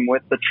same,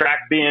 with the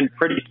track being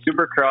pretty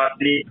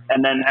supercrossy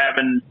and then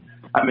having,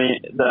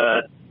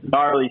 the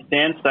gnarly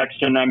sand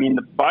section.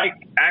 The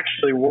bike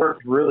actually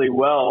worked really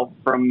well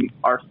from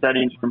our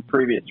settings from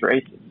previous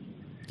races.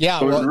 Yeah,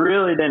 so we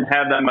really didn't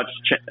have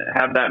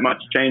that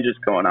much changes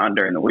going on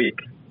during the week.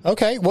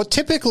 Okay, well,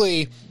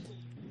 typically,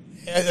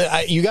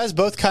 you guys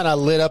both kind of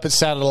lit up. It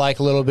sounded like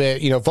a little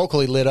bit,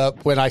 vocally lit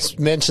up when I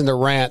mentioned the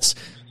rants.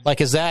 Like,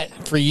 is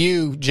that for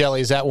you, Jelly?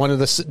 Is that one of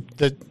the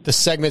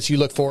segments you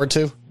look forward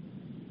to?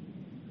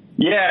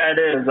 Yeah, it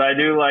is. I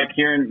do like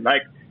hearing,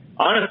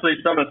 honestly,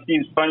 some of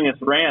Steve's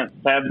funniest rants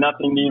have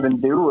nothing to even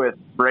do with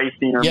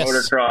racing or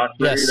motocross.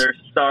 They're either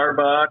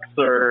Starbucks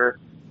or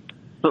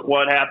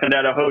what happened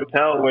at a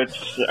hotel,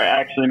 which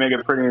actually make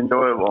it pretty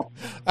enjoyable.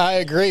 I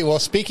agree. Well,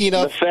 speaking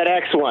of the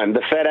FedEx one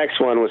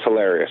was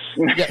hilarious.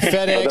 Yeah,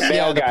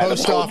 FedEx, the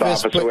post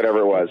office or whatever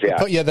it was.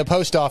 Yeah, the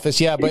post office.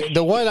 Yeah, but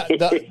the one,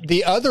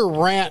 the other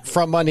rant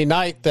from Monday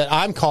night that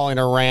I'm calling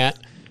a rant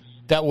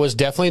that was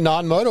definitely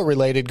non-moto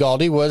related,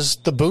 Gauldy, was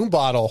the boom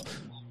bottle.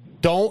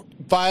 Don't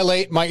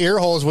violate my ear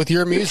holes with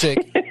your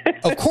music.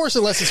 Of course,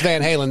 unless it's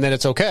Van Halen, then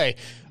it's okay.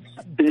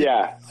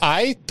 Yeah,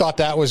 I thought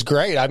that was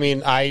great. I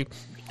guess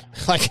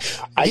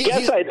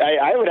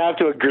I would have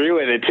to agree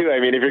with it too.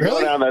 If you're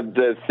going down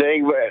the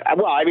thing,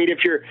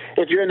 if you're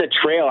in the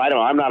trail, I don't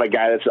know. I'm not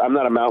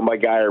a mountain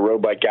bike guy or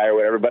road bike guy or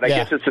whatever. But I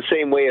guess it's the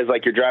same way as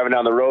like you're driving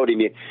down the road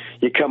and you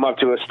come up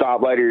to a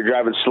stoplight or you're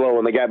driving slow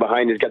and the guy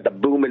behind you's got the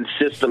booming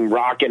system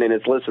rocking and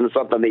it's listening to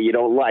something that you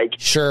don't like.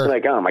 Sure. You're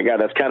like, oh my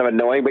God, that's kind of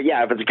annoying. But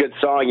yeah, if it's a good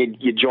song,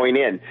 you join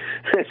in,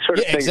 sort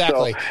of thing.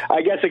 Exactly. So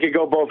I guess it could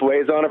go both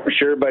ways on it for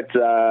sure. But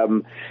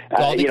can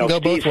go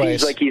both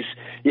ways. Seems like he's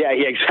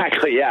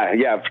exactly.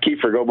 Yeah,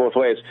 Kiefer, go both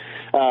ways.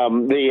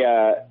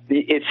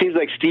 It seems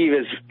like Steve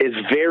is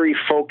very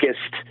focused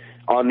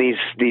on these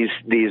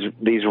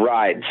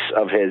rides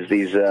of his,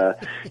 these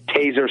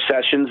taser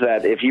sessions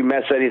that if you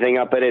mess anything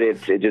up in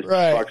it just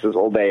fucks his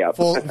whole day up.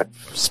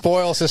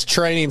 Spoils his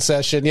training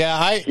session. Yeah,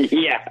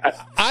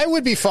 I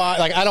would be fine.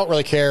 Like, I don't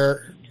really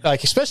care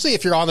like, especially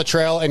if you're on the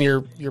trail and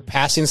you're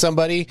passing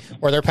somebody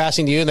or they're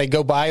passing you and they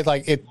go by,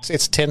 like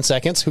it's 10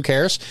 seconds. Who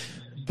cares?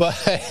 But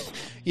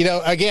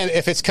again,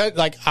 if it's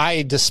like,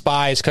 I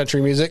despise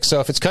country music. So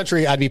if it's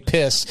country, I'd be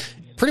pissed.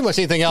 Pretty much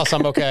anything else,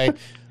 I'm okay.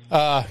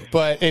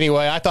 But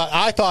anyway, I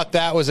thought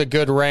that was a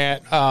good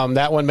rant.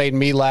 That one made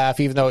me laugh,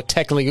 even though it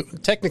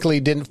technically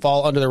didn't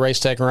fall under the Race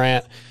Tech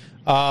rant.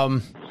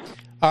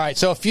 All right,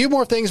 so a few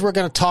more things we're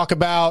going to talk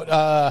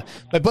about.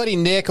 My buddy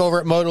Nick over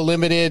at Moto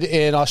Limited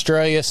in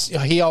Australia,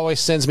 he always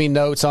sends me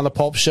notes on the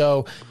Pulp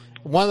Show.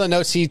 One of the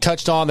notes he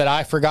touched on that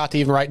I forgot to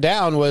even write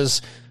down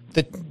was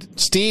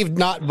Steve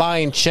not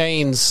buying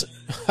chains.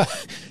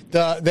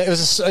 It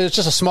was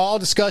just a small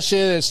discussion.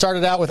 It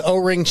started out with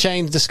O-ring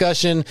chain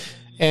discussion,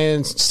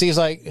 and Steve's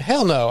like,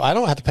 hell no, I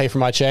don't have to pay for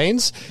my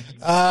chains.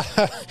 I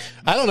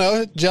don't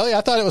know, Jelly, I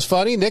thought it was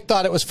funny. Nick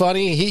thought it was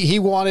funny. He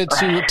wanted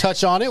to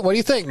touch on it. What do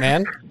you think,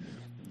 man?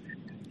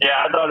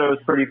 Yeah, I thought it was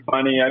pretty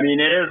funny. I mean,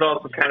 it is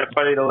also kind of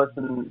funny to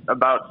listen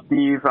about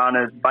Steve on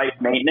his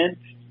bike maintenance.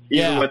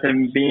 Even with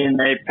him being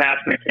a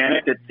past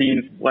mechanic, it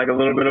seems like a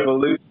little bit of a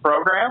loose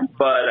program.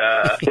 But,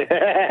 yeah,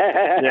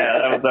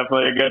 that was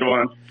definitely a good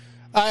one.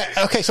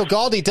 Okay, so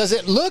Gauldy, does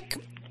it look,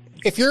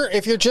 if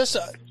you're just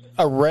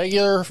a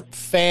regular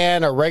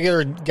fan, a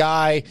regular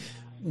guy,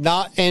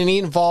 not any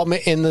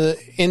involvement in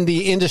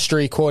the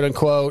industry, quote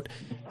unquote,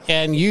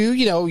 and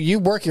you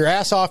work your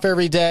ass off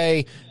every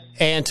day,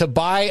 and to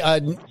buy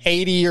an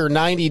 $80 or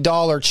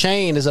 $90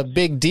 chain is a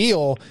big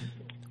deal.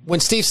 When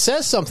Steve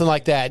says something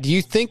like that, do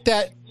you think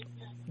that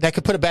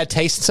could put a bad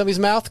taste in somebody's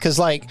mouth? Because,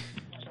 like,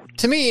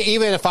 to me,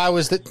 even if I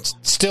was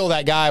still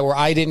that guy where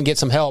I didn't get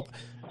some help,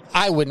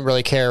 I wouldn't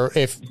really care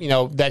if,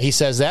 that he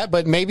says that.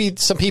 But maybe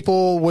some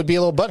people would be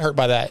a little butthurt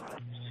by that.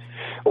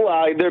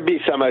 Well, there'd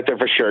be some out there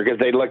for sure, because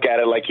they look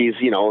at it like he's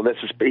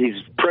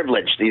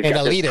privileged. He's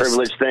got this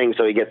privileged thing,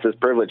 so he gets this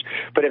privilege.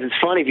 But if it's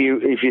funny,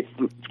 if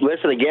you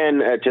listen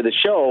again to the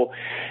show,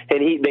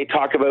 and they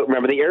talk about,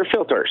 remember the air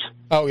filters?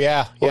 Oh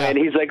yeah. And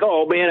he's like,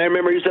 oh man, I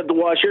remember you used to have to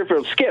wash air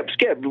filters.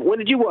 Skip. When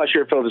did you wash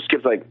air filters?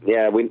 Skip's like,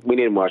 yeah, we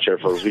didn't wash air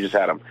filters. We just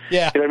had them.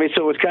 Yeah. You know what I mean?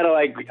 So it was kind of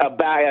like a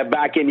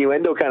back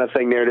innuendo kind of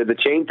thing there to the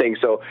chain thing.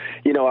 So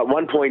at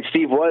one point,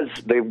 Steve was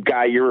the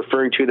guy you're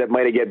referring to that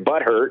might have get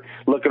butthurt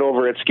looking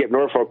over at Skip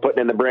Norfolk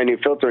putting in the brand new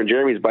filter in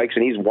Jeremy's bikes,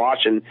 and he's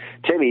washing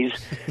Timmy's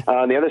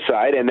on the other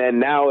side. And then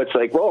now it's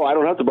like, well, I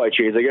don't have to buy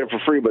chains. I get it for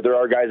free, but there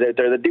are guys out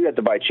there that do have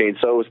to buy chains.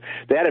 So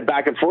they had it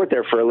back and forth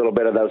there for a little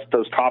bit of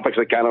those topics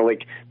that kind of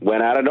like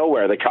went out of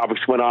nowhere. The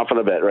topics went off in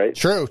a bit, right?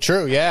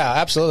 True. Yeah,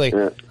 absolutely.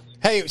 Yeah.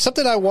 Hey,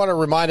 something I want to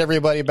remind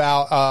everybody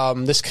about,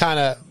 this kind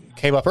of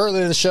came up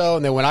earlier in the show,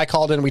 and then when I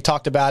called in, we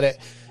talked about it.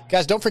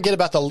 Guys, don't forget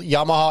about the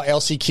Yamaha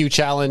LCQ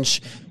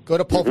Challenge. Go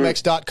to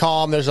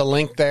pulpmx.com. There's a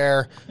link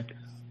there.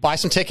 Buy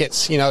some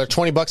tickets. They're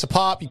 $20 a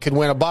pop. You could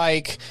win a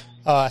bike.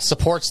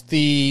 Supports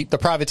the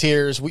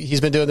privateers. He's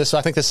been doing this. So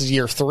I think this is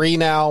year 3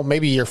 now,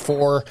 maybe year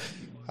 4.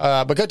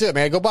 But go do it,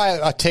 man. Go buy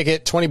a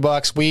ticket,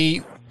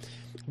 $20.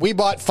 We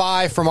bought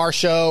 5 from our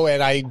show,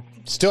 and I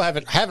still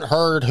haven't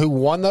heard who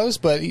won those,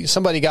 but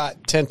somebody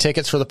got 10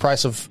 tickets for the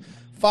price of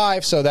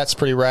 5, so that's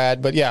pretty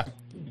rad. But yeah.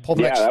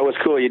 Yeah, that was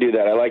cool. You do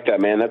that. I like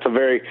that, man. That's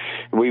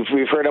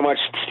we've heard how much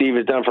Steve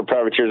has done for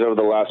privateers over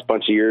the last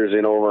bunch of years,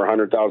 over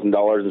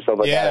 $100,000 and stuff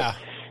like that.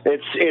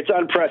 It's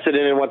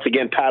unprecedented. Once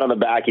again, pat on the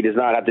back. He does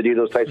not have to do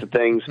those types of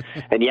things,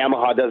 and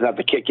Yamaha doesn't have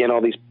to kick in all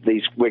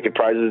these wicked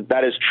prizes.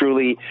 That is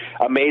truly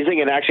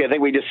amazing. And actually, I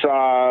think we just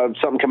saw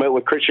something come out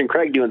with Christian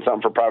Craig doing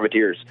something for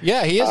privateers.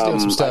 Yeah, he is doing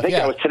some stuff. I think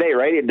that was today,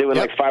 right? He's doing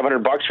like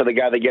 $500 for the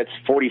guy that gets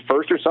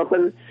 41st or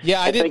something.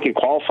 Yeah, I think in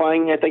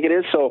qualifying, I think it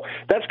is. So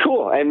that's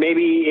cool. And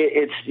maybe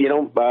it's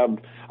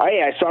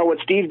I saw what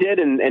Steve did,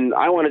 and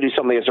I want to do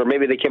something like this, or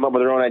maybe they came up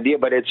with their own idea,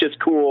 but it's just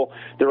cool.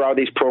 There are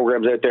these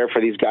programs out there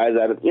for these guys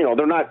that,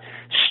 they're not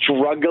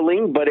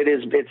struggling, but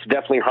it's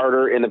definitely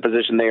harder in the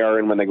position they are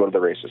in when they go to the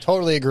races.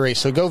 Totally agree.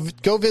 So go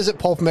visit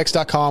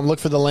pulpmx.com, look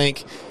for the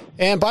link,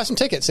 and buy some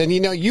tickets. And,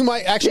 you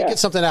might actually get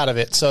something out of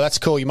it. So that's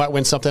cool. You might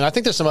win something. I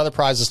think there's some other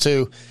prizes,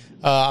 too.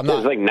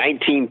 There's like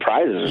 19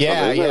 prizes or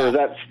something. Or is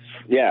that...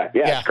 Yeah,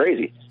 it's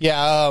crazy.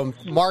 Yeah,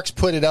 Mark's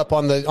put it up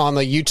on the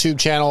YouTube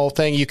channel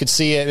thing. You could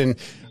see it, and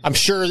I'm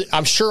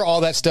sure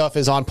all that stuff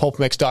is on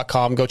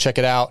pulpmx.com. Go check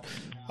it out.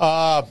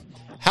 How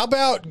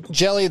about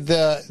Jelly,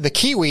 the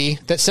Kiwi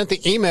that sent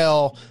the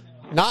email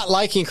not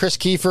liking Chris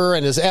Kiefer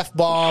and his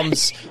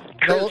F-bombs?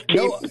 No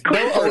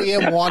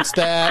OEM wants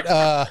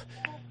that.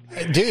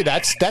 Dude,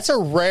 that's a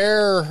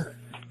rare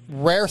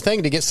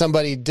thing to get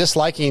somebody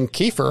disliking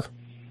Kiefer.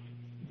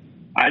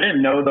 I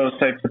didn't know those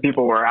types of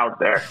people were out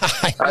there.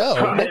 I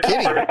know. That's the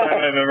first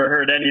time I've ever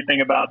heard anything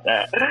about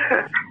that.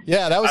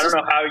 Yeah, that was. I don't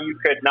know how you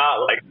could not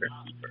like Chris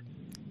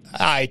Kiefer.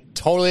 I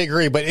totally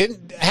agree, but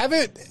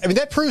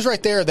that proves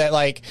right there that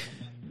like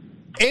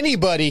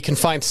anybody can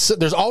find.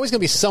 There's always going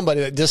to be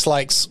somebody that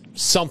dislikes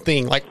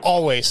something. Like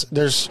always,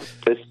 there's.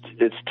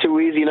 It's too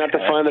easy not to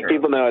find the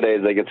people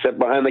nowadays. They can sit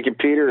behind the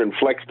computer and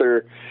flex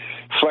their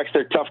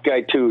tough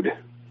guy dude.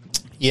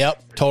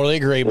 Yep, totally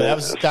agree.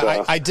 But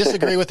I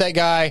disagree with that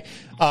guy.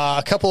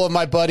 A couple of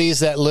my buddies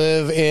that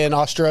live in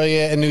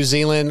Australia and New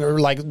Zealand are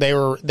like they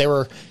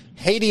were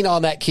hating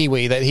on that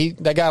Kiwi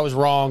that guy was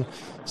wrong.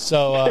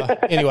 So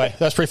anyway,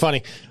 that's pretty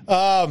funny.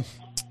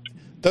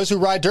 Those who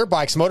ride dirt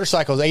bikes,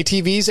 motorcycles,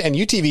 ATVs, and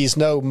UTVs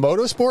know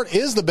Motorsport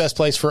is the best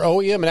place for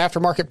OEM and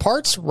aftermarket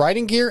parts,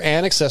 riding gear,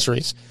 and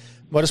accessories.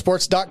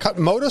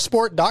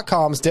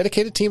 Motorsport.com's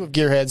dedicated team of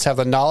gearheads have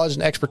the knowledge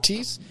and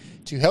expertise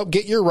to help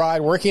get your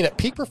ride working at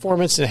peak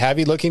performance and have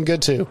you looking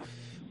good too.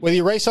 Whether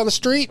you race on the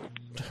street,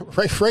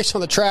 race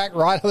on the track,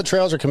 ride on the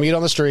trails, or commute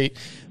on the street,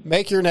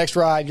 make your next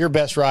ride your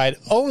best ride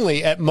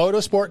only at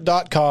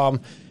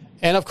motorsport.com.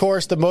 And, of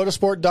course, the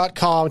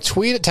motorsport.com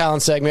tweet at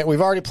Tallon segment.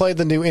 We've already played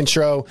the new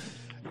intro.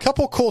 A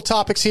couple cool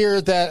topics here,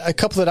 a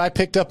couple that I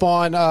picked up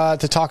on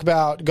to talk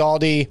about,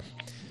 Gauldy.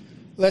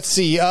 Let's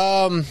see.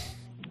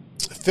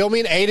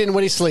 Filming Aiden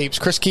when he sleeps.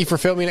 Chris Kiefer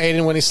filming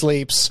Aiden when he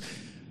sleeps.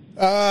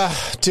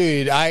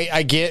 Dude,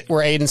 I get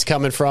where Aiden's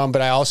coming from,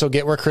 but I also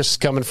get where Chris is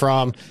coming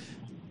from.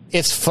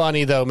 It's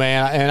funny, though,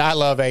 man, and I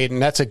love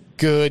Aiden. That's a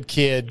good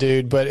kid,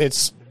 dude, but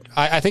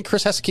I think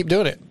Chris has to keep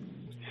doing it.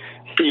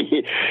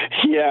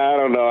 Yeah, I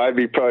don't know. I'd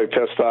be probably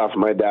pissed off if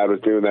my dad was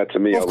doing that to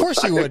me. Well, of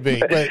course you would be.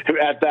 But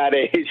at that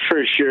age,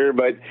 for sure.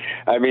 But,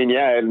 I mean,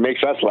 yeah, it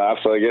makes us laugh,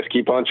 so I guess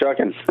keep on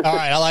trucking. All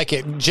right, I like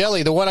it.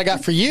 Jelly, the one I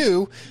got for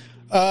you,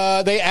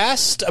 they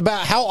asked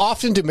about how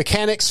often do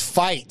mechanics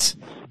fight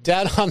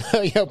down on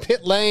the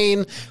pit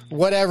lane,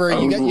 whatever.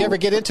 You ever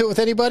get into it with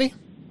anybody?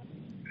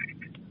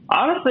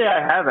 Honestly,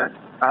 I haven't.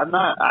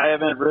 I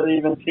haven't really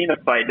even seen a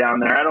fight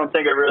down there. I don't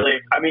think it really.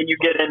 I mean, you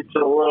get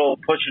into a little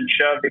push and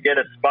shove to get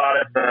a spot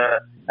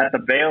at the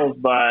bales,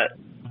 but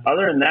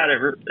other than that,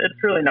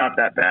 it's really not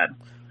that bad.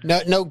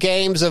 No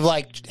games of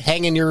like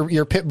hanging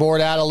your pit board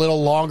out a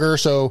little longer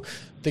so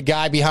the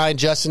guy behind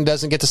Justin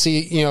doesn't get to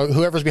see.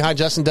 Whoever's behind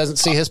Justin doesn't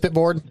see his pit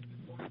board.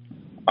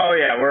 Oh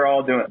yeah, we're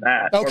all doing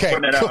that. Okay,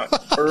 we're putting it out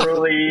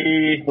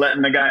early,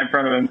 letting the guy in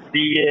front of him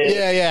see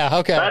it. Yeah.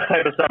 Okay, that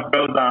type of stuff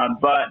goes on,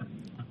 but.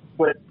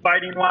 With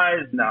fighting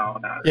wise, no,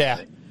 not really.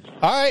 Yeah.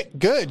 All right,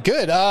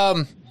 good.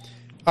 All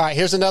right,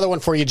 here's another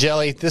one for you,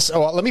 Jelly.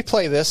 Let me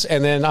play this,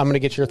 and then I'm going to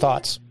get your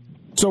thoughts.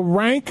 So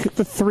rank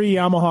the 3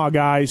 Yamaha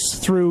guys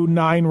through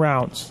 9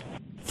 rounds.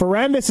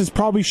 Ferrandis has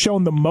probably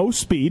shown the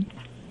most speed.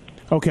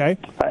 Okay.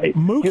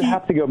 Mookie, you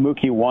have to go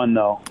Mookie 1,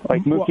 though.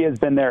 Like, Mookie has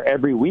been there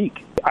every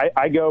week.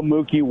 I go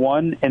Mookie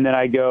 1, and then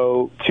I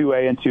go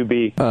 2A and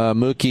 2B.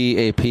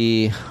 Mookie,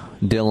 AP,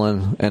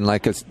 Dylan, and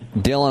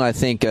Dylan, I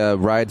think,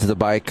 rides the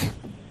bike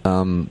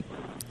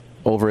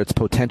over its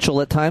potential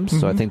at times,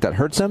 so I think that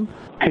hurts him.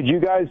 Could you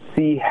guys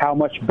see how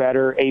much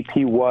better AP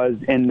was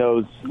in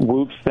those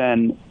whoops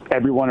than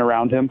everyone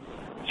around him?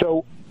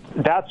 So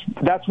that's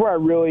where I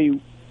really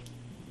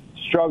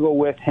struggle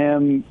with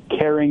him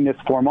carrying this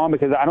form on,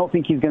 because I don't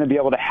think he's going to be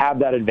able to have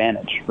that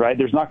advantage, right?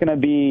 There's not going to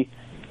be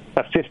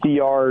a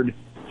 50-yard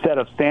set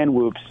of stand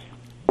whoops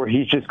where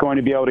he's just going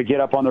to be able to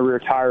get up on the rear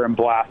tire and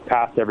blast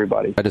past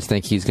everybody. I just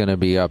think he's going to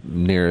be up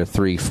near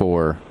 3,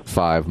 4,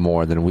 5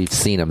 more than we've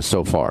seen him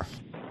so far.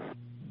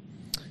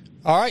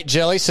 All right,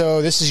 Jelly.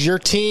 So this is your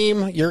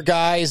team, your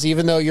guys.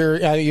 Even though you're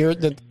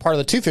the part of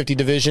the 250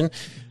 division,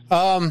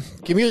 are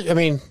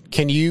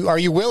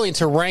you willing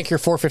to rank your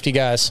 450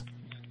 guys?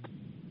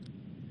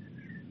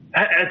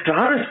 It's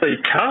honestly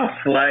tough.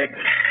 Like,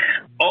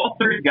 all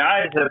 3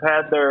 guys have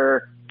had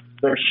their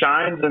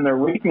shines and their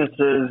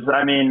weaknesses.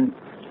 I mean,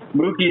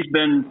 Mookie's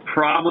been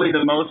probably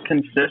the most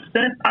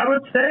consistent, I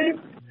would say,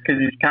 because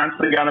he's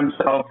constantly got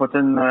himself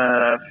within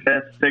the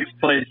 5th, 6th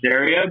place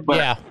area.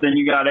 But then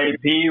you got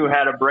AP, who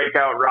had a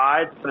breakout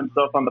ride, put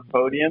himself on the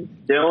podium.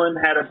 Dylan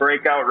had a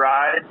breakout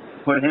ride,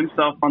 put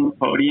himself on the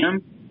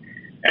podium.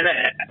 And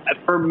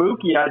for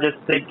Mookie, I just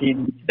think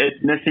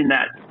it's missing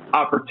that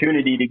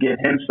opportunity to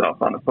get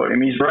himself on the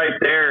podium. He's right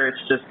there.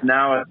 It's just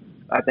now,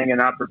 I think,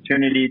 an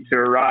opportunity to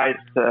arise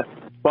to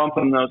bump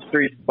him those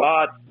 3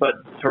 spots, but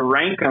to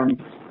rank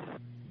him.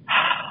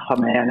 Oh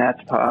man,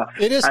 that's tough.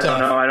 It is tough. I don't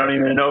know. I don't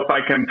even know if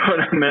I can put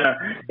them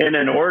in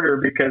an order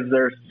because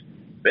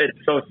it's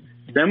so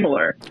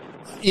similar.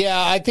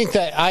 Yeah, I think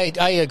that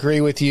I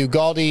agree with you,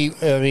 Gauldy.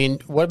 I mean,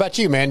 what about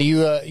you, man? Do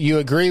you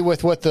agree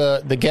with what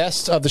the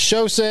guests of the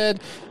show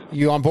said?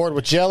 You on board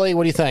with Jelly?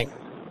 What do you think?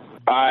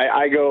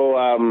 I go.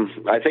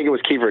 I think it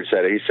was Kiefer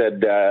said it. He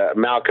said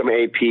Malcolm,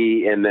 AP,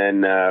 and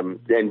then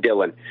and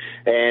Dylan.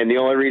 And the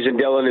only reason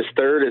Dylan is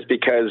 3rd is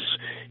because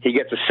he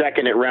gets a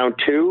 2nd at round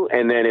 2,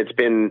 and then it's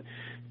been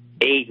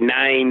 8,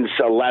 9s,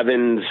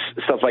 11s,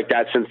 stuff like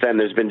that since then.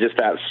 There's been just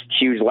that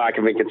huge lack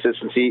of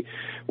inconsistency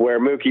where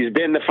Mookie's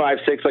been the 5,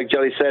 6, like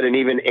Jelly said, and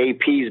even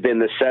AP's been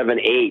the 7,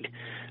 8.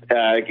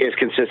 is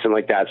consistent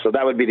like that. So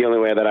that would be the only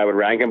way that I would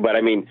rank them. But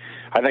I mean,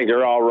 I think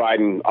they're all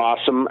riding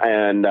awesome,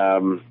 and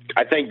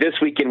I think this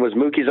weekend was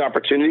Mookie's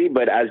opportunity.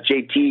 But as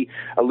JT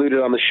alluded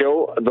on the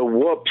show, the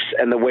whoops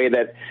and the way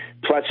that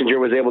Plessinger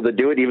was able to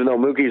do it, even though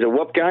Mookie's a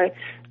whoop guy,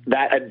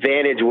 that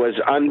advantage was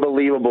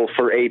unbelievable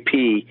for AP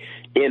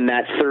in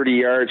that 30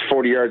 yards,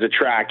 40 yards of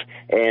track,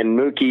 and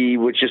Mookie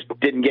just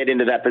didn't get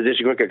into that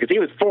position quicker because he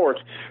was fourth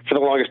for the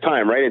longest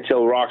time, right,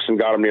 until Roczen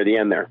got him near the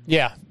end there.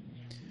 Yeah.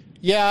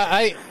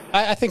 Yeah,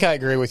 I think I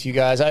agree with you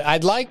guys. I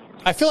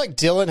feel like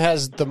Dylan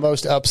has the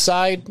most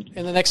upside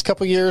in the next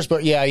couple of years,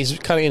 but yeah, he's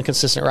kind of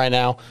inconsistent right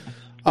now.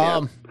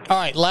 All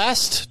right,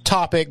 last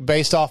topic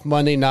based off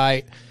Monday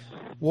night.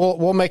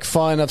 We'll make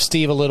fun of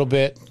Steve a little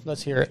bit.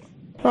 Let's hear it.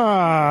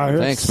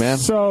 Thanks, man.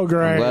 So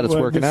great. I'm glad it's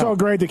working out. So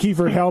great that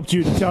Kiefer helped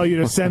you to tell you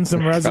to send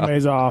some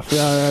resumes off.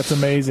 Yeah, that's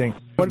amazing.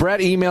 But Brett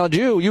emailed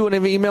you. You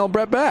wouldn't have emailed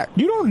Brett back.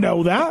 You don't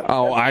know that.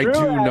 Oh, I do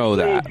know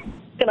that.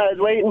 And I was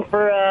waiting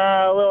for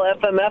a little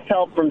FMF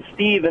help from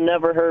Steve and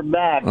never heard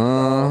back.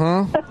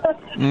 All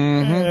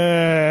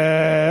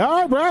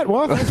right, Brett.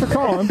 Well, thanks for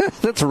calling.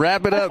 Let's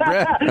wrap it up,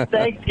 Brett.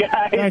 Thanks,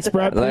 guys. Thanks,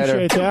 Brett.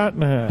 Later. Appreciate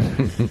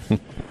that.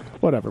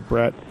 Whatever,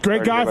 Brett.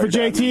 Great guy for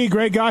JT.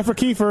 Great guy for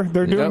Kiefer.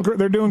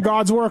 They're doing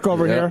God's work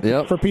over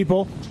here for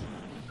people.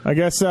 I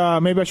guess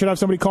maybe I should have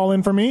somebody call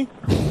in for me.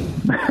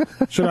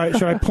 Should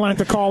I plant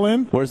a call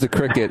in? Where's the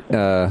cricket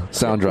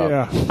sound drop?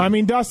 Yeah, I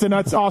mean, Dustin,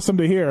 that's awesome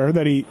to hear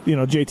that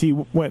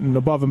JT went and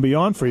above and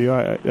beyond for you.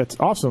 That's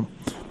awesome.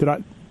 Did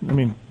I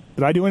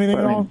do anything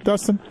at all,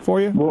 Dustin,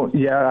 for you? Well,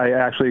 yeah, I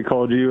actually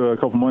called you a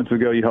couple months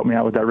ago. You helped me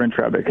out with that wrench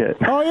rabbit kit.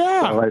 Oh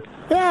yeah,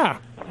 yeah.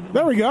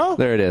 There we go.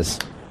 There it is.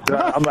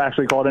 I'm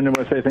actually called in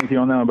to say thank you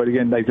on that one, but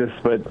again,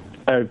 but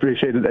I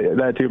appreciate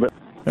that too. But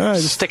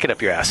just stick it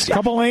up your ass. A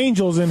couple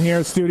angels in here at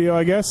the studio,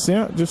 I guess.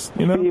 Yeah, just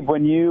Steve,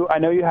 I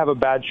know you have a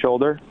bad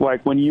shoulder.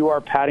 Like when you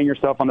are patting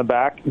yourself on the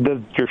back,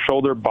 does your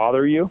shoulder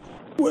bother you?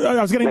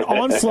 I was getting an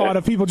onslaught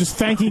of people just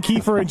thanking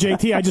Kiefer and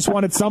JT. I just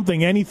wanted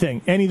something,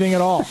 anything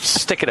at all.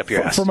 Stick it up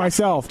your ass. For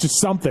myself, just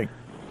something.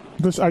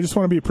 I just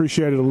want to be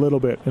appreciated a little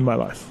bit in my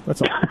life.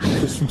 That's all.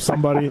 Just from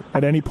somebody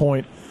at any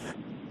point.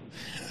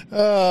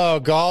 Oh,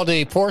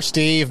 Gauldy, poor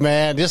Steve,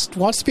 man. Just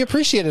wants to be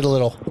appreciated a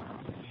little.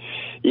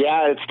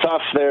 Yeah, it's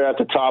tough there at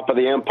the top of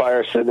the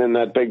empire, sitting in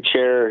that big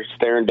chair,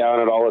 staring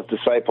down at all his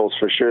disciples,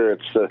 for sure.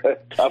 It's a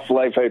tough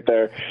life out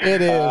there.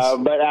 It is.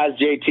 But as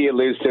JT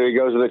alludes to, he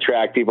goes to the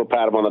track. People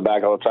pat him on the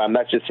back all the time.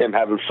 That's just him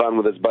having fun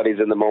with his buddies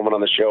in the moment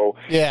on the show.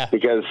 Yeah.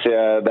 Because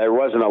there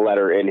wasn't a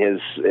letter in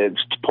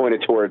it's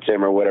pointed towards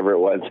him or whatever it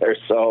was there.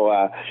 So,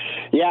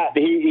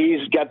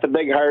 he's got the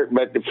big heart.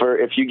 But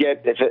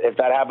if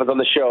that happens on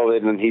the show,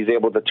 then he's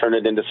able to turn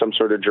it into some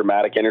sort of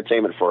dramatic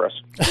entertainment for us.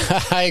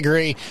 I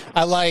agree.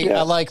 I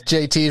like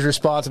JT's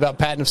response about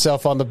patting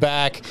himself on the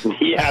back.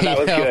 Yeah, that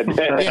was good.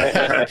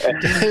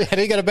 And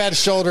he got a bad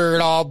shoulder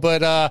and all,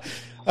 but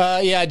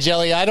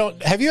Jelly.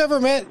 Have you ever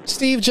met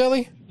Steve,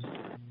 Jelly?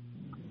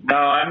 No,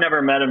 I've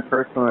never met him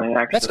personally.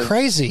 Actually, that's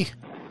crazy,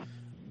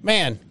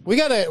 man. We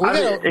gotta.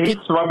 He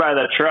swung by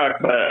the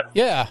truck, but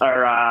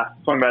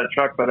swung by the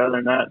truck, but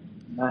other than that,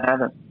 I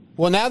haven't.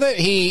 Well, now that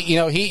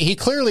he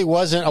clearly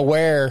wasn't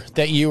aware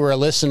that you were a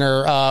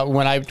listener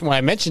when I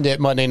mentioned it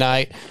Monday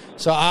night.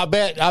 So I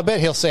bet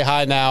he'll say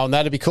hi now, and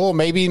that'd be cool.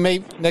 Maybe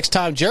next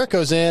time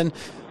Jericho's in,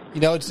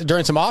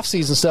 during some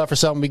off-season stuff or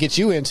something, we get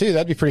you in too.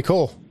 That'd be pretty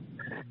cool.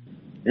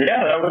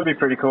 Yeah, that would be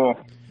pretty cool.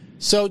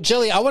 So,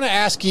 Jelly, I want to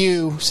ask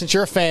you, since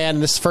you're a fan,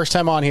 and this is the first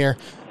time on here,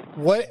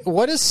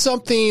 what is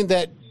something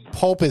that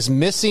Pulp is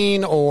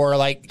missing, or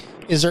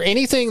is there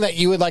anything that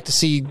you would like to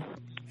see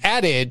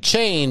added,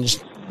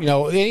 changed?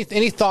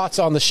 Any thoughts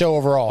on the show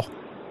overall?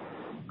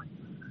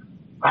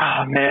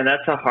 Oh man,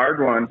 that's a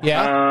hard one.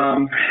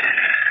 Yeah.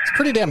 It's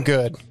pretty damn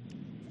good.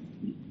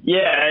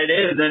 Yeah, it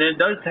is, and it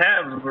does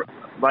have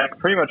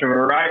pretty much a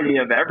variety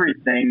of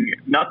everything.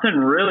 Nothing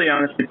really,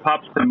 honestly,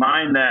 pops to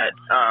mind that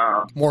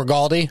more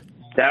Gauldy.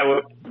 That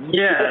would,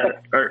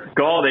 or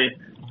Gauldy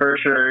for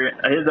sure.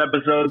 His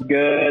episode's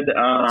good.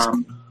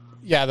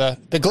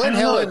 The Glenn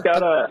Hill.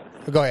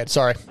 Go ahead.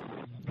 Sorry.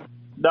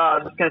 No, I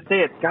was just gonna say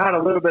it's got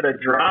a little bit of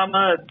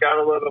drama. It's got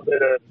a little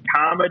bit of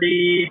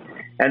comedy,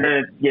 and then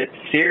it gets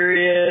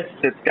serious.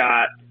 It's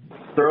got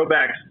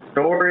throwback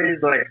stories.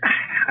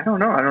 I don't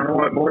know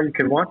what more you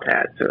could want to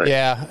add to it.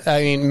 Yeah,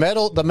 I mean,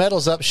 the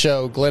Medals Up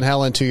show, Glenn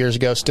Helen 2 years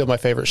ago, still my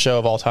favorite show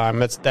of all time.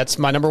 That's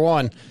my number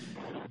one.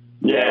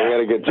 Yeah, we had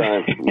a good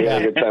time.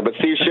 But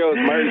Steve shows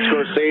Martin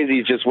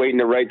Scorsese's just waiting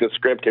to write the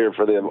script here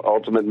for the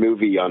ultimate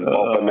movie on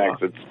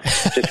Pulpmx. It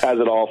just has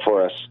it all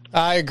for us.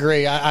 I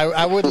agree.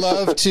 I would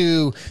love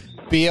to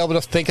be able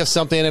to think of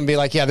something and be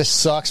like, yeah, this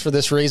sucks for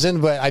this reason,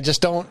 but I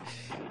just don't.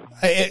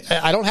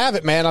 I don't have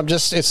it, man.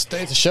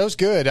 The show's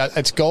good.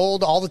 It's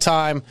gold all the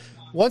time.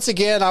 Once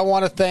again, I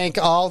want to thank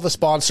all the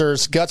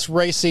sponsors: Guts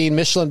Racing,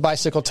 Michelin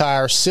Bicycle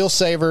Tire, Seal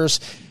Savers,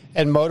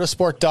 and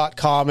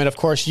motorsport.com. And of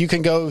course, you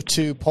can go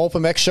to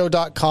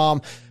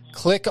pulpmxshow.com,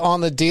 click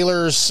on the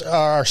dealers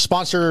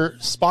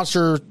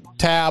sponsor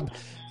tab,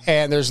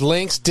 and there's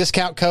links,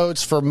 discount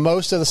codes for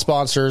most of the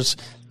sponsors.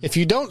 If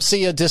you don't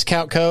see a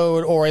discount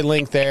code or a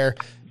link there,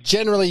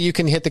 generally you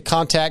can hit the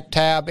contact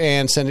tab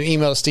and send an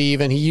email to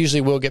Steve, and he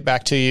usually will get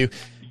back to you.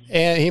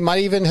 And he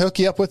might even hook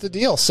you up with a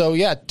deal. So,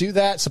 yeah, do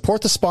that.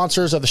 Support the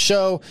sponsors of the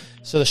show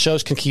so the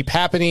shows can keep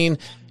happening.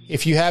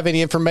 If you have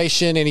any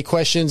information, any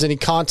questions, any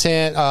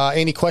content,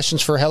 any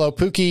questions for Hello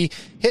Pookie,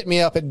 hit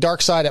me up at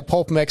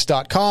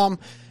darkside@pulpmx.com,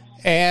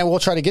 and we'll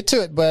try to get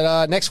to it.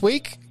 But next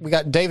week, we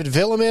got David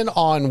Villeman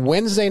on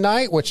Wednesday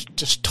night, which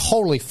just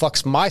totally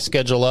fucks my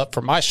schedule up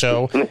for my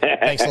show.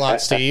 Thanks a lot,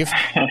 Steve.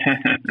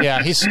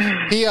 Yeah,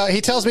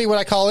 he tells me when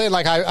I call in,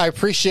 like, I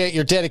appreciate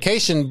your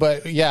dedication,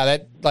 but, yeah,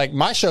 that, like,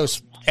 my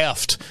show's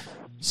effed.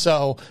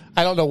 So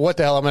I don't know what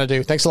the hell I'm going to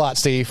do. Thanks a lot,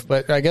 Steve.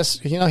 But I guess,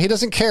 he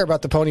doesn't care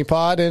about the Pony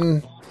Pod,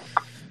 and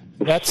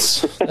that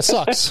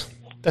sucks.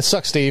 That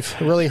sucks, Steve.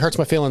 It really hurts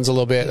my feelings a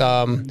little bit.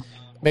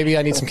 Maybe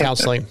I need some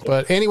counseling.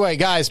 But anyway,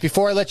 guys,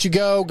 before I let you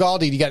go,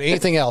 Gauldy, you got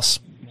anything else?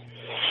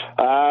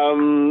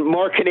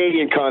 More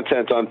Canadian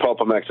content on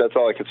Pulpmx. That's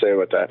all I can say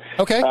about that.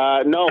 Okay.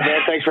 No,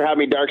 man, thanks for having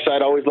me,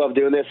 Darkside. Always love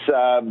doing this.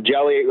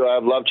 Jelly,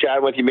 love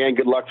chatting with you, man.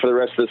 Good luck for the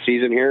rest of the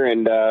season here,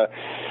 and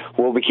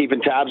we'll be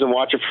keeping tabs and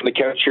watching from the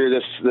couch here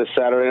this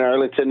Saturday in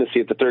Arlington to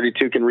see if the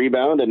 32 can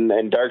rebound, and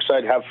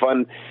Darkside, have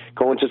fun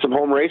going to some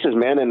home races,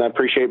 man, and I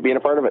appreciate being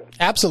a part of it.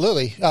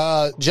 Absolutely.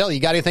 Jelly,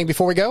 you got anything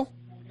before we go?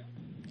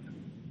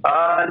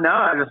 No,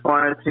 I just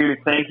wanted to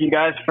thank you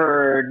guys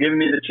for giving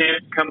me the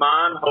chance to come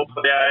on.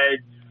 Hopefully I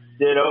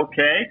did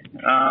okay.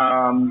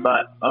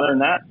 But other than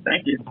that,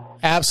 thank you.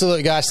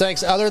 Absolutely, guys.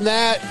 Thanks. Other than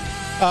that,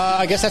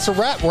 I guess that's a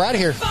wrap. We're out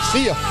of here.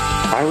 See ya.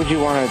 Why would you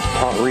want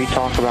to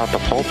re-talk about the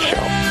Pulp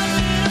show?